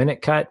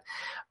 114-minute cut,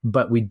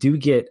 but we do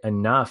get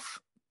enough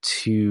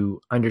to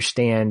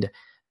understand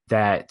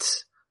that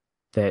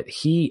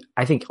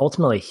I think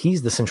ultimately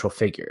he's the central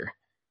figure.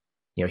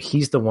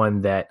 He's the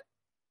one that,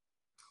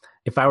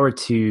 if I were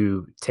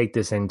to take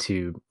this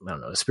into, I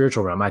don't know, a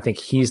spiritual realm, I think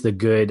he's the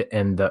good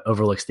and the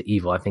overlooks the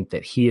evil. I think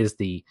that he is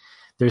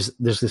there's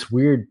this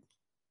weird,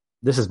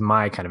 this is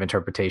my kind of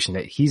interpretation,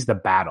 that he's the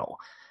battle.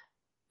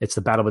 It's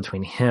the battle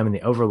between him and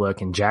the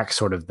Overlook, and Jack's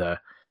sort of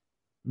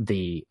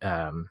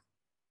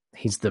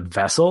he's the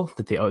vessel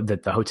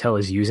that the hotel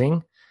is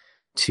using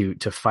to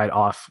fight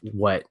off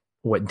what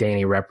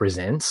Danny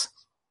represents.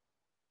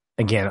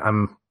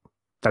 Again,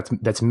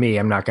 that's me.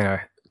 I'm not going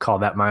to call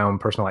that my own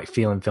personal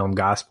feeling film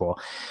gospel,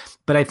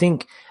 but I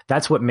think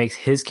that's what makes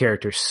his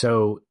character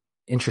so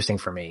interesting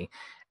for me.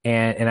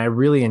 And I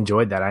really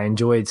enjoyed that. I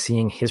enjoyed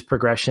seeing his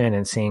progression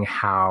and seeing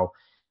how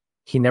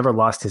he never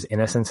lost his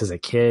innocence as a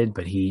kid,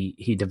 but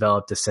he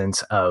developed a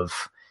sense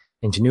of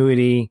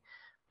ingenuity.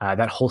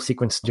 That whole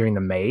sequence during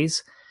the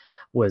maze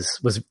was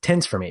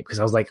tense for me, because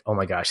I was like, oh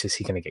my gosh, is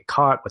he going to get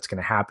caught? What's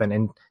going to happen?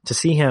 And to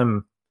see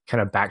him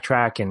kind of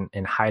backtrack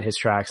and hide his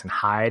tracks and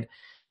hide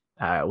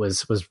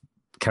was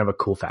kind of a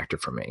cool factor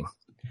for me.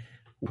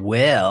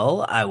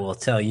 Well, I will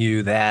tell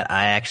you that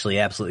I actually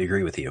absolutely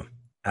agree with you.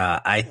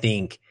 I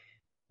think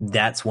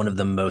that's one of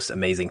the most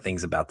amazing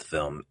things about the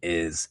film,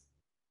 is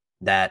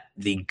that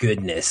the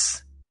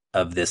goodness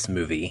of this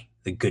movie,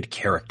 the good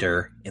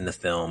character in the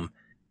film,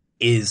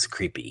 is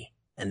creepy.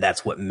 And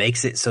that's what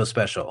makes it so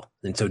special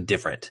and so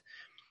different,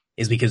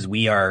 is because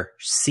we are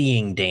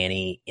seeing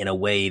Danny in a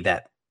way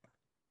that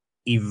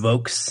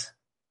evokes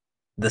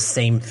the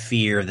same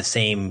fear, the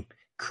same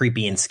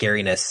creepy and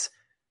scariness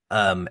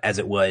as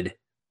it would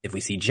if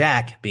we see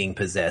Jack being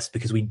possessed,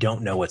 because we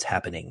don't know what's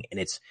happening. And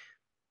it's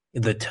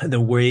the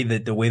way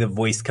the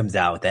voice comes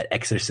out, that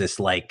exorcist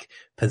like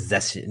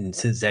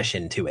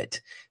possession to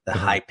it, the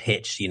high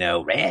pitch,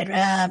 red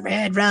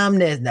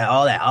rum,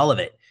 all of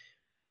it.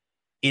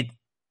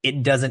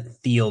 It doesn't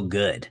feel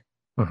good.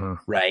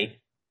 Right.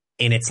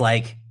 And it's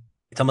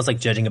almost like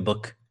judging a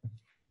book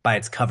by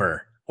its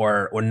cover,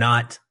 or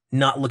not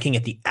looking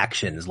at the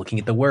actions, looking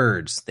at the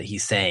words that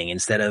he's saying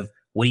instead of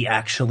what he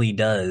actually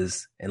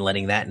does, and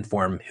letting that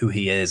inform who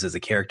he is as a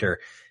character.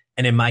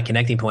 And in my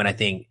connecting point, I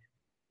think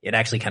it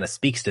actually kind of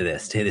speaks to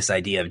this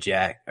idea of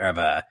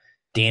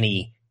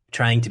Danny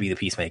trying to be the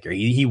peacemaker.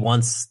 He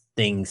wants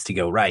things to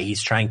go right.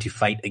 He's trying to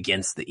fight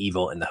against the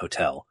evil in the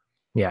hotel.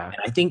 Yeah. And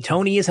I think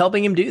Tony is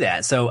helping him do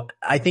that. So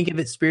I think of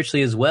it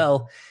spiritually as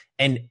well.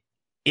 And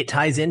it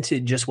ties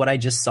into just what I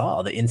just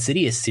saw, the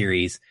Insidious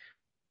series,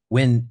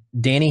 when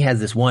Danny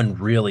has this one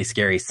really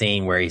scary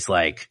scene where he's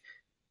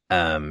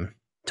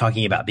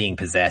talking about being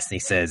possessed. And he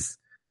says,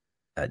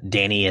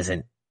 Danny's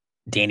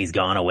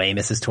gone away,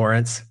 Mrs.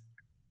 Torrance.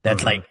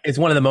 That's it's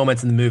one of the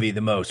moments in the movie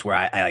the most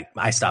where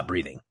I stop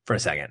breathing for a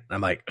second.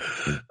 I'm like,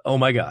 oh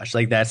my gosh,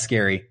 that's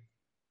scary.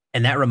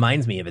 And that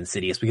reminds me of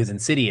Insidious, because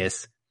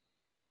Insidious,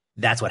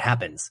 that's what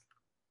happens.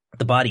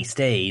 The body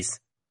stays,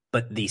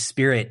 but the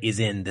spirit is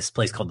in this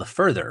place called the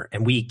Further,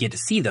 and we get to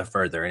see the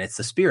Further, and it's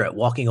the spirit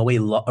walking away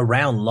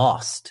around,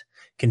 lost,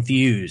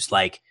 confused,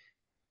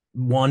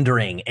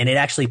 wandering, and it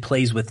actually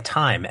plays with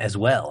time as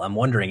well. I'm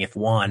wondering if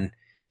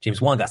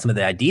James Wan got some of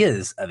the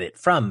ideas of it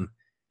from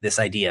this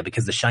idea,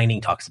 because The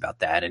Shining talks about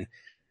that.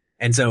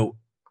 And so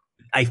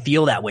I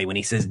feel that way when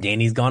he says,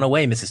 Danny's gone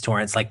away, Mrs.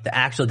 Torrance, the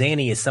actual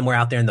Danny is somewhere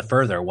out there in the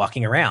Further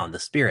walking around, the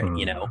spirit,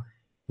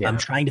 Yeah. I'm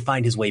trying to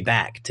find his way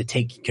back to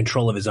take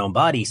control of his own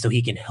body so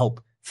he can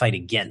help fight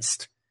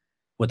against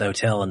what the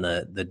hotel and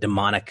the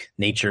demonic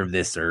nature of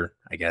this, or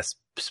I guess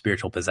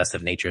spiritual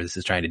possessive nature this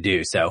is trying to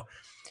do. So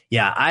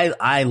yeah,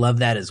 I love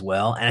that as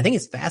well. And I think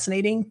it's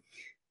fascinating.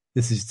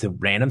 This is just a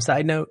random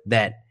side note,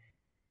 that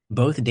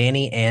both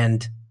Danny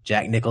and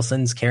Jack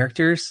Nicholson's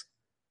characters,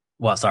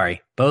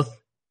 both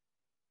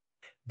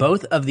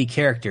both of the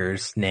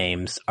characters'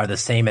 names are the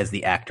same as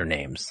the actor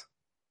names.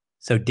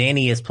 So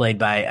Danny is played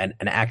by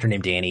an actor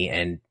named Danny,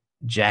 and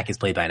Jack is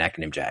played by an actor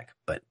named Jack.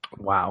 But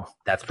wow,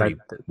 that's pretty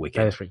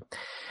wicked. That is pretty.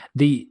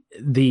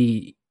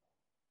 The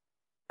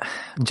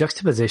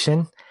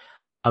juxtaposition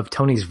of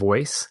Tony's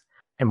voice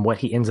and what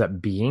he ends up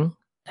being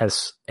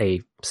as a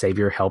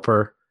savior,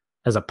 helper,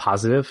 as a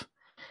positive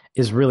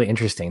is really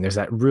interesting. There's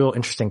that real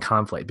interesting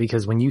conflict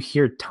because when you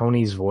hear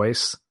Tony's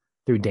voice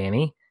through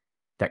Danny,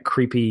 that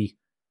creepy,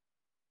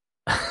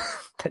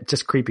 that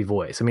just creepy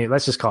voice. I mean,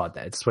 let's just call it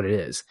that. It's what it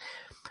is.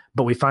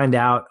 But we find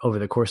out over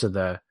the course of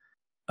the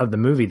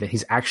movie that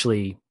he's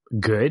actually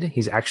good.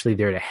 He's actually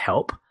there to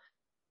help.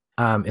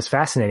 It's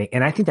fascinating.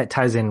 And I think that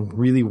ties in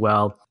really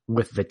well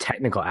with the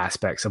technical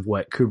aspects of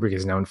what Kubrick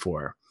is known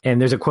for. And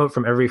there's a quote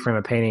from Every Frame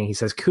of Painting. He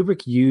says,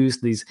 Kubrick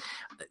used these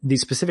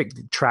specific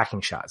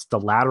tracking shots, the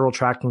lateral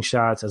tracking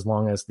shots, as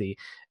well as the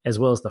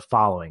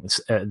following,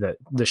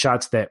 the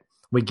shots that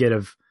we get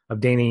of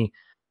Danny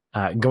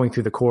going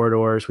through the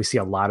corridors. We see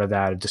a lot of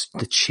that, just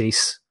the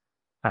chase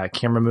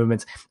camera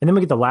movements. And then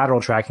we get the lateral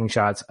tracking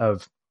shots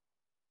of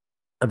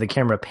the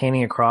camera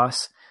panning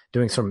across,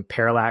 doing some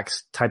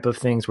parallax type of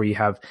things where you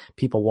have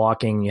people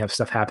walking, you have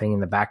stuff happening in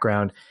the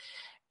background.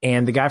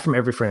 And the guy from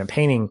Every Frame of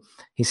Painting,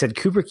 he said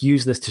Kubrick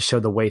used this to show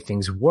the way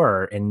things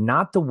were and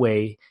not the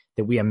way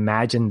that we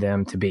imagined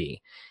them to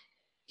be.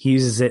 He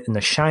uses it in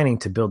The Shining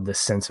to build this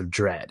sense of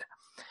dread.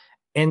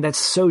 And that's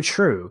so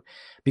true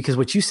because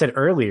what you said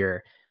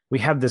earlier, we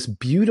have this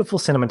beautiful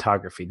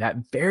cinematography,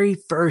 that very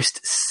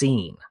first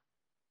scene,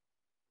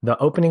 the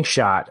opening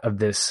shot of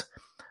this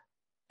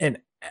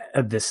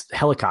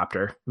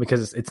helicopter,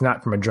 because it's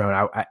not from a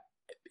drone.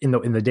 In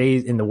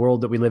the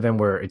world that we live in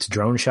where it's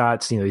drone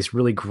shots, these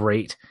really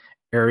great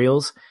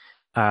aerials,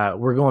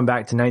 we're going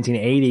back to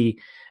 1980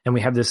 and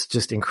we have this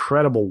just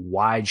incredible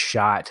wide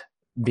shot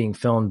being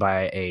filmed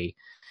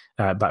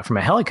from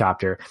a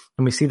helicopter.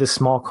 And we see this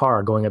small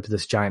car going up to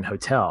this giant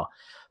hotel,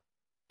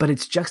 but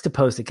it's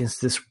juxtaposed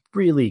against this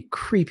really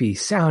creepy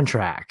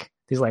soundtrack.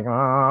 He's like,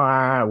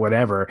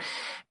 whatever.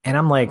 And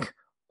I'm like,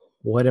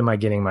 what am I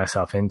getting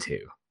myself into?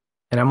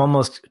 And I'm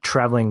almost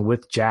traveling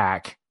with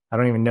Jack. I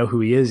don't even know who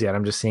he is yet.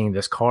 I'm just seeing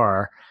this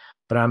car,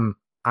 but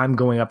I'm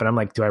going up and I'm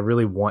like, do I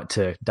really want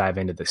to dive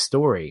into this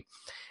story?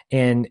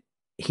 And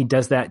he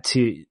does that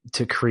to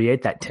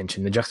create that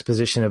tension, the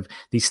juxtaposition of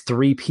these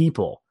three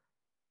people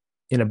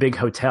in a big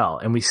hotel.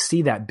 And we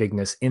see that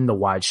bigness in the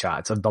wide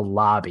shots of the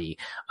lobby,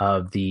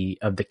 of the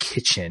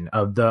kitchen,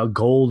 of the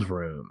gold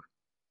room.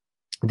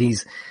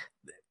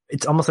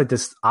 It's almost like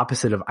this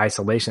opposite of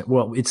isolation.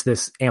 Well, it's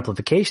this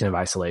amplification of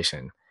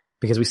isolation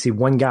because we see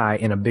one guy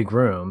in a big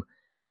room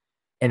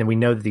and we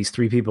know that these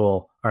three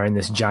people are in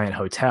this giant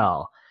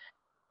hotel.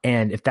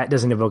 And if that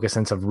doesn't evoke a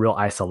sense of real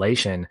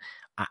isolation,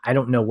 I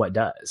don't know what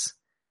does.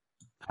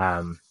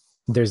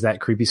 There's that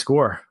creepy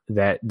score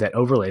that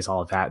overlays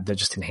all of that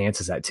just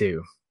enhances that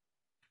too.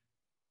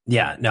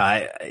 Yeah, no,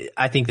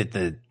 I think that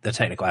the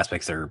technical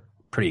aspects are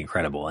pretty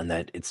incredible, and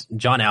that it's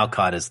John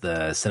Alcott as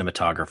the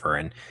cinematographer,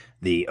 and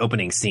the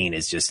opening scene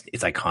is just,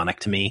 it's iconic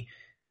to me.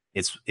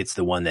 It's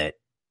the one that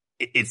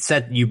you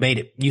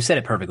said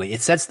it perfectly.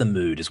 It sets the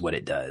mood is what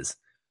it does.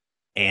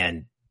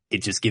 And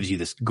it just gives you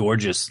this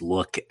gorgeous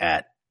look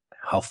at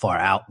how far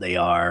out they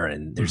are,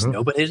 and there's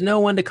no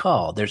one to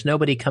call. There's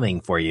nobody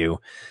coming for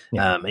you.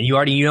 Yeah. And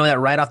you know that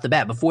right off the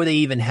bat before they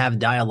even have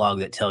dialogue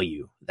that tell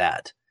you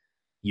that,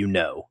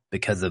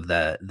 because of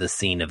the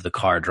scene of the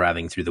car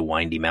driving through the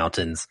windy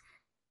mountains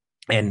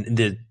and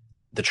the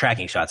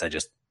tracking shots.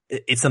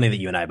 It's something that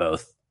you and I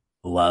both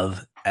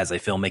love as a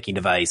filmmaking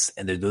device.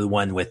 And the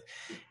one with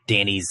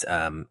Danny's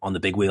on the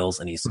big wheels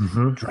and he's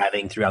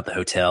driving throughout the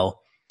hotel.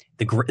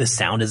 The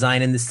sound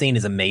design in this scene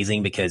is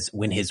amazing because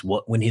when his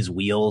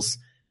wheels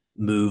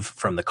move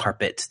from the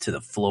carpet to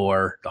the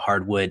floor, the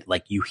hardwood,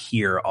 like you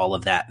hear all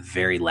of that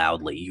very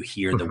loudly. You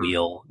hear the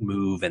wheel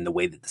move and the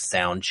way that the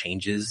sound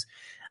changes.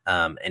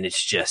 And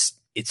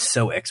it's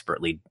so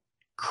expertly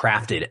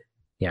crafted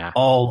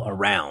all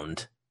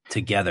around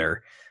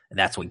together. And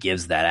that's what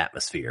gives that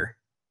atmosphere.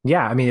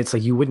 Yeah, I mean, it's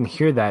like you wouldn't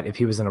hear that if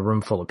he was in a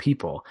room full of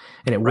people,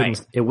 and it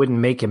wouldn't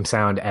make him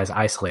sound as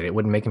isolated. It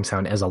wouldn't make him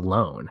sound as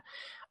alone.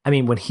 I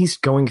mean, when he's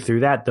going through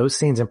those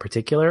scenes in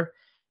particular,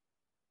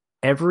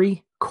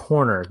 every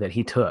corner that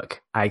he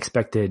took, I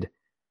expected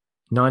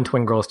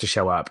non-twin girls to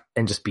show up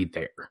and just be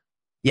there.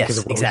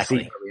 Yes, exactly.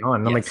 Early on.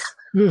 And I'm like,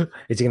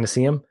 is he going to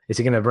see him? Is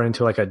he going to run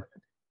into like a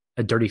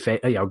dirty face,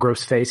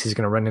 gross face? He's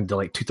going to run into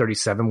like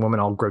 237 woman,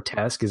 all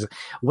grotesque.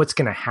 What's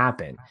going to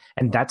happen?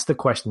 And that's the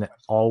question that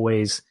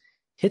always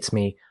hits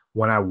me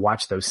when I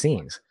watch those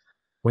scenes.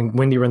 When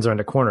Wendy runs around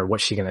a corner,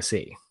 what's she going to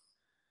see?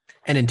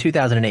 And in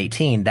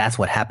 2018, that's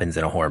what happens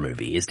in a horror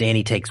movie is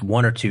Danny takes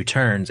one or two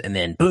turns and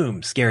then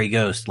boom, scary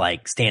ghost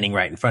like standing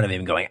right in front of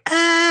him going,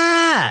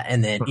 ah,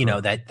 and then,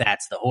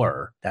 that's the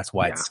horror. That's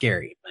why it's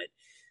scary. But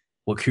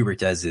what Kubrick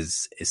does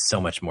is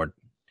so much more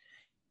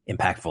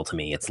impactful to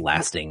me. It's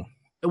lasting.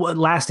 Well,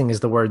 lasting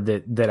is the word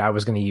that I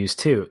was going to use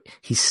too.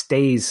 He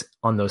stays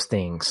on those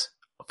things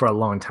for a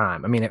long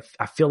time. I mean,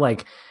 I feel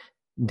like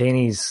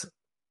Danny's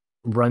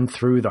run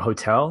through the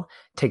hotel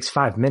takes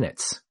 5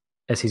 minutes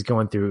as he's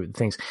going through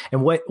things.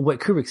 And what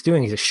Kubrick's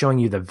doing is just showing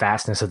you the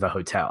vastness of the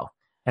hotel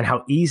and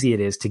how easy it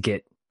is to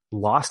get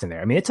lost in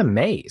there. I mean, it's a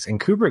maze, and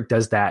Kubrick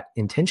does that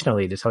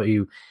intentionally to tell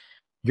you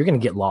you're going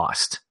to get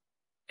lost,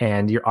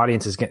 and my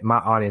audience is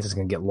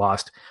going to get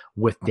lost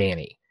with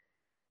Danny,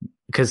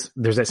 because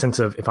there's that sense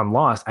of, if I'm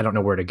lost, I don't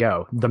know where to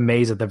go. The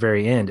maze at the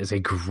very end is a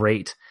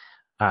great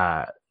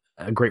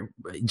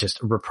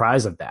just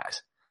reprise of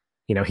that.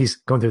 You know, he's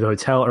going through the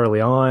hotel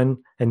early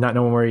on and not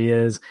knowing where he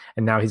is,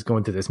 and now he's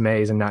going through this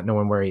maze and not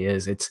knowing where he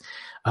is.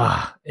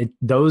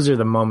 Those are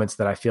the moments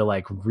that I feel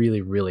like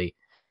really, really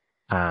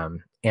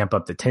amp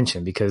up the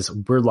tension, because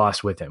we're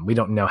lost with him. We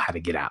don't know how to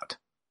get out.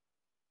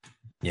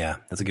 Yeah,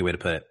 that's a good way to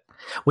put it.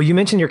 Well, you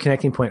mentioned your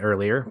connecting point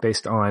earlier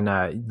based on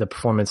the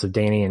performance of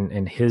Danny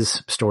and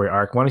his story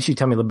arc. Why don't you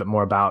tell me a little bit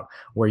more about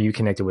where you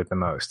connected with the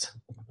most?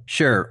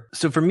 Sure.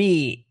 So for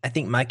me, I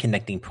think my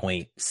connecting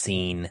point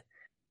scene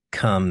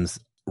comes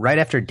right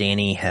after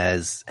Danny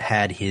has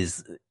had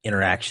his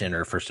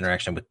first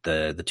interaction with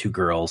the two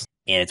girls.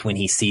 And it's when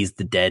he sees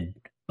the dead,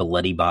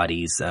 bloody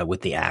bodies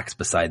with the axe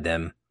beside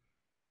them.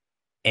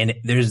 And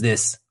there's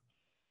this,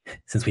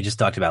 since we just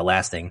talked about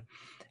lasting,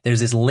 there's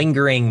this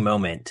lingering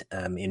moment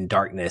in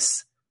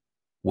darkness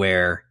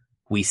where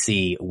we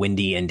see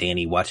Wendy and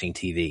Danny watching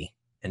TV,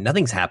 and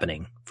nothing's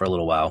happening for a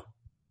little while.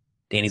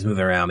 Danny's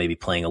moving around, maybe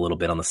playing a little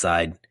bit on the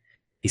side.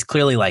 He's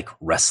clearly like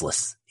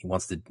restless. He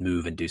wants to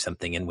move and do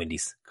something, and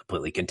Wendy's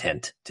completely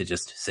content to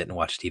just sit and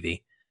watch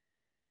TV.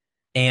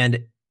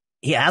 And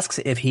he asks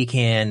if he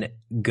can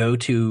go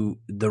to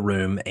the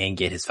room and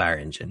get his fire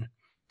engine,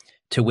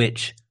 to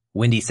which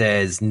Wendy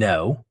says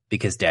no,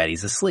 because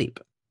Daddy's asleep.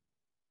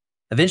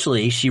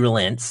 Eventually, she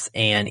relents,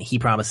 and he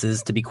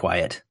promises to be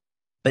quiet.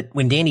 But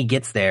when Danny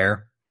gets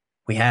there,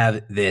 we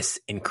have this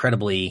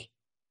incredibly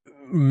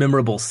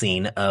memorable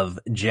scene of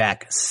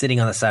Jack sitting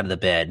on the side of the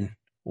bed,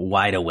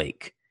 wide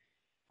awake,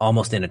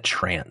 almost in a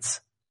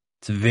trance.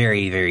 It's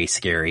very, very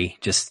scary,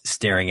 just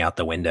staring out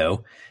the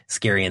window.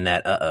 Scary in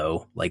that,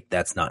 like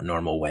that's not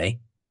normal way.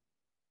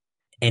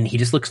 And he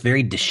just looks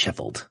very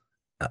disheveled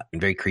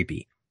and very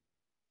creepy,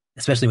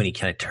 especially when he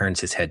kind of turns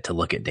his head to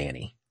look at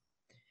Danny.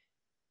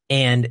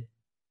 And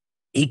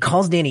he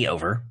calls Danny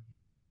over,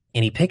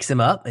 and he picks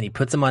him up and he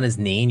puts him on his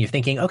knee, and you're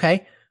thinking,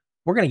 okay,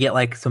 we're going to get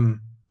like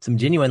some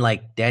genuine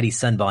like daddy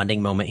son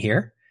bonding moment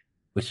here,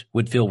 which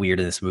would feel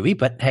weird in this movie,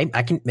 but hey,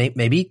 I can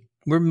maybe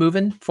we're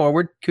moving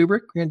forward,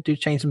 Kubrick. We're going to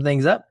change some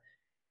things up.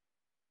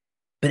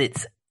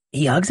 But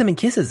he hugs him and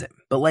kisses him,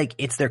 but like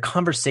it's their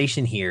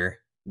conversation here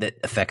that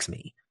affects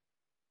me.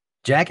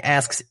 Jack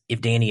asks if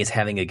Danny is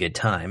having a good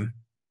time,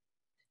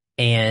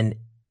 and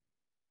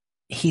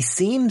he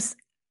seems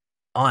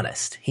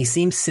honest. He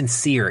seems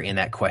sincere in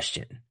that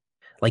question.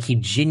 Like he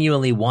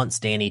genuinely wants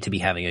Danny to be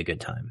having a good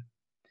time.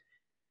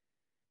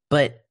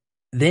 But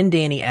then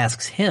Danny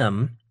asks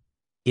him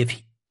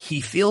if he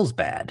feels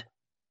bad.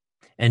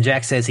 And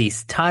Jack says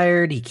he's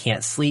tired, he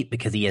can't sleep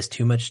because he has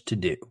too much to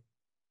do.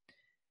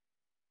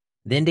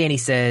 Then Danny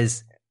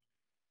says,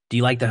 "Do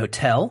you like the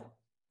hotel?"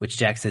 Which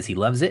Jack says he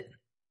loves it.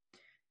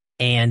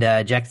 And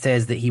Jack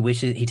says that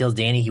he tells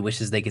Danny he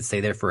wishes they could stay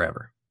there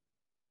forever.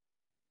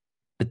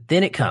 But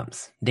then it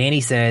comes. Danny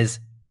says,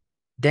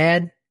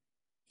 "Dad,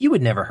 you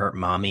would never hurt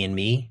Mommy and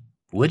me,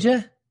 would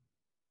you?"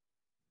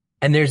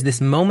 And there's this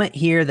moment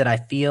here that I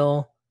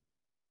feel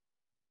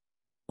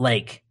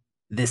like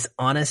this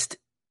honest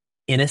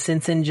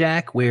innocence in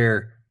Jack,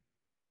 where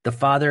the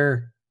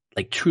father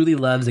like truly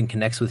loves and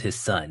connects with his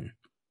son.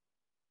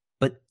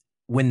 But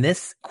when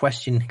this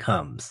question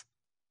comes,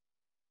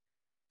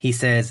 he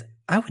says,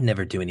 "I would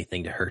never do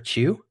anything to hurt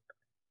you."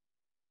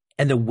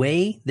 And the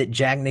way that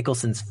Jack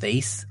Nicholson's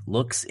face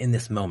looks in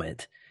this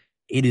moment,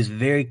 it is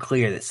very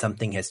clear that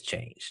something has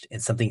changed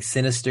and something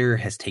sinister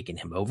has taken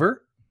him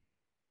over,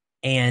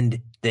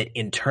 and that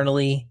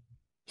internally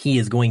he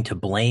is going to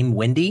blame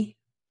Wendy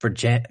for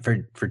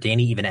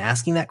Danny even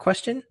asking that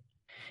question.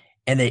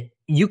 And that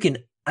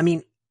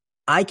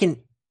I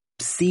can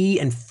see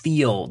and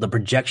feel the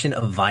projection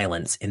of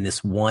violence in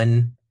this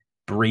one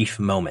brief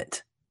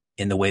moment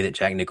in the way that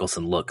Jack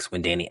Nicholson looks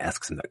when Danny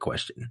asks him that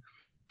question.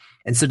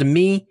 And so to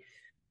me,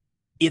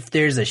 if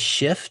there's a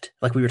shift,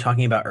 like we were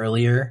talking about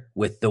earlier,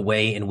 with the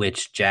way in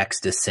which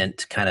Jack's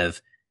descent kind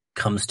of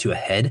comes to a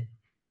head,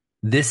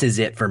 this is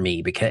it for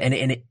me. Because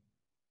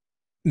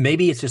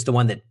maybe it's just the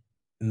one that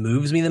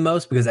moves me the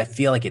most, because I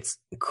feel like it's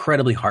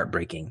incredibly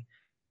heartbreaking.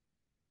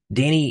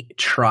 Danny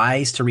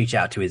tries to reach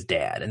out to his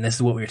dad, and this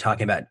is what we were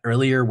talking about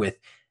earlier with,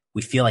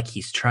 we feel like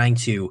he's trying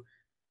to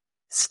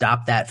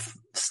stop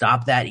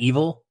that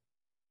evil,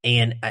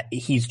 and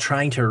he's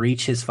trying to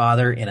reach his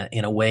father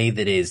in a way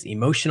that is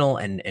emotional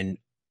and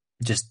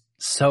just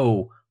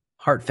so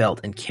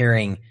heartfelt and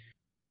caring,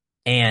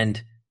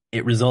 and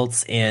it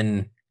results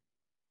in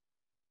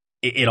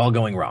it all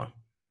going wrong,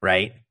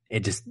 right?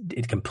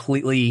 It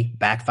completely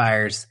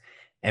backfires,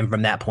 and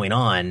from that point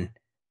on,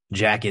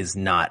 Jack is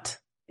not.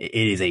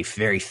 It is a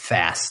very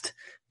fast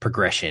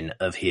progression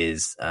of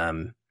his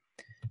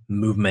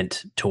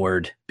movement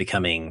toward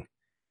becoming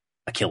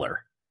a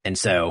killer. And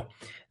so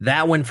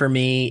that one for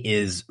me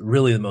is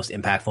really the most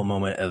impactful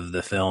moment of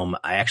the film.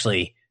 I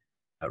actually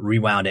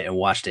rewound it and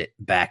watched it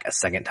back a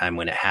second time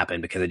when it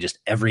happened, because it just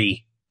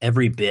every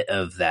bit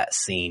of that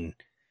scene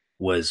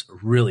was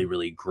really,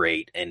 really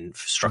great and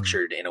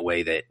structured in a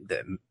way that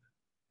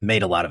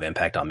made a lot of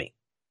impact on me.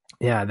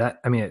 Yeah,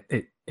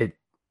 it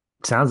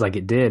sounds like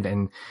it did.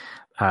 And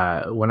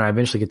when I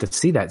eventually get to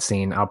see that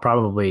scene, I'll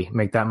probably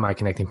make that my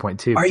connecting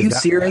point too. Are you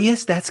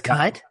serious? That's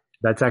cut?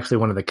 That's actually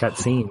one of the cut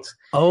scenes.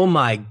 Oh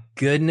my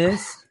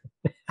goodness.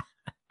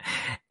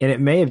 And it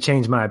may have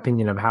changed my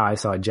opinion of how I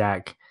saw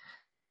Jack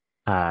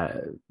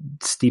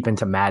steep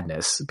into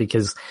madness,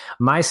 because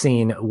my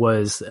scene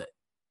was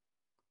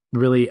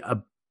really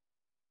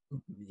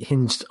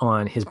hinged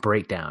on his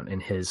breakdown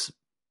and his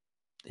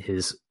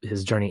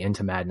journey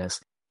into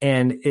madness.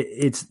 And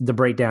it's the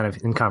breakdown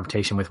in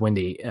confrontation with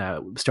Wendy,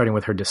 starting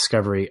with her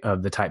discovery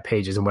of the type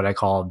pages and what I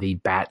call the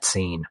bat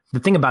scene. The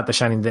thing about The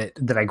Shining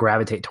that I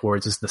gravitate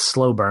towards is the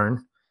slow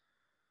burn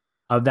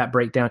of that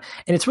breakdown.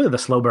 And it's really the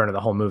slow burn of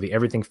the whole movie.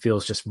 Everything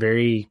feels just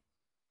very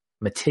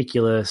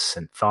meticulous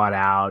and thought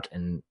out,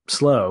 and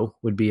slow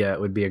would be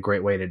a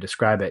great way to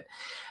describe it.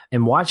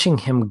 And watching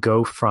him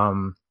go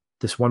from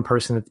this one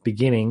person at the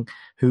beginning,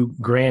 who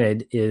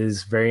granted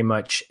is very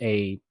much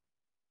a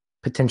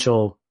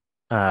potential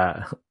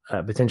on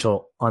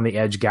the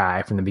edge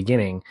guy from the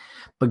beginning,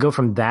 but go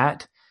from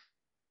that,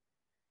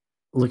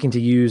 looking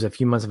to use a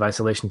few months of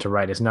isolation to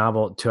write his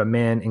novel, to a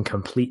man in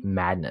complete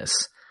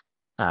madness,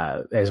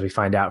 as we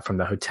find out from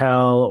the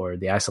hotel or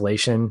the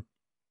isolation.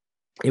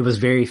 It was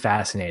very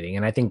fascinating.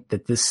 And I think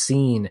that this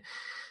scene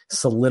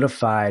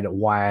solidified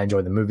why I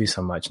enjoy the movie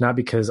so much, not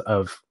because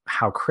of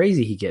how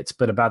crazy he gets,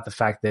 but about the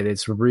fact that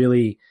it's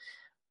really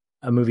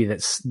a movie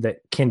that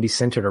can be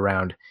centered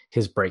around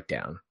his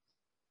breakdown.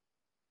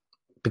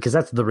 Because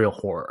that's the real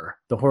horror.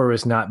 The horror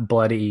is not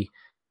bloody,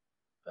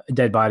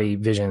 dead body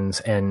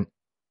visions and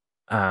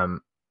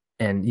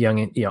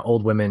young,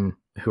 old women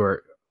who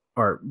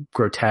are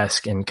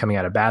grotesque and coming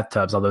out of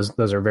bathtubs. Although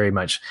those are very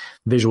much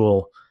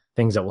visual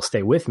things that will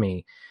stay with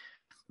me.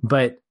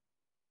 But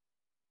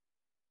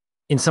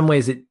in some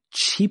ways, it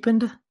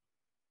cheapened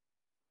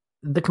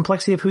the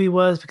complexity of who he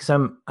was, because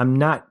I'm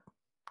not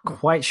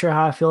quite sure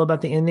how I feel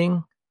about the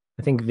ending.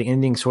 I think the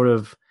ending sort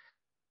of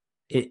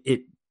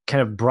it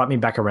kind of brought me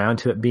back around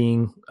to it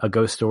being a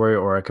ghost story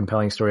or a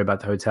compelling story about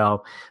the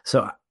hotel.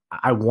 So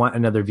I want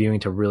another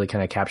viewing to really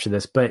kind of capture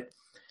this. But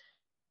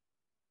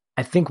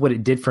I think what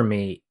it did for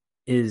me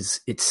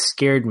is it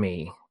scared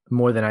me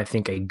more than I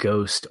think a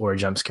ghost or a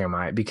jump scare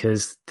might,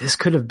 because this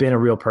could have been a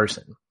real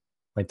person.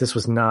 Like, this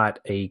was not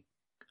an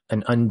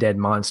undead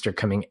monster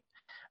coming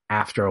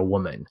after a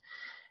woman.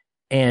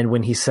 And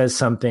when he says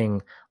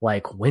something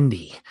like,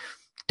 "Wendy,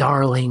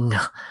 darling,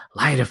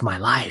 light of my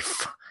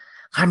life,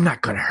 I'm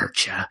not going to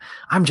hurt you.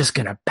 I'm just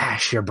going to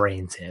bash your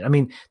brains in." I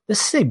mean,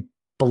 this is a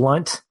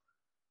blunt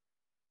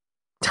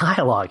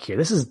dialogue here.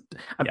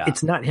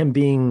 It's not him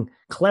being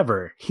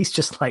clever. He's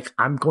just like,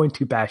 "I'm going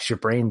to bash your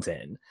brains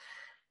in."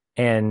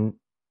 And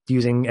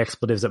using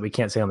expletives that we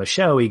can't say on the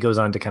show, he goes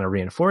on to kind of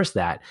reinforce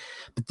that.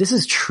 But this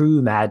is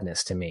true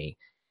madness to me.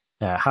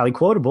 Highly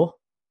quotable,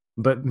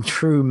 but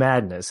true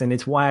madness. And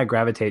it's why I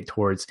gravitate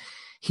towards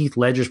Heath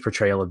Ledger's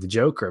portrayal of the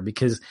Joker,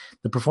 because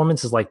the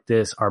performances like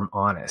this are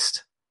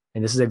honest.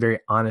 And this is a very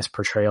honest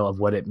portrayal of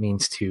what it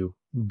means to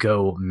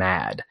go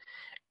mad.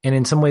 And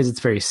in some ways, it's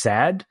very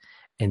sad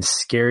and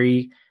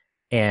scary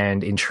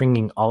and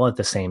intriguing all at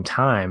the same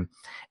time.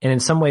 And in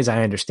some ways,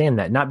 I understand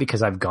that, not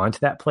because I've gone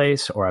to that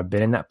place or I've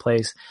been in that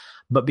place,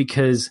 but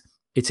because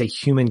it's a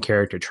human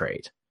character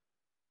trait.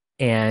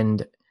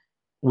 And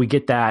we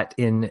get that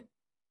in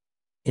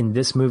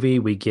this movie.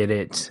 We get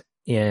it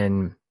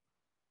in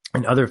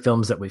other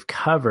films that we've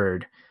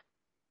covered.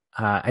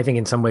 I think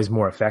in some ways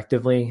more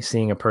effectively,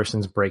 seeing a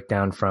person's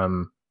breakdown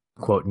from,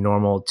 quote,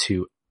 normal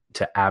to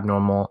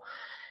abnormal.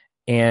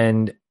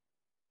 And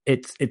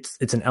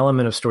it's an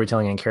element of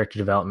storytelling and character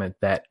development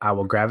that I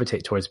will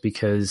gravitate towards,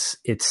 because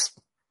it's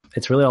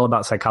really all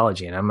about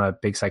psychology. And I'm a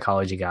big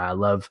psychology guy. I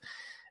love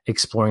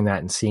exploring that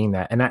and seeing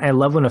that. And I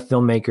love when a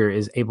filmmaker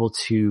is able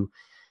to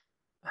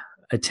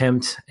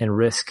attempt and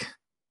risk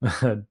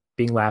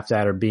being laughed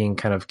at or being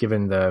kind of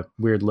given the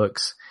weird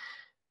looks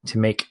to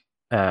make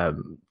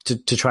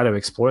to try to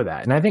explore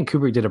that. And I think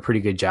Kubrick did a pretty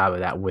good job of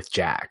that with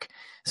Jack.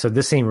 So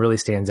this scene really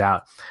stands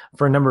out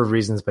for a number of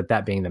reasons, but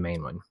that being the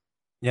main one.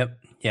 Yep.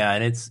 Yeah.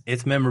 And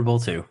it's memorable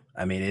too.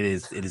 I mean, it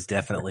is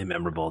definitely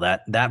memorable.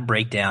 That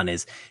breakdown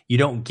is, you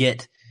don't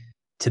get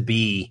to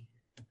be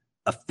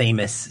a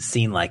famous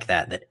scene like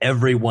that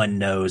everyone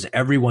knows,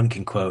 everyone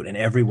can quote, and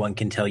everyone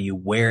can tell you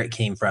where it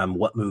came from,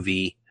 what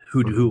movie,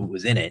 who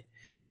was in it,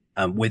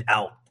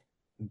 without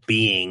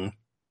being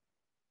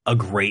a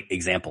great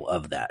example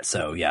of that.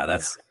 So yeah,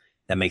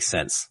 that makes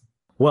sense.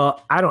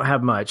 Well, I don't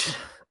have much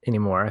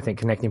anymore. I think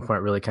Connecting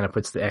Point really kind of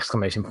puts the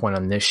exclamation point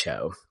on this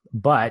show.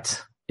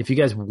 But if you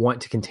guys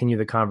want to continue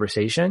the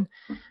conversation,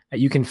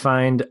 you can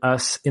find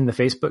us in the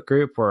Facebook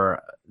group,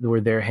 where we're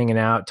there hanging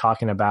out,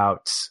 talking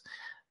about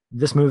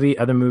this movie,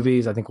 other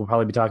movies. I think we'll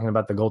probably be talking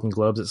about the Golden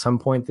Globes at some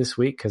point this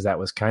week, because that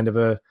was kind of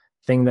a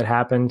thing that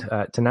happened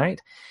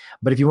tonight.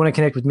 But if you want to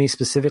connect with me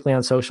specifically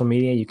on social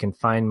media, you can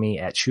find me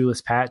at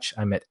Shoeless Patch.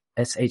 I'm at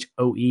ShoelessPatch,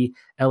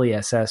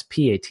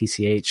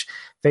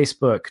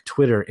 Facebook,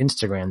 Twitter,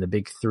 Instagram, the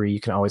big three. You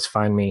can always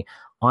find me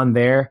on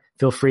there.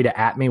 Feel free to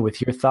at me with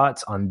your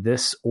thoughts on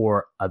this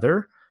or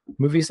other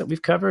movies that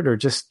we've covered, or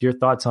just your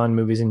thoughts on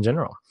movies in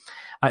general.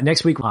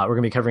 Next week, we're going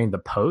to be covering The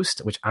Post,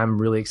 which I'm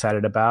really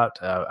excited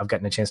about. I've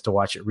gotten a chance to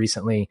watch it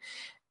recently,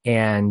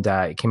 and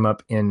it came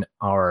up in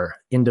our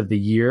end of the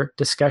year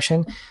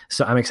discussion.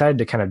 So I'm excited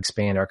to kind of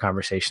expand our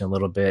conversation a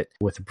little bit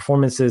with the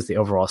performances, the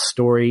overall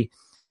story.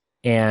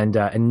 And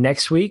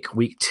next week,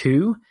 week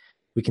 2,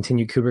 we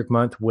continue Kubrick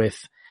month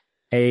with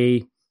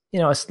a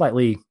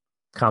slightly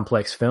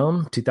complex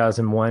film,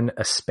 2001: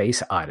 A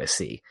Space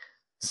Odyssey.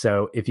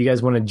 So if you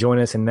guys want to join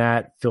us in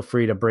that, feel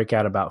free to break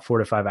out about 4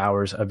 to 5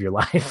 hours of your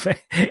life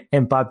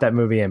and pop that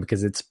movie in,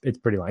 because it's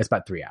pretty long. It's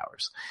about 3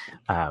 hours.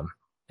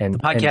 And the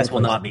podcast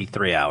will not be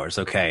 3 hours.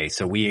 Okay.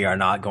 So we are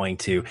not going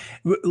to,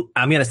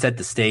 I'm going to set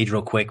the stage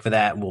real quick for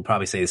that. We'll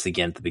probably say this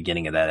again at the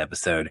beginning of that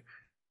episode,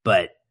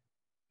 but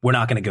we're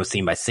not going to go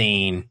scene by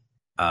scene.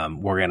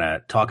 We're going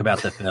to talk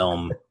about the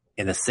film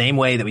in the same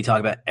way that we talk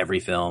about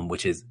every film,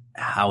 which is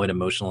how it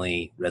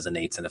emotionally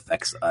resonates and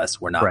affects us.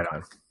 We're not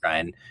going to try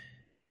and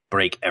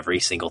break every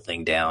single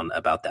thing down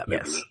about that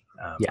movie.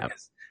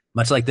 Yes.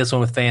 Much like this one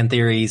with fan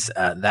theories,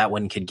 that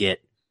one could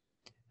get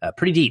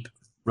pretty deep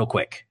real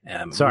quick.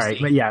 Sorry,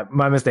 but yeah,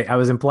 my mistake. I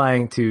was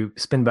implying to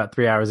spend about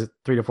 3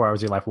 to 4 hours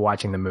of your life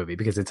watching the movie,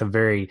 because it's a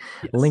very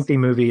lengthy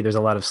movie. There's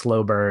a lot of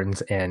slow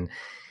burns, and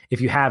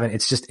if you haven't,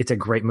 it's a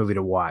great movie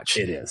to watch.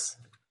 It is.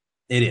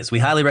 We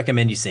highly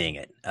recommend you seeing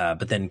it,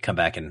 but then come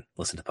back and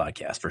listen to the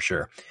podcast for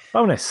sure.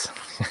 Bonus.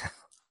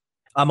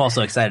 I'm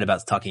also excited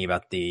about talking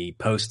about The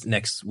Post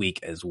next week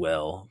as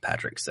well,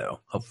 Patrick. So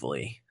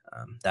hopefully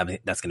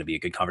that's going to be a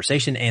good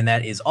conversation. And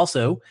that is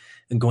also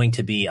going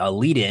to be a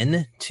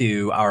lead-in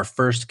to our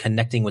first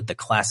Connecting with the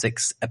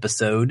Classics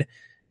episode.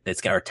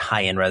 That's our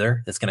tie-in,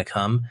 rather, that's going to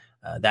come.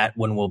 That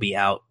one will be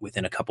out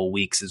within a couple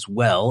weeks as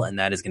well, and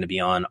that is going to be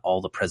on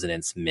All the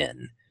President's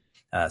Men.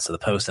 So The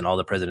Post and All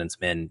the President's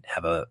Men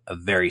have a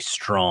very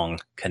strong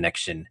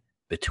connection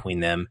between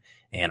them.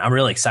 And I'm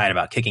really excited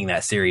about kicking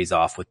that series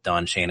off with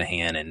Don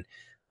Shanahan, and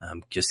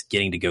just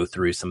getting to go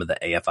through some of the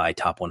AFI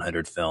Top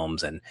 100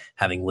 films and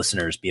having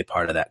listeners be a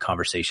part of that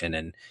conversation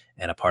and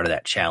a part of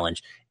that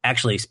challenge.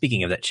 Actually,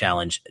 speaking of that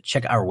challenge,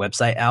 check our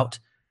website out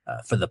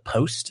for The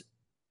Post.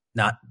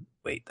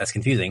 That's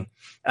confusing.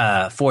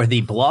 For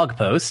the blog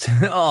post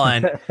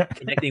on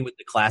Connecting with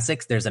the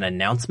Classics, there's an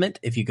announcement.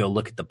 If you go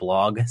look at the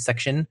blog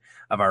section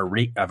of our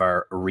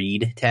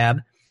read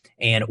tab,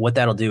 and what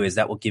that'll do is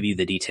that will give you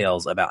the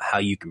details about how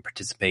you can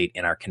participate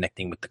in our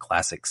Connecting with the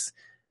Classics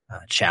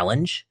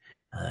challenge.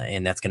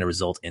 And that's going to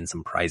result in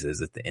some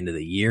prizes at the end of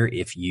the year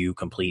if you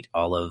complete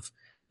all of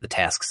the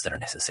tasks that are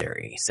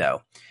necessary.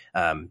 So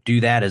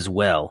do that as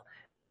well.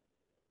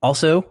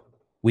 Also,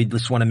 we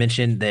just want to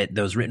mention that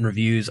those written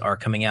reviews are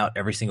coming out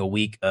every single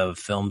week of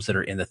films that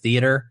are in the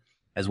theater,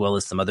 as well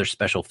as some other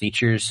special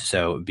features.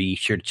 So be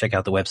sure to check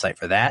out the website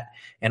for that.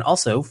 And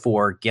also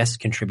for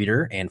guest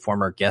contributor and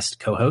former guest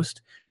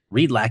co-host,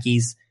 Reed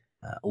Lackey's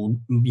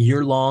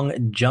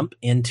year-long jump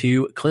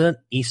into Clint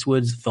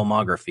Eastwood's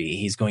filmography.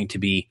 He's going to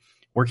be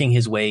working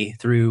his way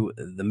through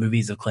the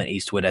movies of Clint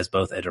Eastwood as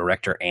both a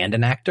director and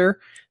an actor.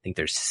 I think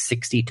there's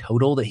 60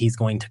 total that he's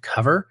going to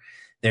cover.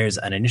 There's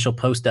an initial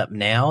post up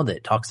now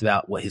that talks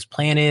about what his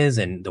plan is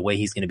and the way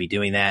he's going to be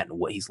doing that and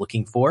what he's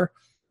looking for.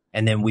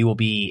 And then we will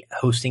be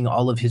hosting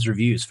all of his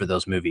reviews for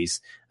those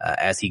movies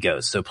as he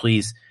goes. So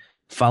please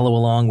follow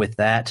along with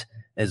that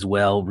as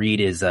well. Reed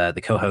is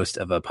the co-host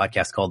of a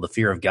podcast called The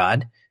Fear of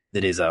God,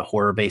 that is a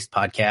horror-based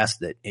podcast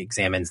that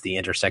examines the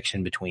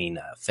intersection between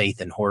faith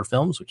and horror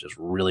films, which is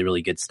really,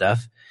 really good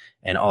stuff,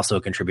 and also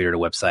a contributor to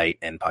a website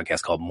and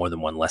podcast called More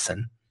Than One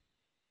Lesson.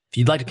 If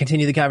you'd like to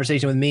continue the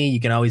conversation with me, you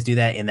can always do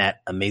that in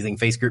that amazing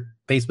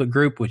Facebook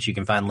group, which you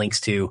can find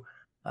links to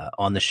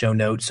on the show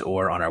notes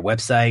or on our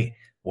website,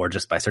 or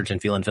just by searching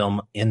Feelin'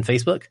 Film in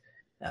Facebook.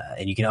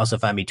 And you can also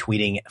find me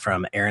tweeting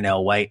from Aaron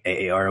L. White,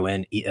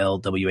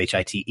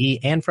 AARONELWHITE,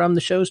 and from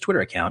the show's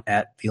Twitter account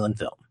at Feelin'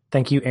 Film.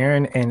 Thank you,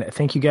 Aaron, and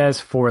thank you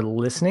guys for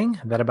listening.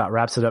 That about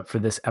wraps it up for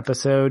this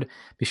episode.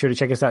 Be sure to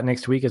check us out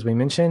next week, as we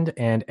mentioned,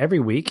 and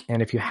every week.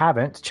 And if you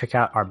haven't, check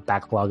out our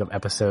backlog of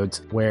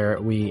episodes where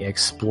we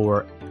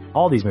explore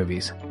all these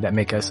movies that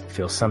make us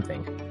feel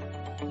something.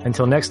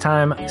 Until next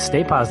time,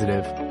 stay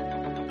positive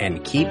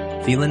and keep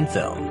feeling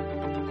film.